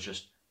example is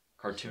just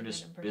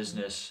cartoonist,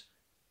 business,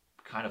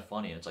 kind of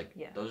funny. And it's like,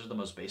 those are the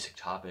most basic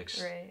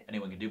topics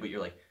anyone can do. But you're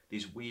like,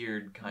 these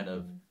weird kind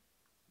of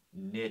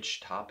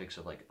niche topics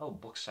of like, oh,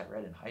 books I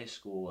read in high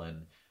school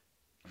and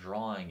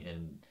drawing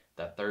and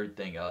that third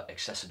thing,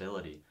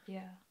 accessibility.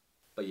 Yeah.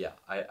 But yeah,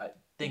 I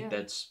think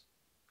that's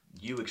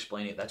you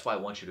explaining it. That's why I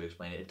want you to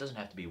explain it. It doesn't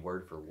have to be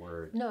word for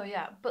word. No,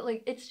 yeah, but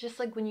like it's just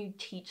like when you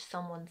teach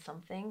someone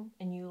something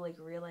and you like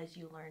realize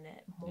you learn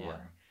it more. Yeah.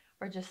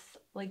 Or just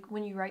like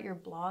when you write your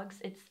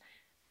blogs, it's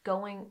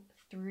going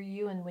through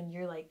you, and when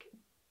you're like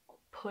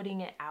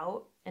putting it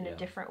out in a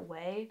different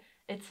way,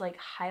 it's like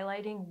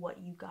highlighting what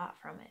you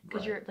got from it,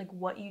 because you're like,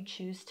 what you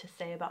choose to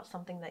say about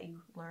something that you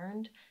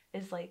learned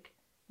is like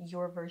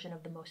your version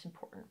of the most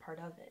important part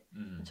of it.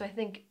 And so I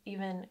think,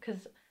 even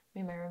because me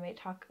and my roommate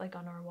talk like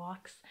on our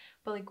walks,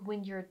 but like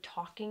when you're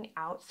talking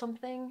out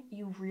something,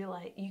 you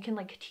realize you can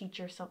like teach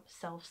yourself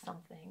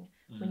something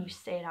when you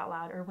say it out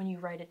loud, or when you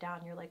write it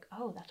down, you're like,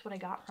 oh, that's what I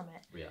got from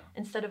it. Yeah.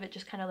 Instead of it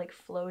just kind of like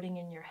floating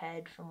in your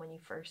head from when you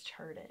first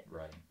heard it.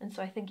 Right. And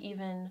so I think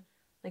even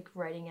like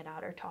writing it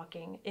out or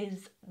talking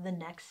is the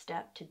next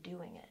step to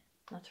doing it.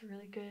 That's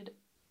really good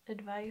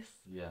advice.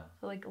 Yeah.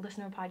 So like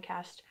listen to a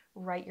podcast,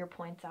 write your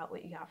points out,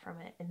 what you got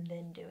from it, and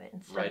then do it.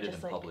 Instead Write of it just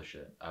and like, publish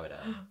it, I would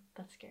add.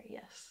 That's scary,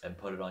 yes. And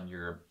put it on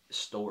your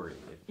story.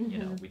 You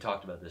know, we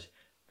talked about this.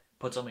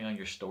 Put something on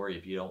your story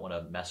if you don't want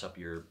to mess up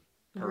your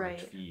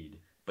perfect feed.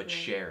 But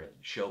share it.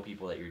 Show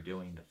people that you're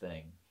doing the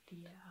thing.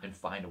 Yeah. And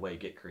find a way,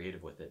 get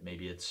creative with it.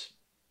 Maybe it's,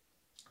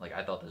 like,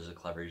 I thought this is a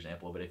clever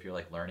example, but if you're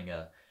like learning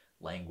a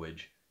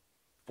language,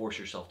 force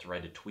yourself to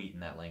write a tweet in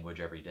that language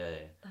every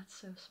day. That's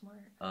so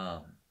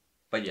smart.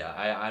 But yeah,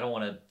 I don't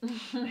want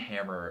to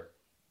hammer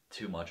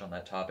too much on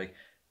that topic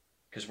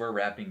because we're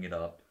wrapping it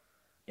up,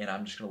 and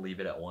I'm just going to leave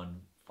it at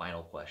one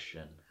final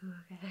question.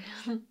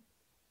 Okay.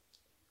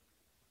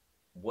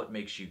 What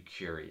makes you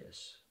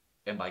curious?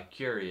 And by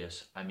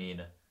curious, I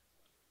mean,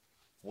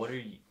 what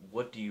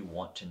do you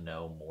want to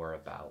know more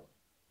about?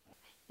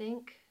 I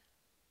think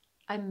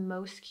I'm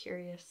most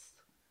curious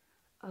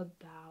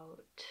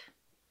about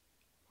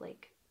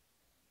like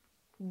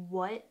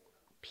what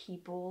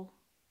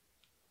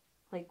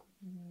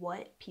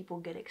people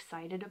get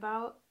excited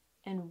about,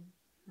 and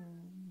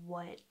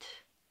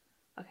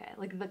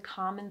like the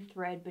common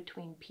thread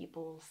between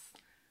people's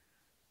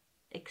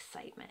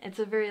excitement. It's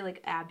a very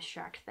like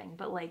abstract thing,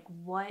 but like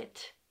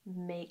what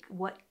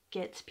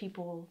gets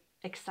people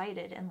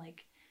excited and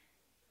like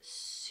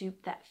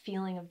that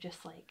feeling of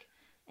just like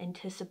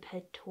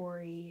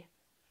anticipatory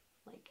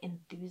like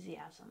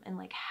enthusiasm, and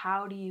like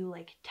how do you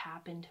like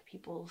tap into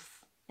people's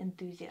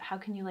enthusiasm? How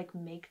can you like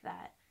make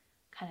that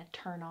kind of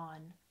turn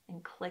on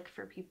and click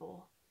for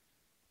people?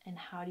 And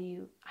how do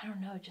you, I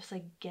don't know, just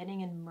like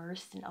getting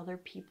immersed in other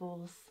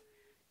people's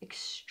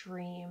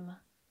extreme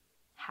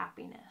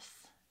happiness.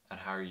 And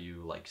how are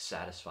you like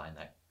satisfying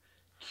that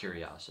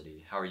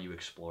curiosity? How are you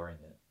exploring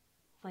it?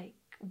 Like,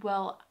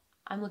 well,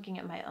 I'm looking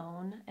at my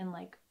own, and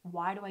like,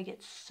 why do I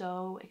get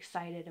so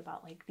excited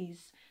about like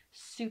these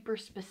super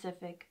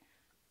specific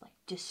like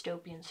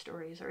dystopian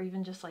stories, or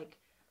even just like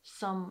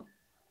some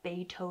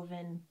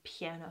Beethoven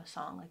piano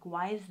song? Like,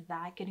 why is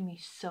that getting me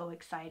so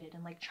excited?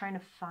 And like trying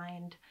to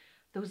find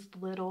those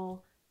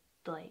little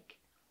like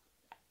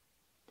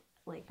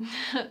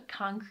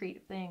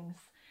concrete things,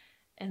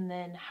 and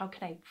then how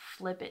can I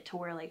flip it to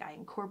where like I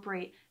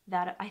incorporate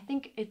that. I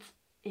think it's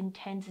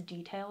intense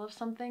detail of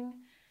something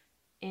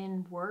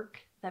in work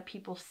that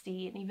people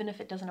see, and even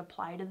if it doesn't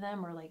apply to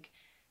them, or like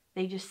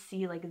they just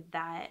see like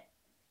that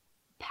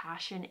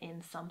passion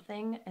in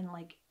something, and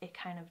like it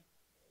kind of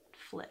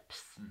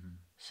flips.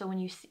 So when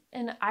you see,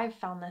 and I've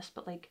found this,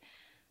 but like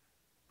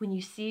when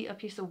you see a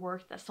piece of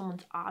work that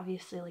someone's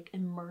obviously like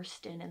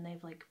immersed in, and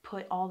they've like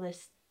put all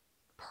this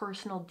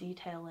personal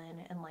detail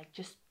in, and like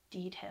just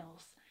detail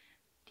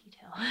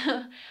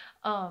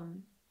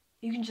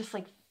you can just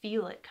like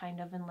feel it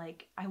kind of, and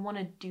like I want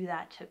to do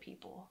that to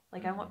people.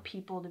 Like I want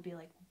people to be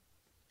like,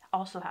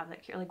 also have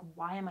that like,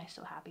 why am I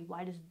so happy?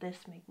 Why does this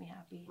make me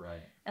happy?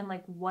 Right. And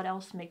like what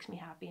else makes me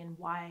happy, and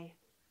why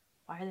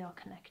why are they all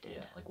connected?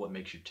 Yeah, like what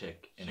makes you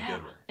tick in a Yeah,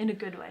 good way. in a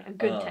good way, a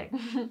good tick.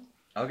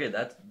 Okay,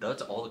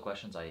 that's all the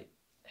questions I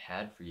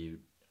had for you.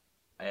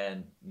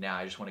 And now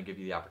I just want to give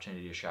you the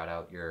opportunity to shout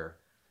out your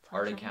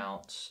art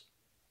accounts,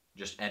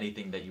 just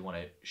anything that you want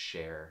to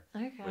share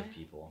with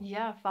people.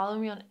 Yeah, follow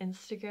me on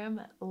Instagram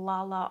at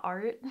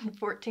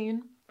lalaart14.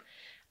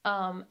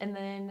 And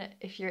then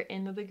if you're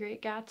into The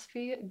Great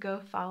Gatsby, go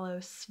follow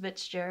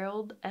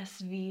Svitzgerald,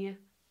 SV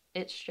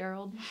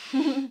Itzgerald.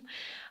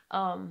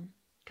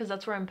 Because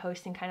that's where I'm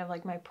posting kind of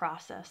like my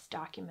process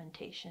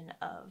documentation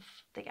of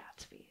The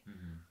Gatsby.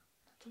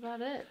 That's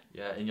about it.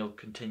 Yeah, and you'll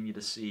continue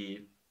to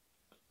see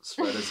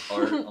Sweta's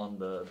art on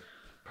the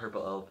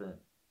Purple Elephant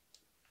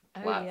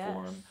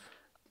platform. Yes.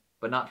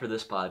 But not for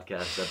this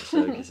podcast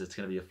episode, because it's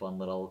going to be a fun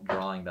little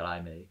drawing that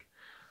I make.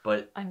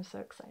 But I'm so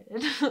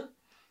excited.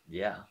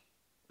 Yeah,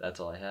 that's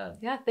all I had.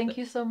 Yeah, thank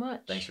you so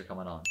much. Thanks for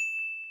coming on.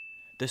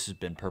 This has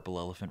been Purple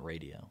Elephant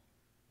Radio.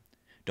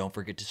 Don't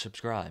forget to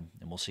subscribe,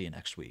 and we'll see you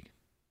next week.